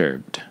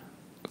undisturbed,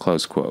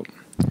 close quote.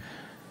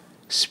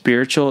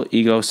 Spiritual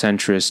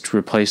egocentrist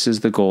replaces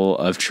the goal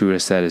of true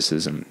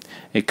asceticism.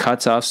 It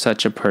cuts off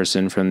such a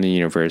person from the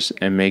universe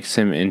and makes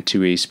him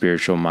into a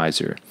spiritual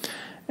miser.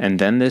 And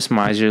then this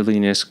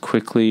miserliness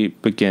quickly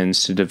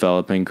begins to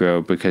develop and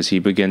grow because he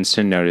begins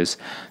to notice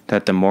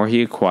that the more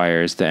he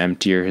acquires, the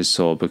emptier his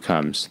soul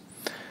becomes.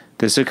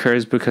 This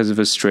occurs because of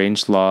a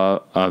strange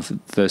law of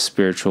the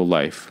spiritual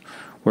life,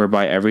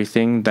 whereby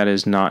everything that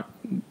is not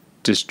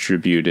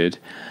distributed,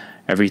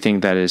 everything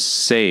that is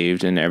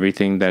saved, and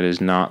everything that is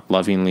not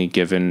lovingly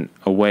given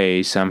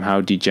away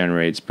somehow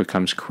degenerates,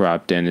 becomes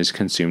corrupt, and is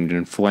consumed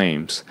in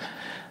flames.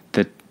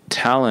 The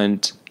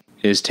talent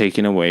is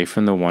taken away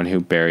from the one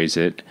who buries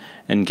it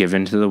and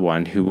given to the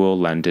one who will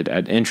lend it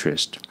at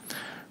interest.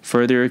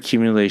 Further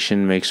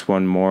accumulation makes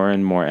one more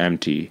and more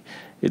empty.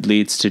 It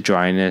leads to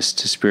dryness,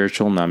 to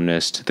spiritual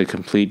numbness, to the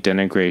complete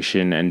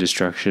denigration and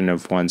destruction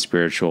of one's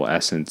spiritual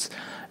essence.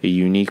 A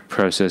unique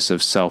process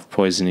of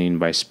self-poisoning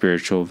by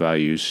spiritual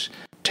values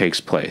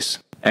takes place.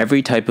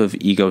 Every type of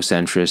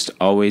egocentrist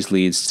always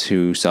leads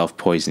to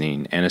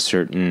self-poisoning and a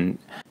certain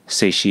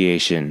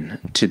satiation,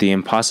 to the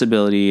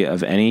impossibility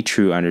of any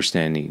true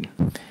understanding.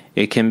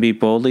 It can be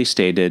boldly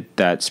stated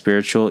that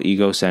spiritual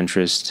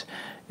egocentrist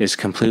is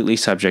completely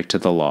subject to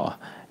the law,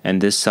 and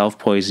this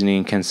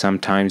self-poisoning can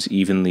sometimes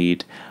even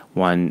lead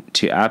one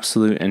to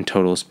absolute and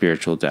total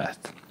spiritual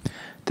death.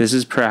 This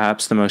is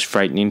perhaps the most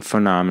frightening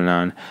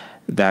phenomenon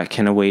that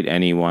can await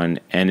anyone,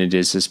 and it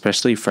is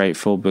especially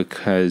frightful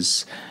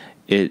because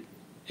it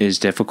is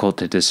difficult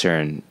to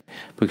discern,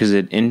 because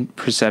it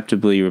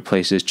imperceptibly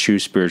replaces true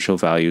spiritual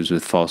values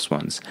with false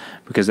ones,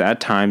 because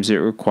at times it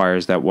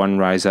requires that one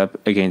rise up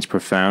against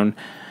profound,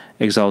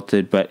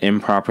 exalted, but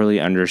improperly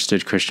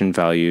understood Christian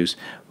values,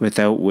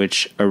 without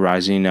which a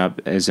rising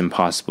up is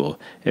impossible.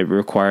 It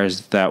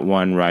requires that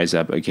one rise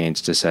up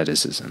against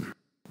asceticism.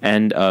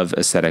 End of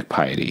Ascetic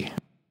Piety.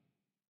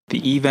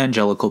 The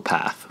Evangelical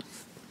Path.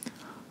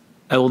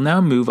 I will now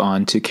move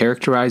on to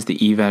characterize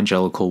the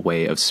evangelical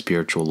way of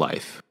spiritual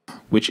life,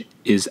 which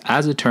is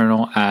as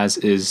eternal as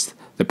is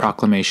the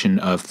proclamation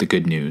of the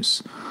good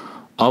news,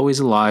 always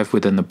alive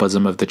within the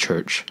bosom of the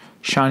Church,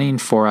 shining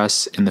for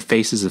us in the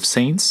faces of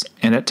saints,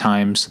 and at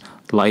times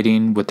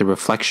lighting with the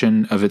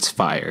reflection of its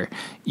fire,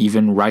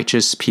 even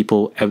righteous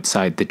people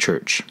outside the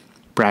Church.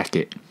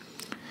 Bracket.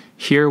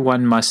 Here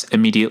one must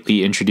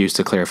immediately introduce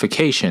a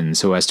clarification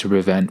so as to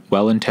prevent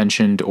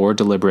well-intentioned or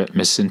deliberate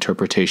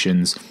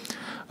misinterpretations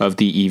of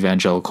the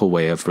evangelical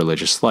way of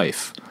religious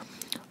life.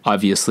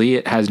 Obviously,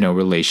 it has no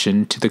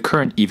relation to the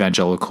current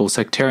evangelical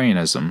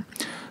sectarianism,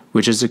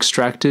 which has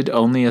extracted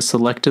only a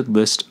selected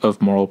list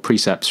of moral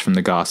precepts from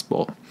the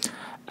gospel,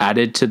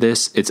 added to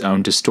this its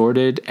own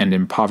distorted and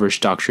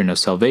impoverished doctrine of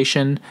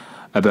salvation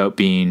about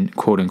being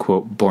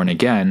quote-unquote born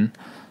again,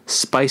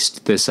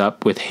 spiced this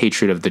up with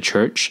hatred of the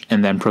Church,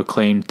 and then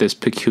proclaimed this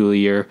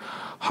peculiar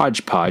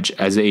hodgepodge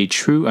as a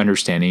true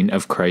understanding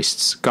of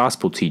Christ's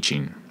gospel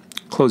teaching.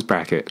 Close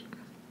bracket.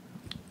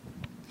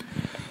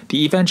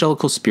 The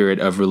evangelical spirit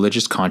of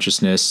religious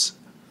consciousness,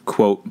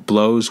 quote,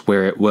 blows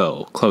where it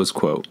will, close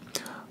quote.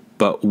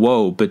 But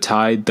woe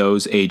betide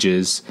those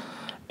ages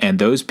and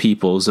those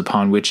peoples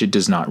upon which it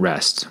does not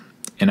rest.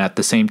 And at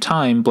the same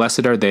time,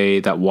 blessed are they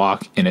that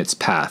walk in its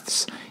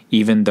paths,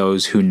 even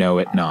those who know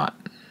it not.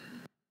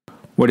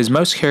 What is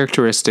most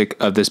characteristic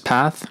of this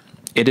path?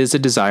 It is a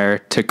desire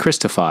to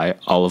Christify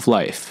all of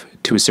life.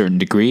 To a certain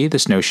degree,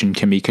 this notion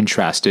can be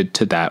contrasted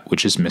to that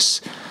which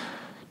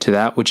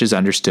is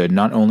understood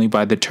not only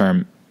by the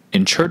term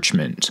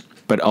enchurchment,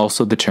 but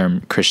also the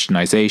term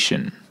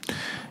Christianization.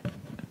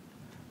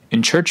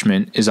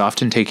 Enchurchment is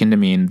often taken to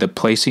mean the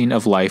placing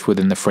of life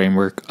within the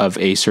framework of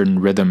a certain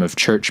rhythm of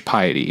church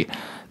piety,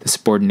 the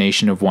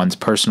subordination of one's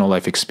personal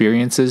life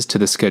experiences to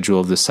the schedule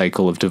of the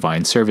cycle of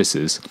divine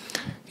services,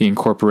 the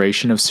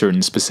incorporation of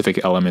certain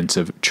specific elements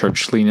of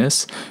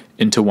churchliness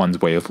into one's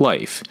way of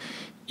life,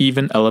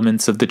 even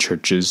elements of the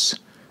Church's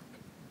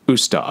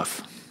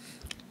Ustav.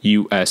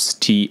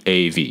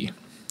 USTAV.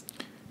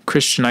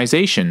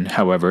 Christianization,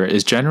 however,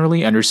 is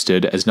generally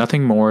understood as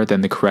nothing more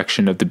than the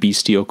correction of the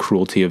bestial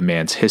cruelty of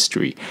man's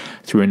history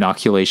through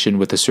inoculation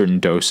with a certain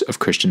dose of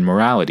Christian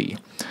morality,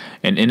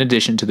 and in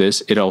addition to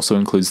this, it also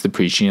includes the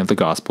preaching of the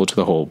gospel to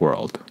the whole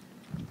world.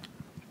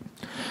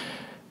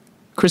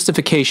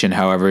 Christification,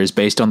 however, is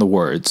based on the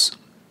words,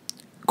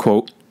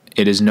 quote,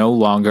 it is no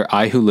longer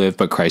I who live,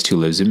 but Christ who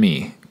lives in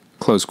me."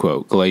 Close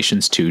quote,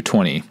 Galatians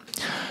 2:20.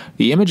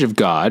 The image of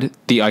God,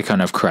 the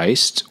icon of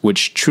Christ,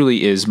 which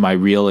truly is my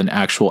real and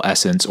actual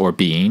essence or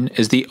being,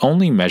 is the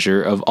only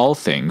measure of all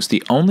things,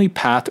 the only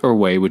path or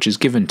way which is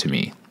given to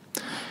me.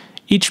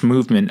 Each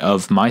movement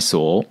of my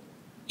soul,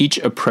 each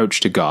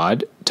approach to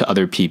God, to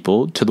other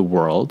people, to the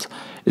world,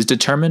 is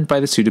determined by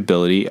the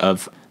suitability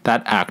of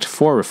that act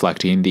for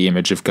reflecting the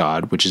image of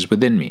God which is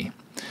within me.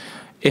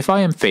 If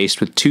I am faced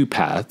with two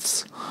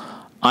paths,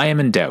 I am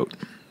in doubt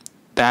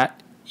that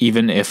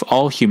even if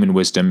all human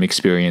wisdom,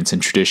 experience,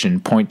 and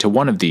tradition point to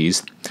one of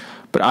these,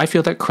 but I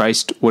feel that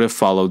Christ would have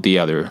followed the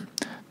other,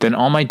 then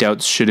all my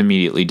doubts should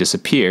immediately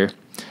disappear,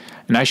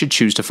 and I should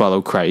choose to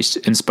follow Christ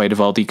in spite of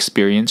all the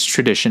experience,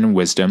 tradition, and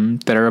wisdom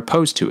that are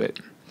opposed to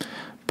it.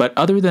 But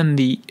other than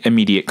the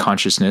immediate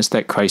consciousness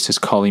that Christ is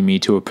calling me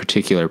to a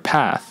particular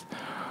path,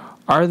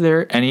 are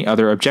there any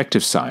other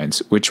objective signs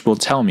which will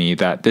tell me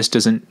that this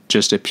doesn't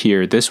just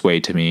appear this way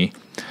to me,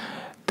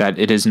 that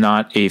it is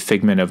not a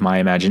figment of my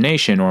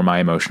imagination or my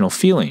emotional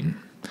feeling?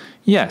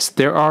 Yes,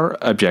 there are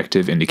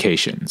objective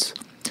indications.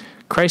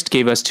 Christ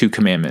gave us two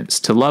commandments,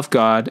 to love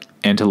God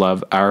and to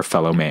love our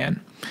fellow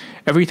man.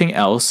 Everything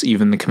else,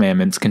 even the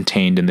commandments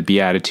contained in the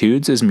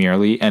Beatitudes, is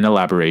merely an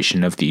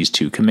elaboration of these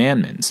two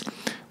commandments,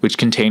 which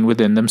contain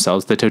within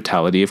themselves the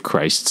totality of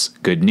Christ's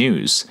good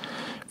news.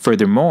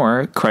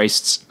 Furthermore,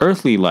 Christ's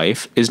earthly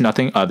life is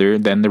nothing other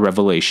than the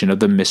revelation of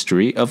the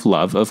mystery of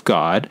love of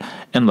God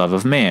and love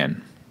of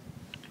man.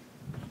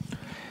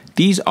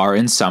 These are,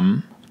 in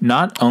sum,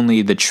 not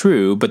only the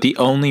true, but the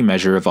only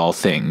measure of all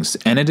things,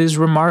 and it is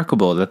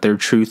remarkable that their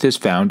truth is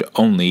found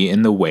only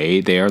in the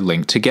way they are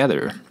linked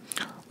together.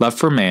 Love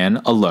for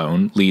man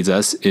alone leads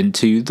us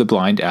into the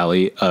blind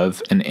alley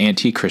of an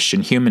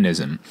anti-Christian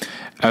humanism,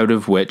 out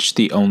of which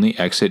the only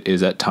exit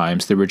is at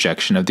times the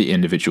rejection of the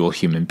individual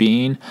human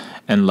being,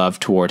 and love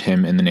toward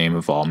him in the name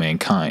of all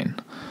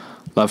mankind.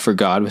 Love for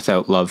God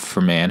without love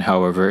for man,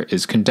 however,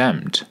 is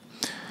condemned.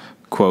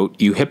 Quote,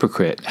 "You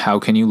hypocrite, how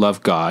can you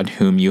love God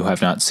whom you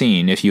have not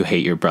seen if you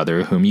hate your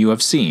brother whom you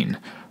have seen?"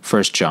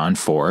 1 John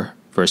 4,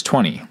 verse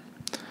 20.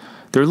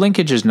 Their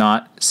linkage is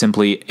not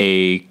simply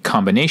a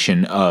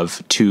combination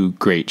of two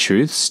great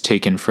truths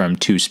taken from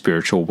two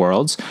spiritual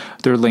worlds.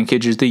 Their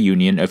linkage is the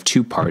union of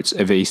two parts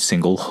of a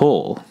single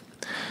whole.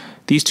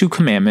 These two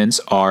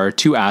commandments are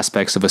two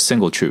aspects of a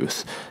single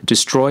truth.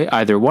 Destroy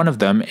either one of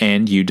them,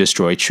 and you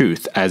destroy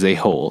truth as a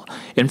whole.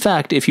 In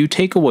fact, if you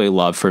take away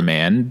love for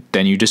man,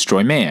 then you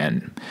destroy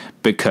man,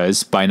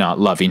 because by not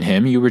loving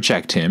him, you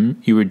reject him,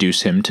 you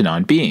reduce him to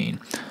non-being,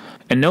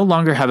 and no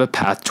longer have a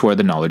path toward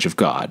the knowledge of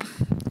God.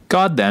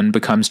 God then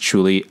becomes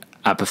truly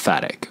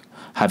apophatic,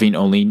 having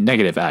only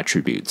negative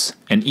attributes,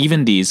 and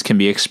even these can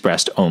be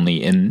expressed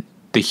only in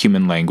the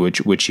human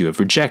language which you have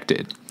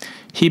rejected.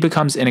 He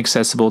becomes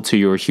inaccessible to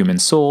your human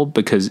soul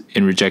because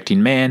in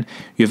rejecting man,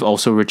 you have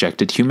also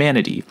rejected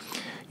humanity.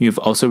 You have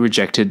also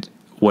rejected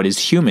what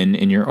is human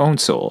in your own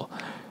soul,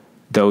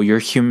 though your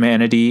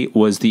humanity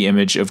was the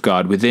image of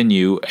God within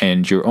you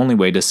and your only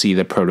way to see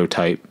the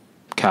prototype,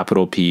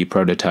 capital P,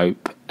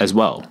 prototype, as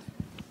well.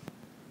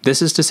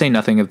 This is to say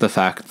nothing of the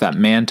fact that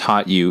man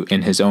taught you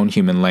in his own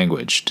human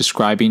language,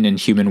 describing in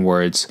human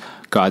words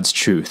God's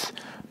truth,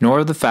 nor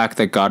of the fact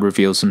that God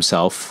reveals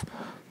himself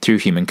through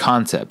human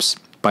concepts.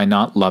 By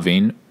not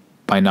loving,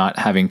 by not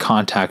having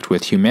contact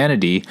with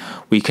humanity,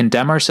 we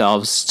condemn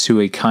ourselves to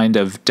a kind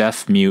of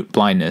deaf-mute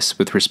blindness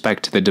with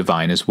respect to the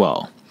divine as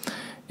well.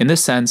 In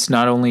this sense,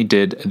 not only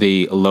did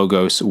the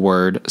Logos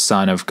Word,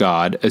 Son of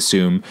God,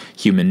 assume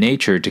human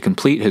nature to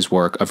complete his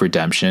work of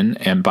redemption,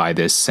 and by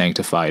this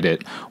sanctified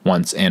it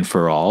once and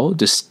for all,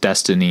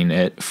 destining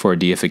it for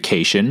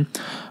deification,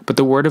 but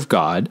the Word of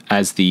God,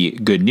 as the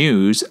good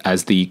news,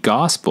 as the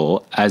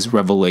gospel, as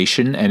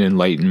revelation and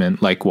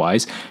enlightenment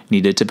likewise,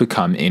 needed to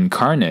become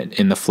incarnate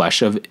in the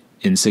flesh of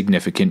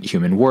insignificant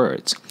human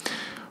words.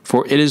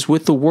 For it is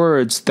with the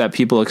words that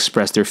people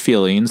express their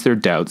feelings, their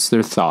doubts,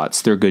 their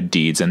thoughts, their good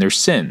deeds, and their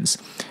sins.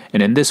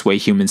 And in this way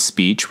human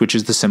speech, which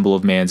is the symbol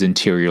of man's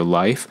interior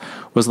life,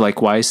 was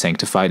likewise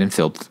sanctified and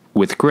filled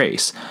with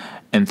grace,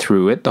 and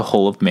through it the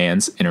whole of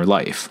man's inner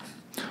life.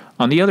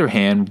 On the other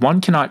hand,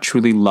 one cannot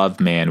truly love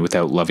man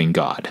without loving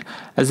God.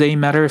 As a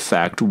matter of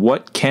fact,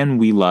 what can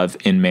we love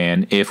in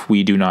man if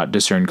we do not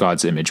discern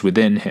God's image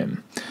within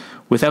him?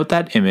 Without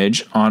that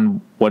image,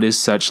 on what is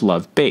such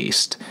love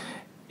based?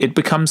 It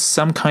becomes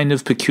some kind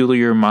of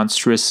peculiar,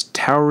 monstrous,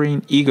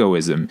 towering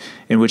egoism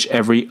in which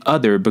every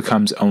other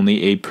becomes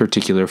only a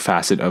particular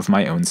facet of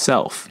my own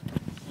self.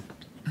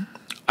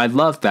 I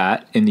love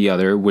that in the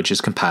other which is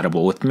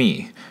compatible with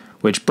me,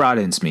 which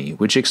broadens me,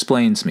 which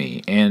explains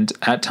me, and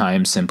at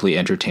times simply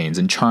entertains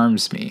and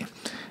charms me.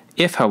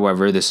 If,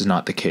 however, this is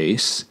not the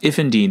case, if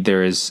indeed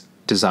there is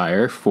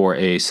desire for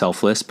a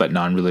selfless but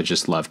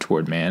non-religious love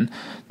toward man,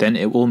 then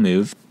it will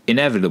move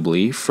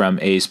inevitably from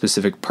a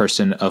specific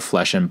person of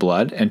flesh and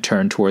blood and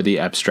turn toward the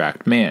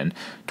abstract man,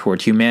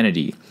 toward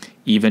humanity.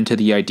 even to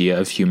the idea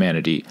of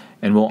humanity,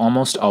 and will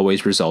almost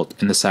always result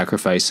in the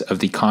sacrifice of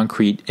the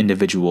concrete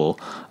individual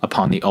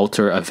upon the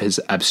altar of this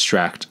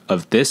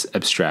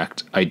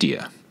abstract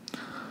idea.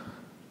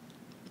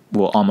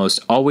 Will almost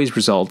always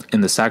result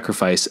in the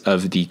sacrifice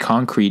of the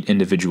concrete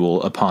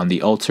individual upon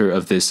the altar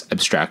of this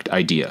abstract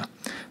idea,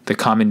 the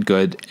common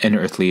good, an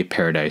earthly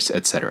paradise,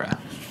 etc.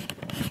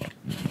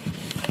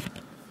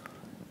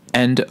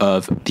 End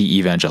of the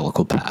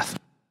Evangelical Path.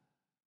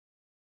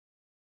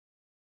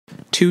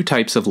 2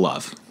 types of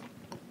love.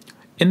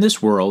 In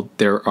this world,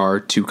 there are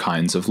 2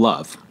 kinds of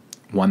love,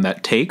 one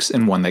that takes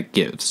and one that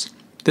gives.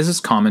 This is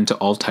common to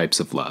all types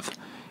of love,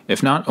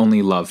 if not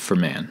only love for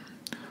man.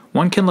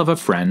 One can love a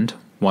friend,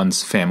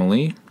 one's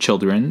family,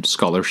 children,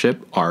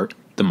 scholarship, art,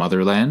 the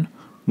motherland,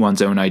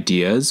 one's own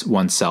ideas,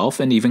 oneself,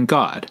 and even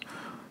God.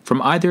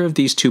 From either of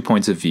these 2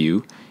 points of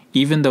view,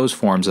 even those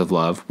forms of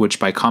love which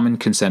by common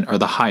consent are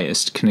the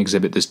highest can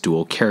exhibit this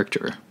dual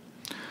character.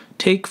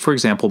 Take, for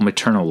example,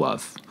 maternal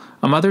love.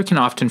 A mother can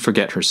often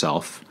forget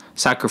herself,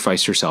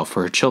 sacrifice herself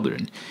for her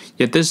children,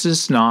 yet this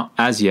does not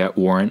as yet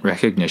warrant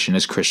recognition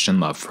as Christian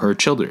love for her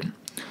children.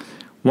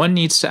 One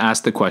needs to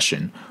ask the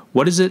question,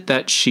 what is it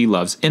that she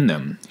loves in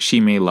them? She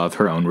may love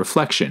her own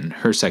reflection,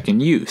 her second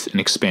youth, an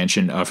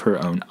expansion of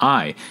her own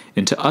eye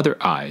into other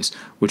eyes,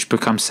 which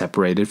become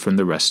separated from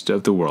the rest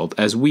of the world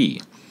as we.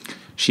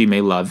 She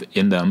may love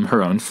in them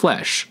her own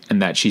flesh,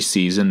 and that she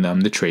sees in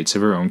them the traits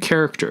of her own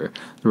character,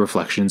 the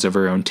reflections of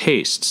her own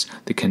tastes,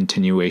 the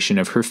continuation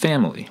of her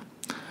family.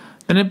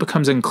 Then it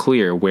becomes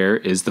unclear where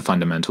is the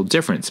fundamental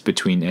difference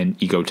between an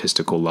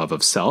egotistical love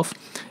of self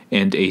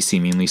and a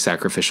seemingly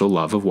sacrificial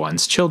love of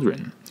one's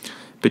children,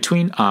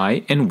 between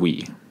I and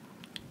we.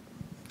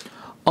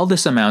 All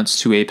this amounts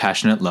to a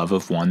passionate love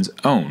of one's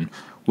own,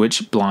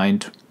 which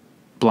blinds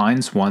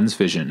one's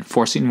vision,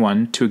 forcing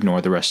one to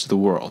ignore the rest of the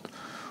world,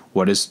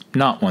 what is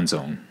not one's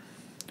own.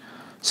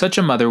 Such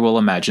a mother will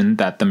imagine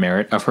that the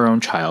merit of her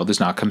own child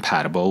is not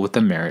compatible with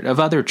the merit of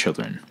other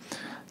children,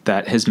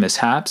 that his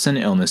mishaps and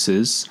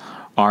illnesses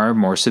are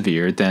more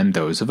severe than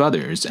those of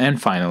others, and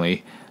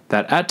finally,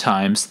 that at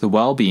times the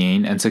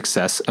well-being and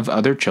success of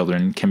other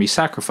children can be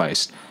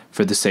sacrificed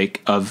for the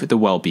sake of the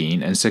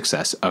well-being and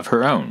success of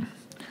her own.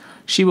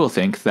 She will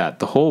think that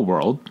the whole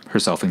world,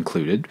 herself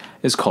included,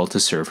 is called to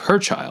serve her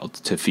child,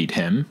 to feed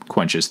him,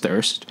 quench his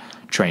thirst,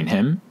 train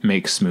him,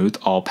 make smooth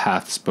all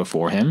paths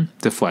before him,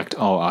 deflect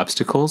all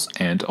obstacles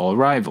and all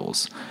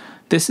rivals.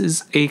 This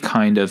is a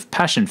kind of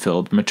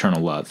passion-filled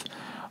maternal love.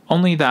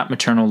 Only that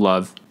maternal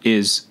love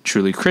is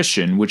truly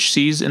Christian, which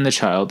sees in the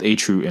child a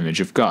true image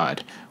of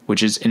God,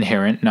 which is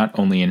inherent not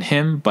only in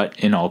him but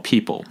in all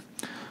people,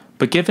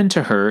 but given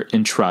to her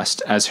in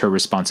trust as her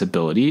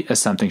responsibility, as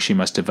something she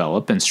must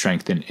develop and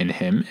strengthen in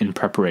him in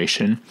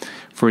preparation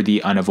for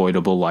the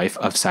unavoidable life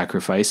of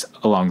sacrifice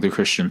along the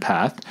Christian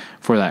path,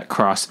 for that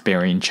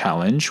cross-bearing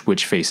challenge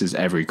which faces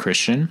every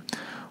Christian.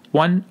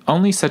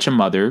 Only such a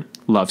mother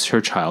loves her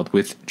child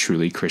with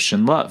truly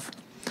Christian love.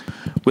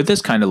 With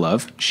this kind of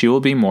love, she will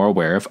be more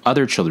aware of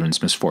other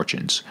children's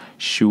misfortunes.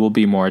 She will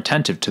be more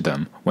attentive to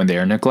them when they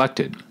are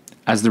neglected.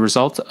 As the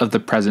result of the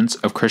presence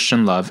of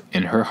Christian love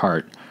in her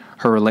heart,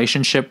 her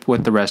relationship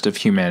with the rest of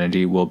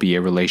humanity will be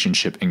a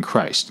relationship in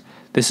Christ.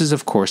 This is,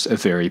 of course, a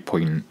very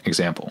poignant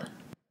example.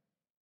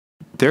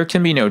 There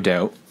can be no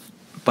doubt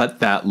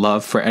but that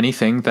love for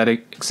anything that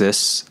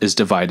exists is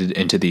divided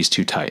into these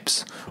 2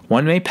 types.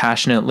 One may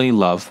passionately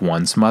love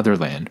one's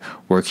motherland,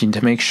 working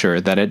to make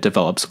sure that it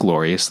develops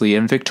gloriously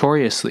and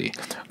victoriously,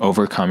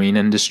 overcoming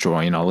and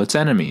destroying all its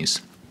enemies.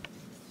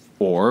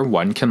 Or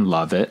one can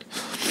love it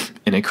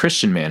in a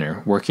Christian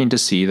manner, working to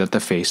see that the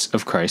face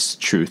of Christ's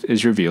truth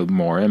is revealed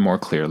more and more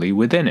clearly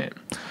within it.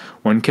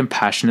 One can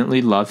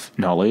passionately love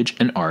knowledge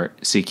and art,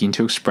 seeking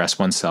to express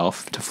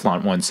oneself, to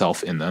flaunt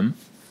oneself in them.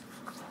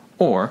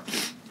 Or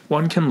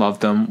one can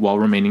love them while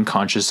remaining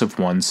conscious of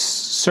one's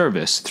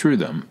service through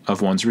them,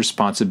 of one's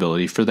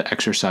responsibility for the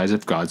exercise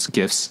of God's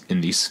gifts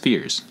in these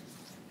spheres.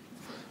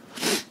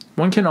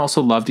 One can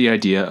also love the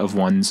idea of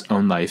one's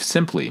own life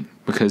simply,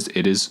 because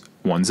it is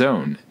one's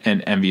own,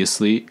 and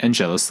enviously and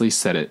jealously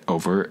set it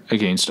over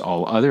against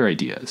all other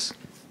ideas.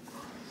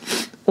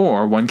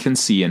 Or one can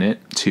see in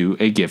it, too,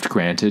 a gift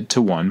granted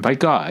to one by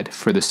God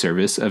for the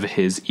service of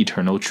his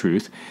eternal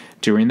truth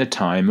during the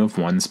time of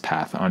one's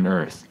path on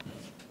earth.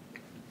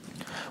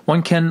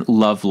 One can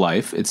love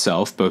life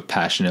itself both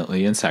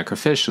passionately and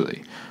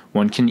sacrificially.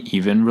 One can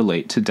even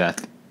relate to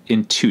death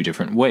in 2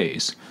 different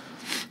ways.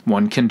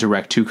 One can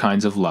direct 2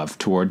 kinds of love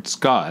towards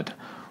God.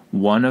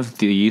 One of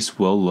these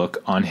will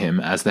look on him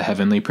as the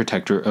heavenly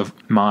protector of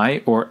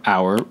my or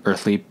our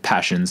earthly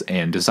passions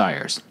and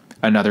desires.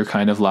 Another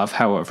kind of love,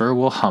 however,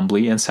 will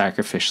humbly and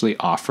sacrificially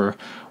offer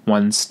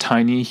one's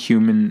tiny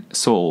human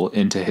soul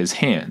into his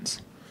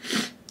hands.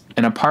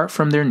 And apart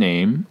from their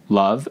name,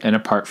 love, and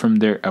apart from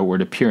their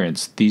outward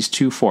appearance, these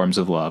 2 forms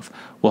of love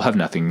will have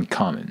nothing in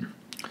common.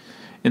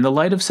 In the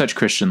light of such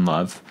Christian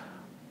love,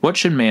 what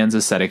should man's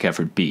ascetic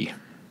effort be?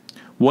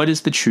 What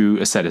is the true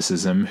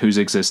asceticism whose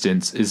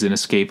existence is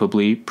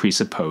inescapably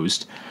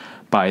presupposed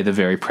by the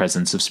very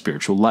presence of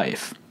spiritual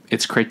life?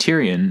 its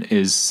criterion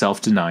is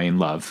self-denying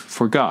love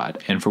for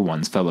God and for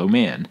one's fellow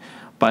man.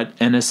 But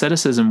an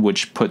asceticism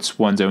which puts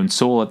one's own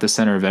soul at the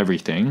center of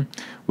everything,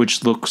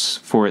 which looks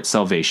for its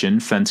salvation,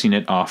 fencing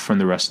it off from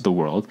the rest of the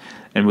world,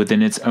 and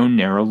within its own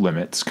narrow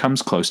limits,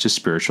 comes close to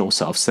spiritual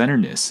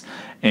self-centeredness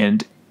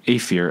and a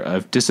fear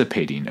of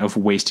dissipating, of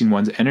wasting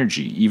one's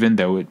energy, even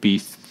though it be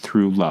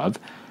through love.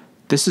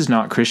 This is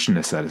not Christian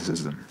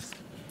asceticism.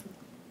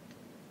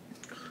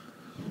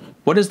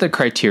 What is the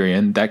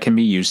criterion that can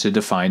be used to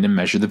define and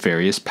measure the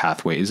various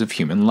pathways of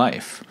human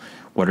life?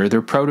 What are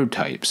their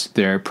prototypes,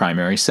 their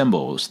primary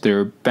symbols,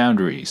 their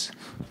boundaries?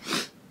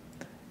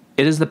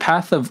 It is the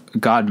path of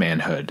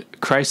God-manhood,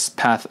 Christ's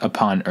path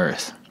upon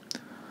earth.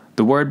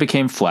 The Word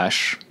became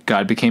flesh,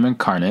 God became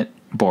incarnate,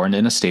 born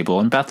in a stable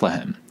in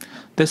Bethlehem.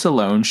 This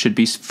alone should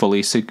be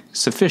fully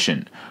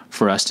sufficient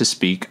for us to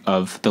speak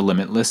of the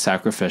limitless,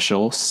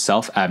 sacrificial,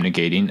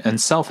 self-abnegating, and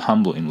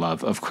self-humbling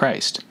love of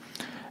Christ.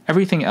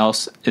 Everything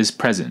else is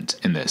present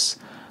in this.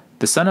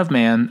 The Son of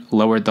Man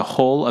lowered the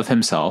whole of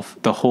himself,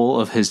 the whole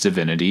of his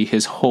divinity,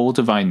 his whole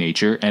divine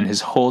nature, and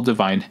his whole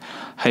divine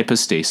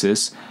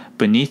hypostasis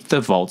beneath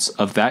the vaults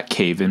of that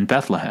cave in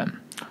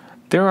Bethlehem.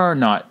 There are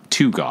not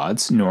two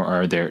gods, nor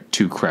are there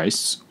two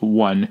Christs,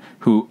 one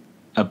who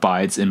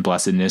abides in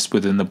blessedness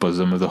within the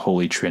bosom of the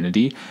Holy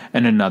Trinity,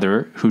 and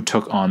another who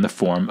took on the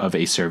form of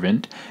a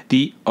servant.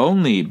 The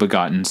only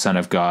begotten Son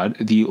of God,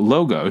 the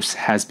Logos,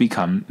 has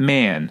become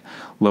man,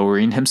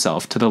 lowering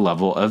himself to the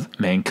level of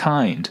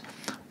mankind.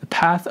 The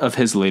path of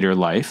his later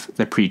life,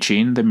 the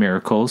preaching, the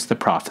miracles, the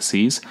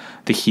prophecies,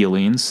 the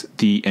healings,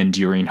 the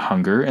enduring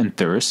hunger and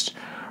thirst,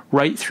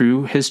 right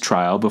through his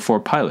trial before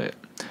Pilate,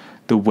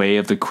 the way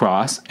of the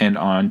cross and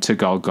on to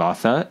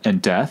Golgotha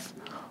and death,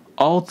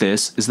 all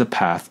this is the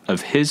path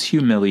of his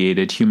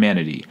humiliated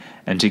humanity,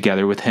 and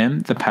together with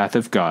him, the path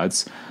of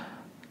God's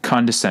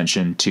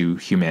condescension to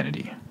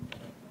humanity.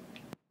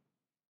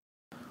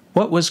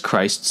 What was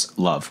Christ's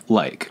love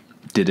like?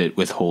 Did it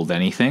withhold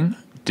anything?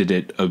 Did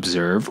it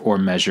observe or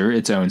measure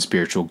its own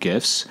spiritual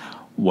gifts?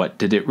 What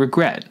did it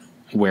regret?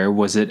 Where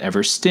was it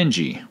ever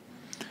stingy?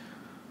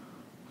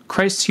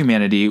 Christ's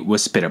humanity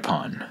was spit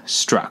upon,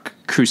 struck,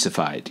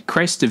 crucified.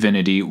 Christ's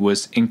divinity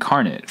was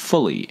incarnate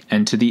fully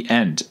and to the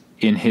end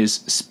in his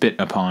spit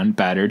upon,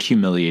 battered,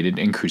 humiliated,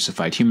 and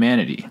crucified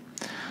humanity.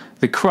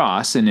 The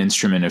cross, an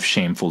instrument of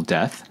shameful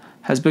death,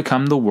 has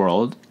become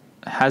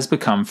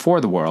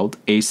for the world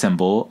a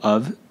symbol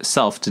of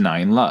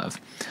self-denying love.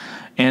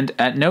 And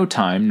at no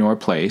time nor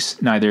place,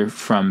 neither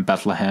from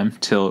Bethlehem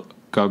till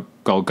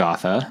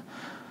Golgotha,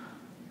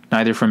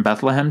 neither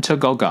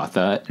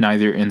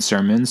in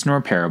sermons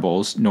nor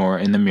parables, nor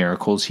in the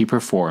miracles he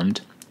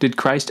performed, did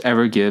Christ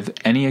ever give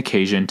any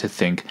occasion to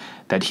think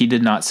that he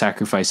did not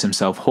sacrifice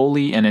himself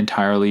wholly and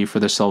entirely for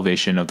the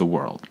salvation of the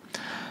world,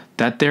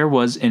 that there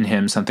was in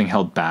him something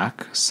held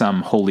back,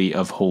 some holy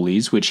of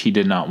holies which he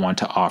did not want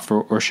to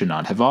offer or should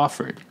not have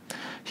offered.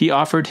 He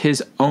offered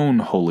his own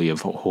holy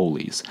of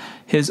holies,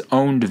 his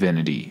own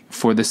divinity,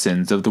 for the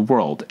sins of the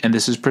world, and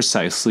this is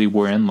precisely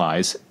wherein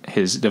lies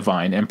his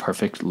divine and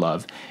perfect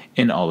love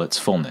in all its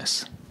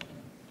fullness.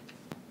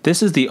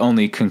 This is the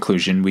only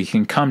conclusion we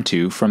can come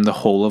to from the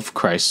whole of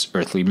Christ's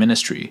earthly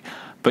ministry.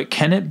 But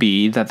can it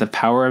be that the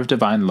power of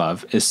divine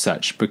love is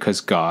such because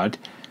God,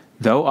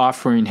 though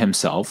offering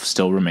himself,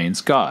 still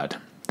remains God?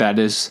 That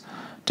is,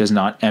 does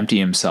not empty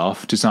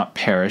himself, does not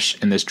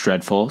perish in this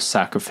dreadful,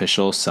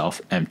 sacrificial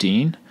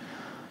self-emptying?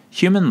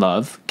 Human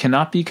love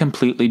cannot be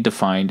completely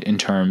defined in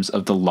terms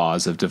of the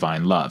laws of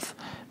divine love,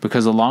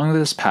 because along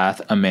this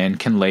path a man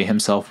can lay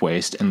himself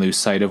waste and lose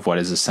sight of what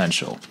is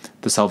essential,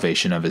 the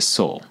salvation of his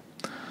soul.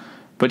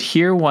 But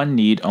here one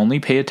need only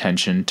pay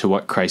attention to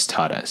what Christ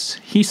taught us.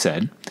 He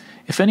said,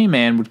 "If any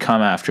man would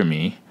come after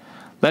me,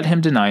 let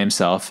him deny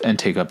himself and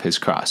take up his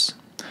cross."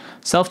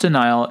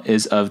 Self-denial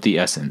is of the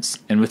essence,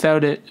 and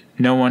without it,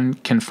 no one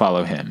can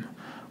follow him.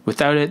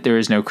 Without it, there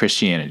is no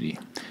Christianity.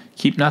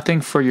 Keep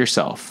nothing for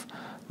yourself.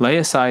 Lay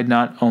aside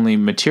not only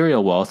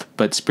material wealth,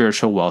 but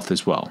spiritual wealth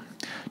as well,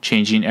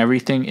 changing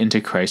everything into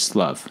Christ's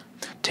love,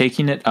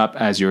 taking it up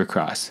as your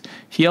cross.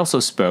 He also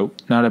spoke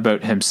not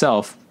about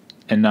himself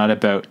and not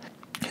about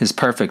his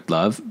perfect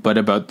love, but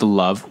about the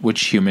love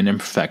which human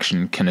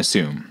imperfection can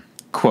assume.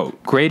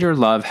 Quote, "Greater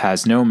love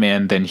has no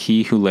man than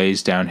he who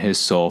lays down his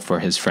soul for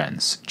his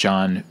friends."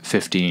 John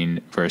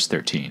 15, verse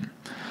 13.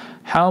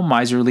 How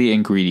miserly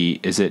and greedy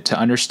is it to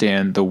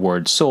understand the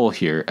word soul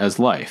here as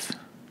life?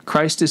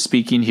 Christ is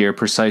speaking here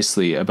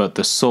precisely about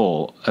the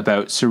soul,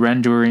 about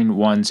surrendering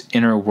one's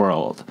inner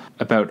world,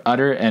 about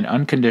utter and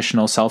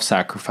unconditional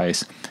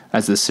self-sacrifice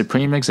as the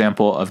supreme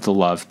example of the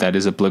love that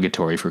is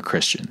obligatory for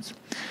Christians.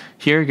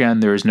 Here again,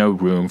 there is no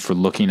room for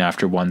looking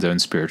after one's own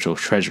spiritual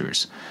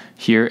treasures.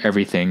 Here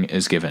everything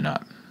is given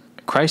up.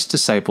 Christ's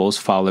disciples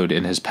followed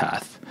in his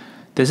path.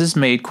 This is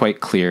made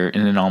quite clear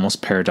in an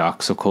almost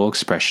paradoxical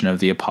expression of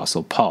the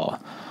Apostle Paul.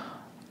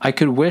 "I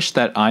could wish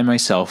that I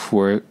myself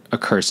were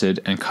accursed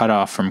and cut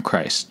off from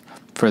Christ,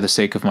 for the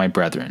sake of my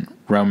brethren."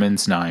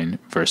 Romans 9,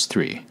 verse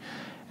 3.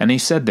 And he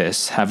said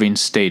this, having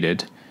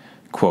stated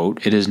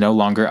quote, "It is no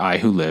longer I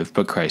who live,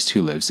 but Christ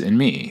who lives in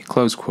me,"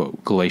 close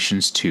quote,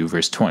 Galatians 2,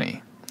 verse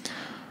 20.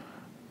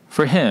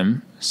 For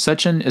him,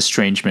 such an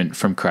estrangement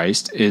from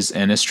Christ is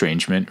an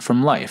estrangement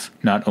from life,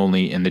 not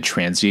only in the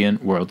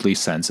transient worldly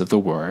sense of the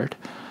word,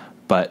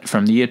 but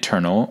from the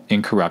eternal,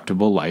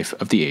 incorruptible life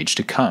of the age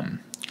to come.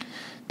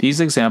 These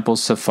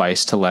examples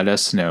suffice to let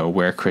us know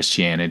where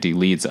Christianity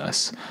leads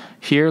us.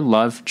 Here,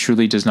 love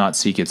truly does not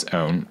seek its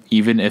own,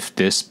 even if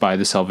this by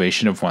the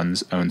salvation of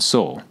one's own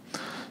soul.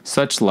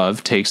 Such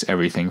love takes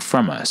everything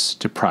from us,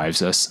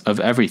 deprives us of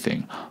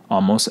everything,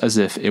 almost as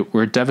if it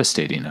were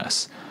devastating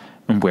us.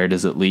 And where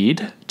does it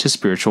lead? To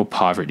spiritual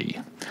poverty.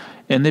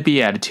 In the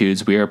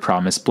Beatitudes, we are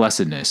promised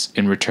blessedness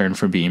in return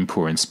for being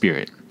poor in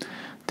spirit.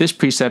 This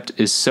precept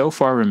is so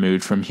far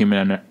removed from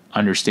human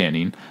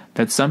understanding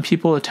that some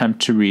people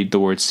attempt to read the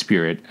word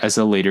spirit as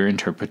a later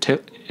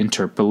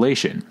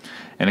interpolation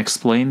and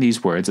explain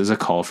these words as a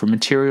call for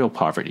material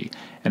poverty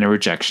and a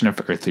rejection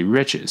of earthly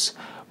riches,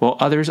 while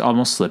others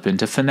almost slip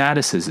into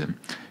fanaticism,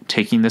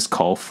 taking this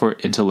call for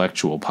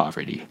intellectual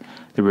poverty,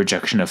 the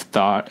rejection of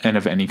thought and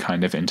of any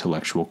kind of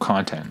intellectual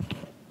content.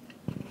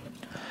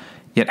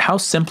 Yet how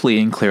simply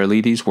and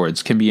clearly these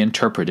words can be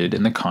interpreted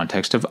in the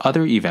context of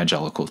other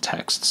evangelical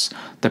texts.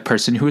 The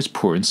person who is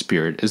poor in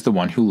spirit is the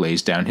one who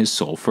lays down his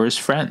soul for his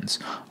friends,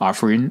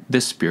 offering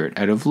this spirit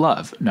out of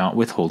love, not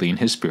withholding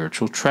his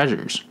spiritual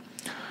treasures.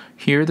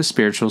 Here the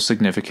spiritual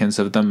significance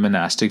of the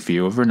monastic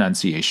view of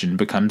renunciation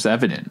becomes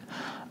evident.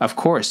 Of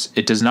course,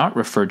 it does not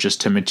refer just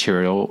to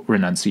material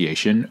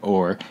renunciation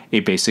or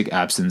a basic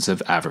absence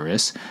of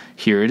avarice.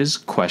 Here it is a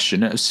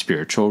question of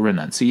spiritual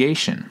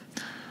renunciation.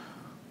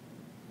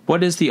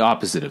 What is the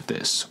opposite of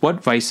this?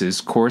 What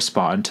vices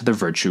correspond to the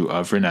virtue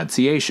of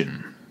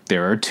renunciation?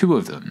 There are two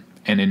of them,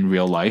 and in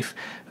real life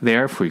they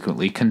are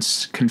frequently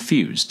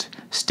confused: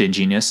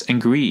 stinginess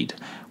and greed.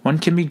 One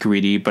can be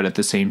greedy but at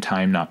the same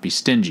time not be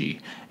stingy,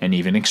 and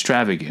even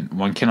extravagant.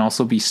 One can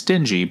also be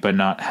stingy but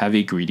not have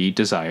a greedy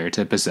desire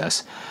to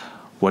possess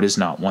what is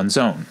not one's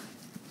own.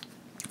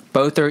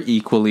 Both are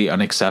equally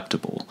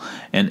unacceptable,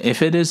 and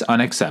if it is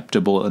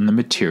unacceptable in the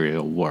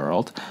material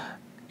world,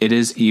 it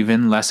is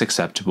even less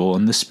acceptable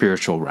in the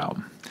spiritual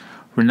realm.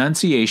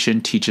 Renunciation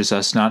teaches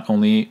us not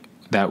only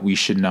that we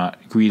should not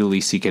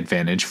greedily seek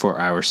advantage for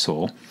our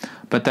soul,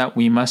 but that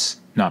we must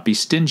not be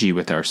stingy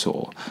with our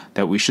soul,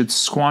 that we should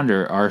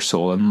squander our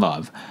soul in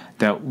love,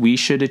 that we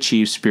should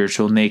achieve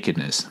spiritual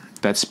nakedness,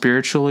 that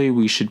spiritually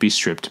we should be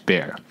stripped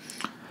bare.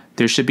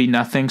 There should be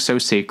nothing so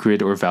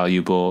sacred or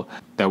valuable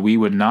that we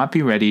would not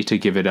be ready to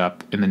give it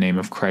up in the name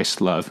of Christ's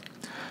love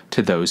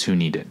to those who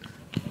need it.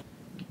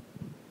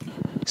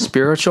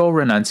 Spiritual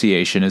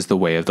renunciation is the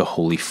way of the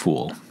holy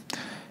fool.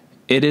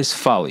 It is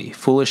folly,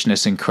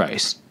 foolishness in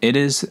Christ. It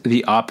is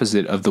the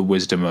opposite of the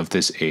wisdom of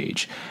this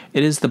age.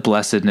 It is the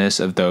blessedness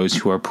of those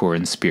who are poor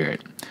in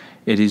spirit.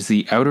 It is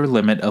the outer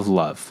limit of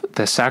love,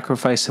 the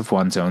sacrifice of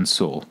one's own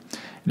soul.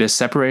 It is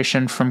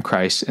separation from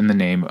Christ in the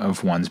name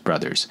of one's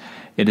brothers.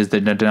 It is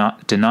the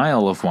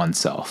denial of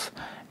oneself.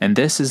 And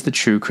this is the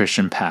true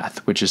Christian path,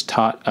 which is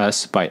taught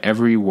us by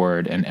every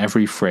word and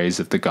every phrase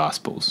of the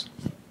Gospels.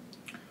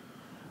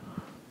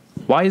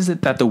 Why is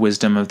it that the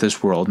wisdom of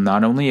this world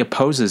not only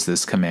opposes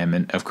this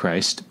commandment of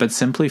Christ, but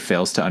simply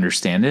fails to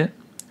understand it?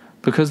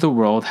 Because the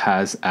world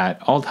has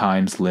at all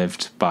times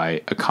lived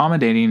by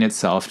accommodating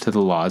itself to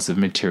the laws of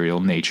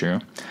material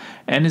nature,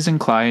 and is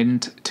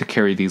inclined to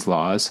carry these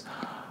laws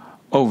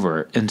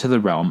over into the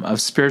realm of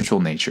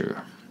spiritual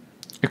nature.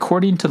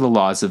 According to the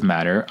laws of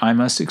matter, I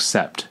must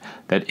accept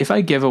that if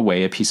I give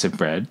away a piece of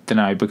bread, then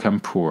I become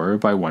poorer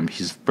by one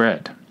piece of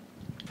bread.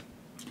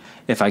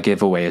 If I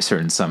give away a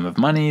certain sum of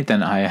money,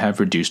 then I have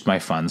reduced my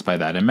funds by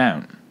that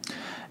amount.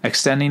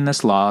 Extending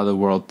this law, the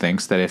world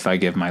thinks that if I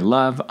give my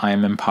love, I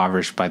am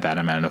impoverished by that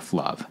amount of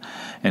love.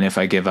 And if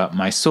I give up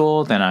my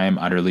soul, then I am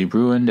utterly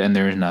ruined, and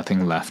there is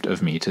nothing left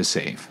of me to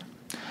save.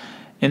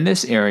 In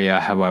this area,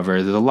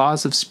 however, the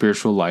laws of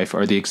spiritual life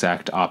are the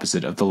exact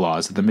opposite of the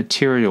laws of the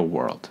material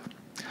world.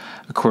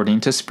 According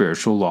to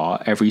spiritual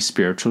law, every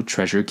spiritual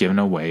treasure given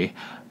away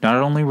not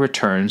only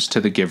returns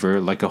to the giver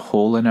like a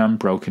whole and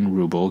unbroken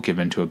ruble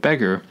given to a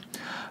beggar,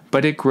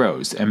 but it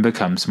grows and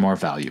becomes more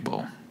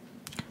valuable.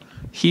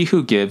 He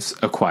who gives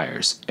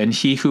acquires, and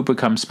he who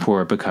becomes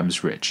poor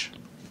becomes rich.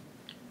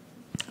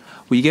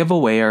 We give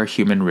away our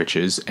human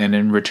riches, and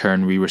in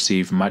return we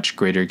receive much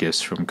greater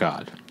gifts from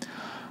God,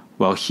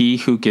 while he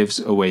who gives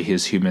away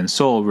his human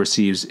soul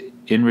receives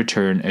in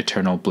return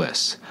eternal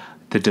bliss,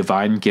 the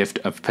divine gift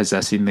of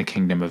possessing the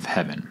kingdom of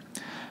heaven.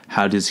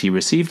 How does he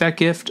receive that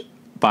gift?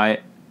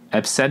 By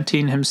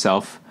absenting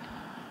himself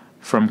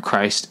from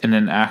Christ in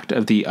an act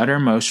of the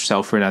uttermost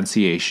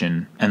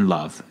self-renunciation and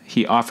love,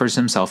 he offers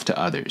himself to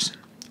others.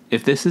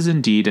 If this is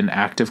indeed an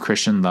act of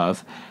Christian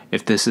love,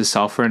 if this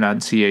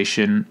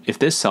self-renunciation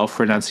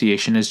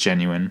is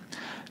genuine,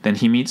 then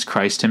he meets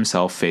Christ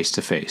himself face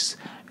to face,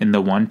 in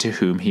the one to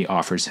whom he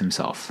offers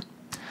himself.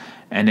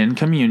 And in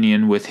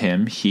communion with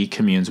him, he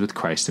communes with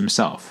Christ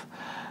himself.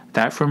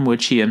 That from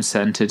which he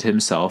absented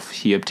himself,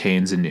 he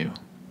obtains anew.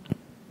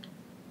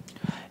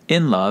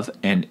 In love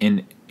and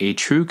in a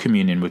true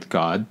communion with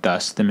God.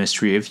 Thus, the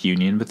mystery of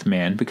union with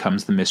man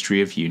becomes the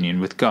mystery of union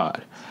with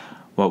God.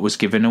 What was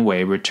given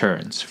away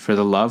returns, for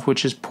the love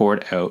which is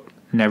poured out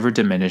never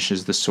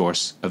diminishes the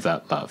source of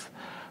that love.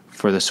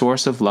 For the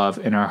source of love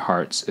in our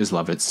hearts is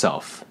love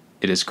itself.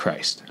 It is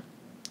Christ.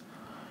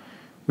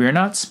 We are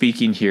not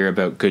speaking here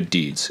about good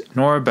deeds,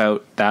 nor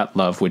about that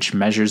love which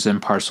measures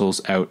and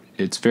parcels out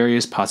its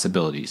various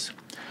possibilities,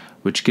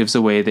 which gives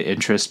away the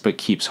interest but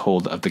keeps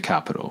hold of the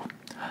capital.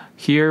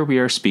 Here we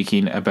are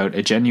speaking about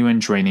a genuine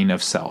draining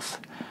of self,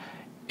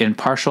 in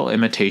partial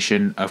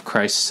imitation of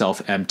Christ's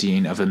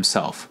self-emptying of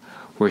himself,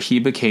 where he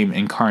became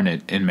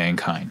incarnate in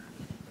mankind.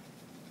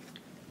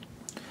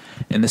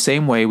 In the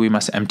same way, we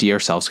must empty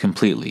ourselves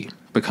completely,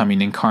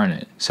 becoming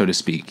incarnate, so to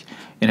speak,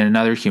 in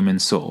another human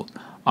soul,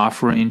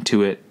 offering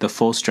to it the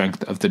full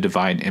strength of the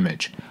divine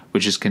image,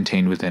 which is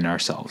contained within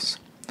ourselves.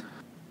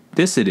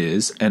 This it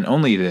is, and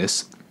only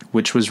this,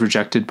 which was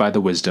rejected by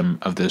the wisdom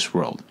of this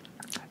world,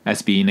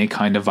 as being a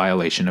kind of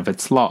violation of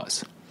its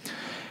laws.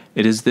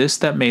 It is this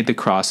that made the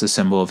cross a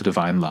symbol of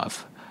divine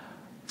love,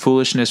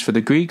 foolishness for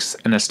the Greeks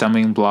and a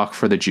stumbling block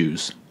for the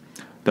Jews,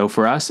 though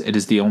for us it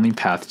is the only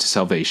path to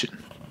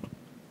salvation.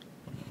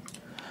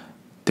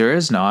 There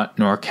is not,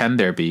 nor can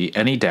there be,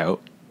 any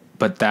doubt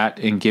but that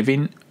in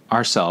giving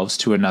ourselves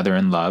to another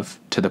in love,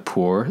 to the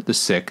poor, the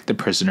sick, the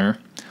prisoner,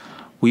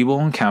 we will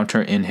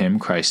encounter in him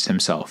Christ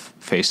himself,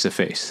 face to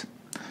face.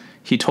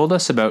 He told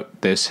us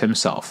about this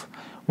himself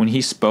when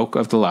he spoke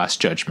of the Last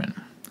Judgment,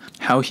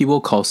 how he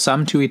will call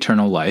some to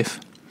eternal life,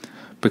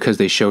 because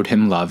they showed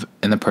him love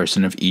in the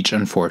person of each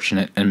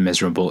unfortunate and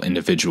miserable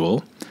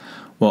individual,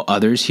 while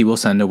others he will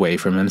send away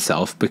from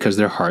himself because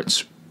their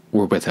hearts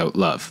were without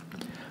love,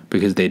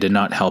 because they did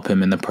not help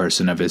him in the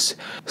person of his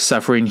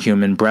suffering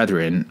human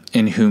brethren,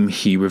 in whom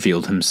he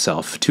revealed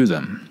himself to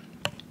them.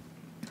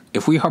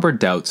 If we harbor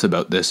doubts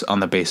about this on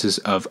the basis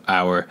of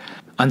our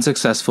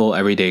unsuccessful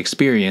everyday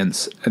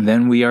experience,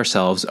 then we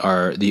ourselves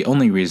are the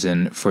only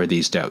reason for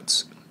these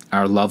doubts.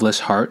 Our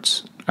loveless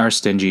hearts, our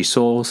stingy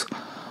souls,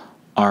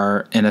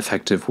 our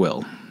ineffective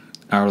will,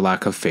 our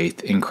lack of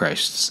faith in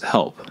Christ's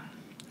help.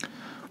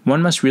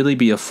 One must really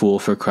be a fool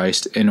for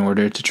Christ in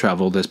order to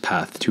travel this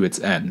path to its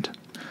end,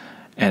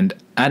 and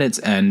at its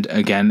end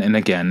again and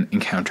again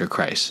encounter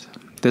Christ.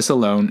 This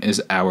alone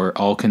is our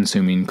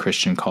all-consuming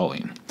Christian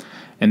calling,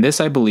 and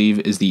this, I believe,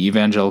 is the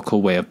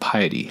evangelical way of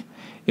piety.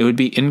 It would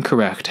be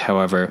incorrect,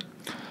 however,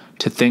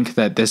 to think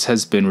that this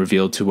has been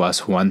revealed to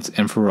us once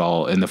and for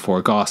all in the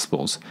four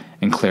Gospels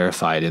and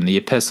clarified in the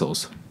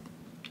epistles.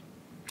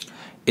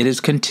 It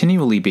is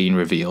continually being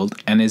revealed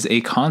and is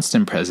a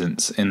constant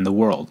presence in the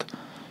world.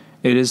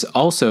 It is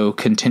also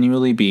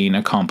continually being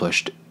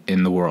accomplished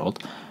in the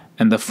world,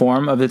 and the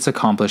form of its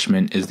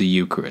accomplishment is the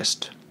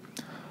Eucharist,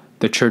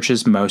 the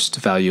Church's most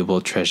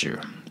valuable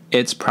treasure,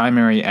 its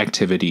primary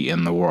activity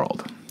in the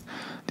world.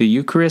 The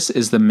Eucharist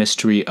is the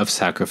mystery of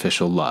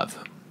sacrificial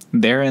love.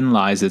 Therein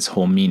lies its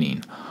whole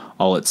meaning,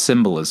 all its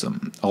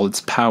symbolism, all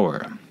its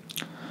power.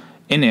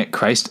 In it,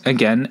 Christ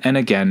again and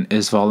again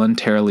is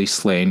voluntarily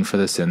slain for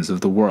the sins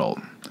of the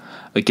world.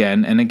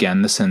 Again and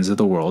again the sins of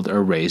the world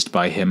are raised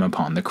by him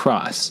upon the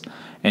cross,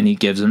 and he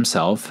gives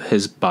himself,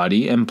 his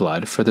body and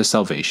blood, for the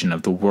salvation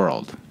of the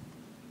world.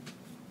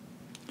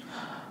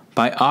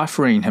 By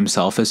offering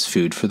himself as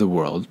food for the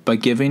world, by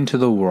giving to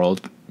the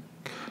world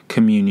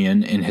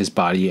communion in his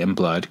body and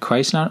blood,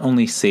 Christ not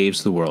only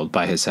saves the world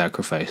by his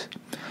sacrifice,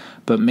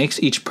 but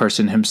makes each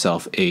person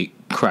himself a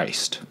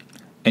Christ,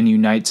 and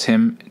unites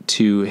him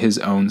to his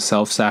own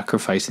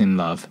self-sacrificing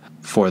love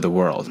for the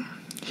world.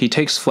 He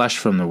takes flesh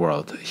from the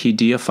world. He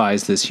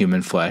deifies this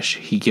human flesh.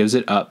 He gives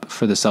it up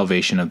for the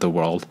salvation of the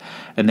world,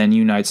 and then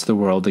unites the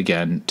world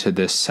again to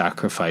this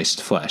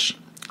sacrificed flesh,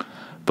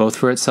 both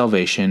for its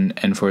salvation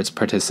and for its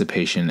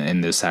participation in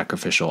this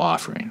sacrificial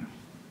offering.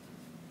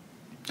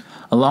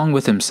 Along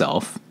with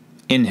himself,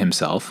 in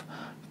himself,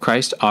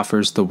 Christ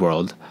offers the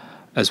world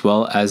as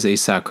well as a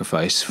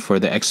sacrifice for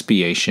the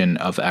expiation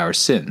of our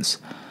sins,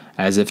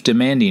 as if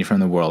demanding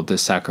from the world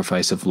this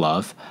sacrifice of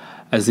love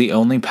as the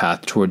only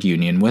path toward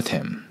union with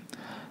him,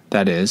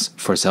 that is,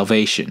 for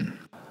salvation.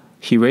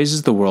 He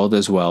raises the world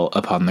as well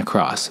upon the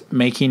cross,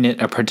 making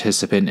it a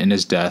participant in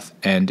his death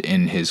and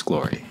in his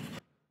glory.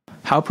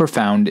 How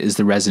profound is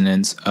the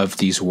resonance of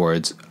these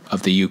words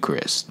of the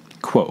Eucharist.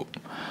 Quote,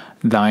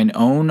 "Thine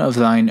own of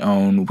thine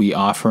own we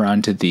offer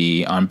unto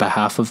thee on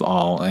behalf of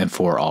all and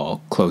for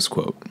all." Close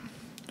quote.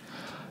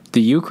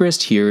 The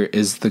Eucharist here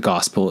is the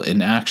gospel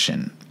in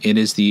action. It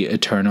is the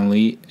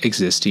eternally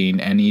existing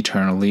and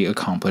eternally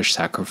accomplished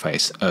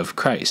sacrifice of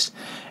Christ,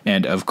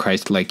 and of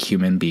Christ-like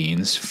human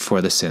beings for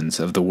the sins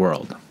of the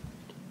world.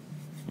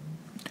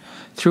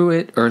 Through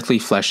it, earthly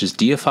flesh is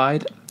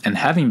deified, and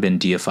having been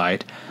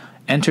deified,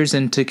 enters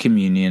into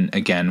communion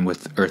again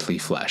with earthly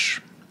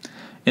flesh.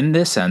 In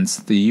this sense,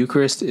 the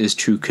Eucharist is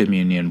true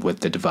communion with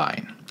the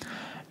divine,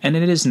 and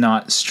it is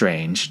not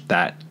strange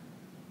that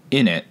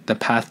in it the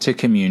path to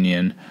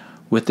communion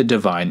with the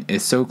divine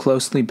is so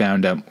closely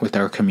bound up with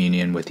our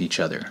communion with each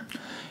other.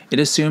 It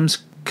assumes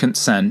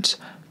consent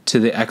to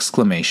the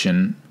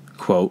exclamation,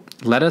 quote,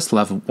 "Let us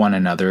love one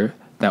another,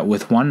 that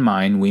with one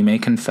mind we may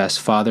confess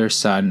Father,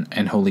 Son,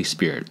 and Holy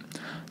Spirit,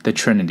 the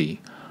Trinity,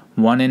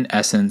 one in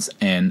essence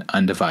and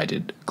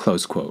undivided."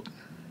 Close quote.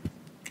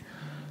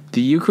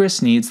 The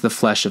Eucharist needs the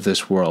flesh of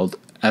this world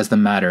as the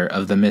matter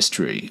of the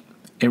mystery.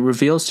 It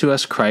reveals to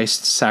us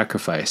Christ's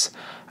sacrifice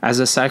as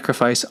a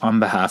sacrifice on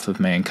behalf of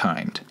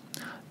mankind,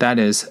 that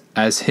is,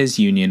 as his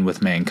union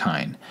with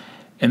mankind.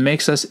 It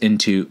makes us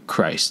into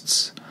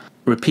Christ's,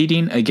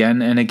 repeating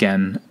again and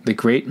again the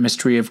great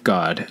mystery of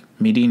God,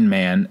 meeting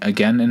man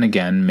again and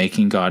again,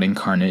 making God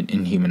incarnate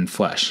in human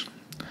flesh.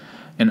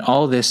 And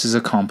all this is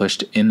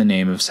accomplished in the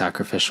name of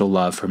sacrificial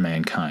love for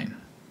mankind.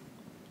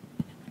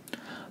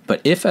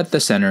 But if at the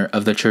center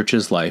of the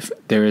Church's life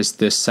there is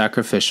this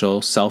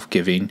sacrificial,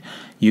 self-giving,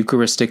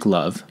 Eucharistic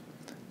love,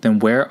 then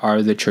where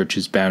are the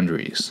Church's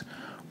boundaries?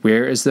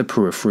 Where is the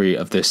periphery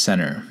of this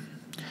center?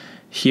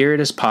 Here it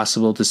is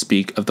possible to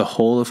speak of the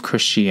whole of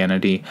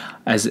Christianity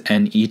as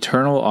an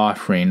eternal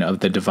offering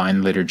of the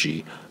divine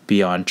liturgy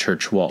beyond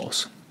church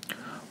walls.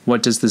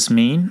 What does this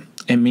mean?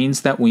 It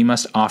means that we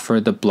must offer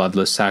the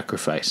bloodless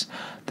sacrifice,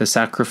 the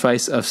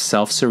sacrifice of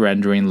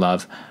self-surrendering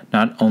love,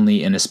 not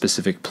only in a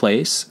specific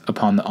place,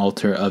 upon the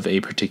altar of a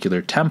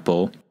particular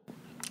temple.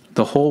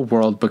 The whole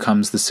world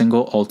becomes the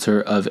single altar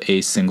of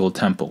a single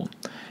temple.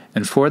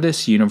 And for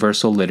this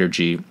universal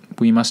liturgy,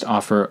 we must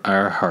offer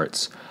our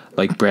hearts,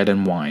 like bread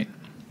and wine,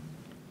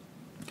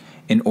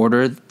 in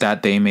order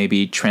that they may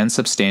be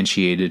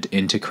transubstantiated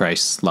into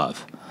Christ's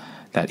love,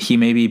 that he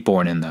may be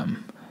born in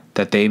them,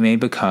 that they may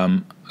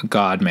become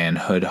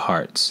God-manhood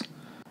hearts,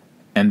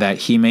 and that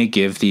he may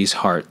give these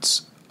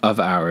hearts of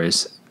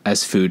ours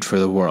as food for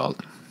the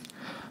world,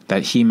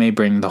 that he may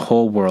bring the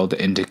whole world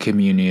into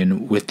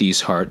communion with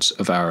these hearts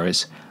of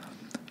ours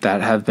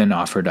that have been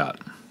offered up,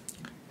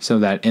 so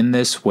that in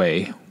this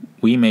way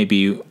we may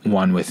be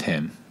one with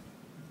him.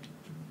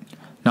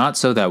 Not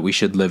so that we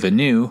should live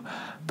anew,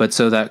 but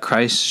so that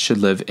Christ should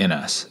live in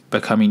us,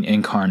 becoming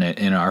incarnate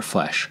in our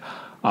flesh,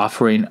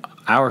 offering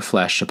our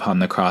flesh upon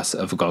the cross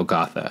of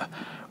Golgotha,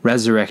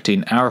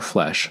 resurrecting our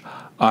flesh,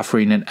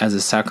 offering it as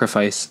a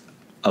sacrifice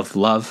of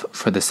love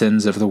for the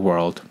sins of the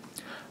world,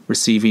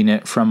 receiving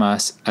it from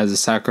us as a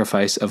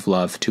sacrifice of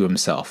love to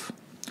himself.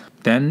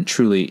 Then,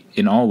 truly,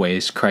 in all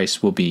ways,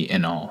 Christ will be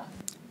in all.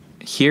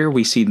 Here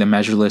we see the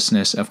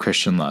measurelessness of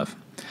Christian love.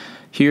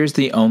 Here is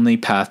the only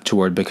path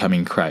toward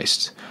becoming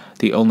Christ,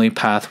 the only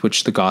path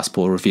which the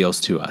gospel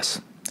reveals to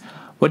us.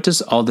 What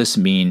does all this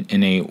mean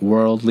in a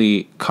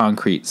worldly,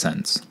 concrete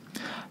sense?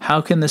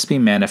 How can this be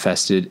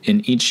manifested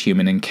in each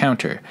human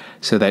encounter,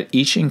 so that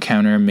each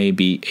encounter may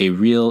be a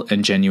real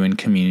and genuine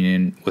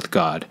communion with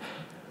God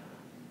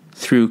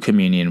through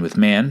communion with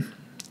man?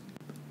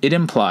 It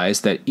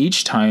implies that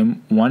each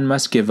time one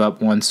must give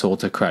up one's soul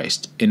to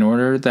Christ, in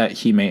order that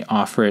he may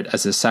offer it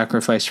as a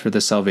sacrifice for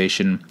the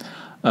salvation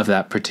of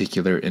that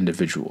particular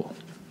individual.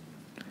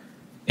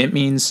 It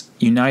means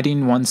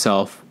uniting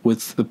oneself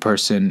with the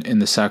person in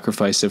the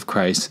sacrifice of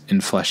Christ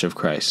in flesh of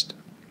Christ.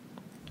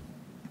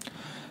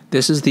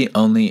 This is the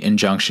only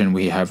injunction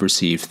we have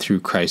received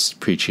through Christ's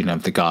preaching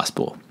of the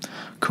gospel,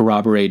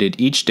 corroborated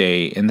each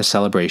day in the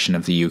celebration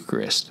of the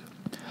Eucharist.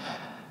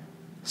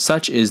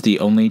 Such is the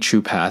only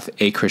true path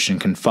a Christian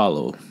can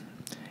follow.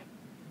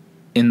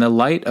 In the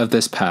light of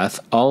this path,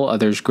 all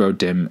others grow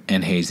dim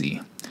and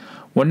hazy.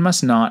 One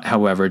must not,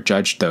 however,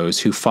 judge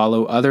those who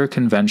follow other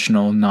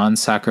conventional,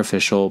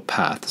 non-sacrificial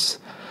paths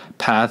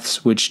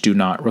which do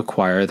not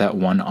require that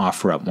one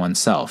offer up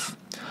oneself,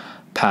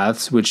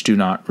 paths which do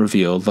not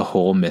reveal the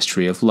whole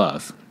mystery of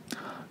love.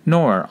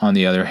 Nor, on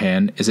the other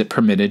hand, is it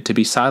permitted to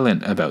be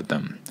silent about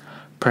them.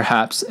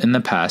 Perhaps in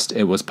the past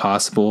it was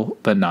possible,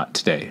 but not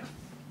today.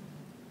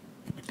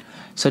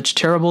 Such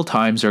terrible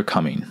times are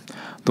coming.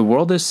 The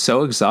world is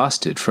so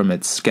exhausted from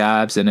its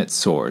scabs and its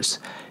sores.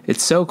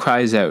 It so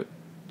cries out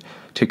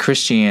to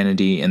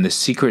Christianity in the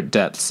secret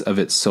depths of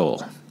its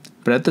soul.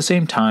 But at the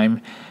same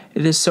time,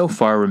 it is so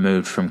far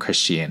removed from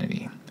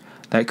Christianity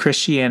that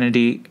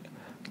Christianity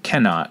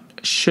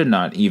should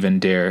not even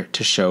dare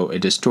to show a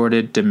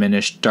distorted,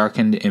 diminished,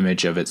 darkened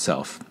image of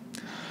itself.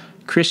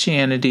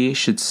 Christianity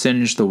should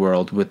singe the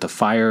world with the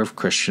fire of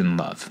Christian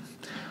love.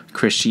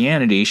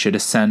 Christianity should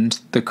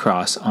ascend the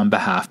cross on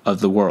behalf of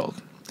the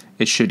world.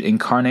 It should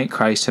incarnate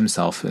Christ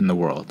himself in the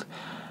world.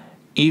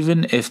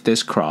 Even if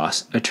this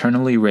cross,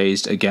 eternally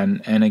raised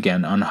again and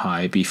again on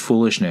high, be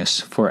foolishness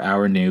for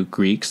our new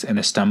Greeks and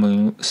a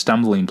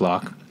stumbling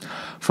block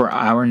for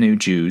our new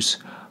Jews,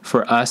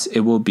 for us it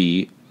will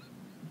be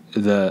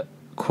the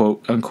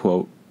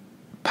quote-unquote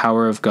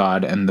power of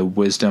God and the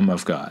wisdom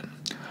of God.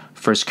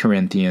 1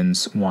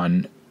 Corinthians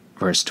 1,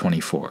 verse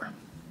 24.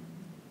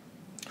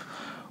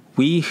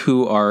 We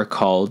who are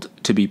called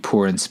to be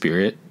poor in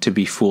spirit, to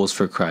be fools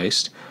for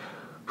Christ,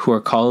 who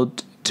are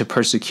called to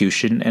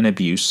persecution and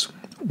abuse,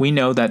 we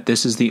know that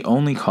this is the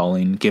only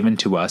calling given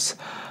to us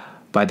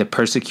by the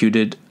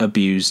persecuted,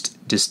 abused,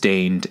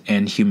 disdained,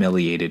 and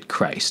humiliated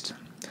Christ.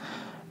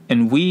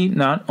 And we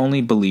not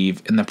only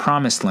believe in the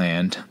promised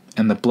land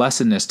and the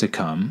blessedness to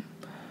come,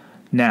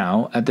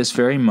 Now, at this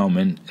very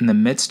moment, in the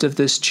midst of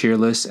this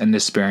cheerless and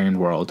despairing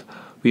world,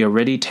 we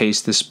already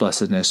taste this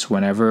blessedness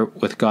whenever,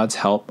 with God's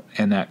help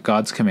and at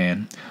God's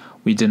command,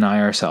 we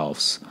deny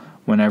ourselves,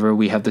 whenever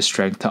we have the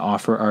strength to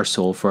offer our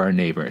soul for our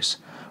neighbors,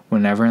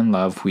 whenever in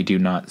love we do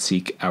not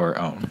seek our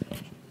own.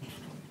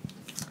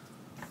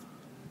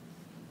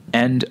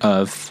 End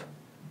of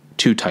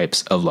Two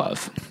Types of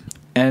Love.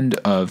 End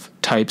of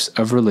Types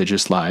of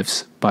Religious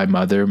Lives by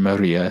Mother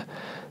Maria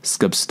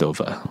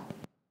Skobtsova.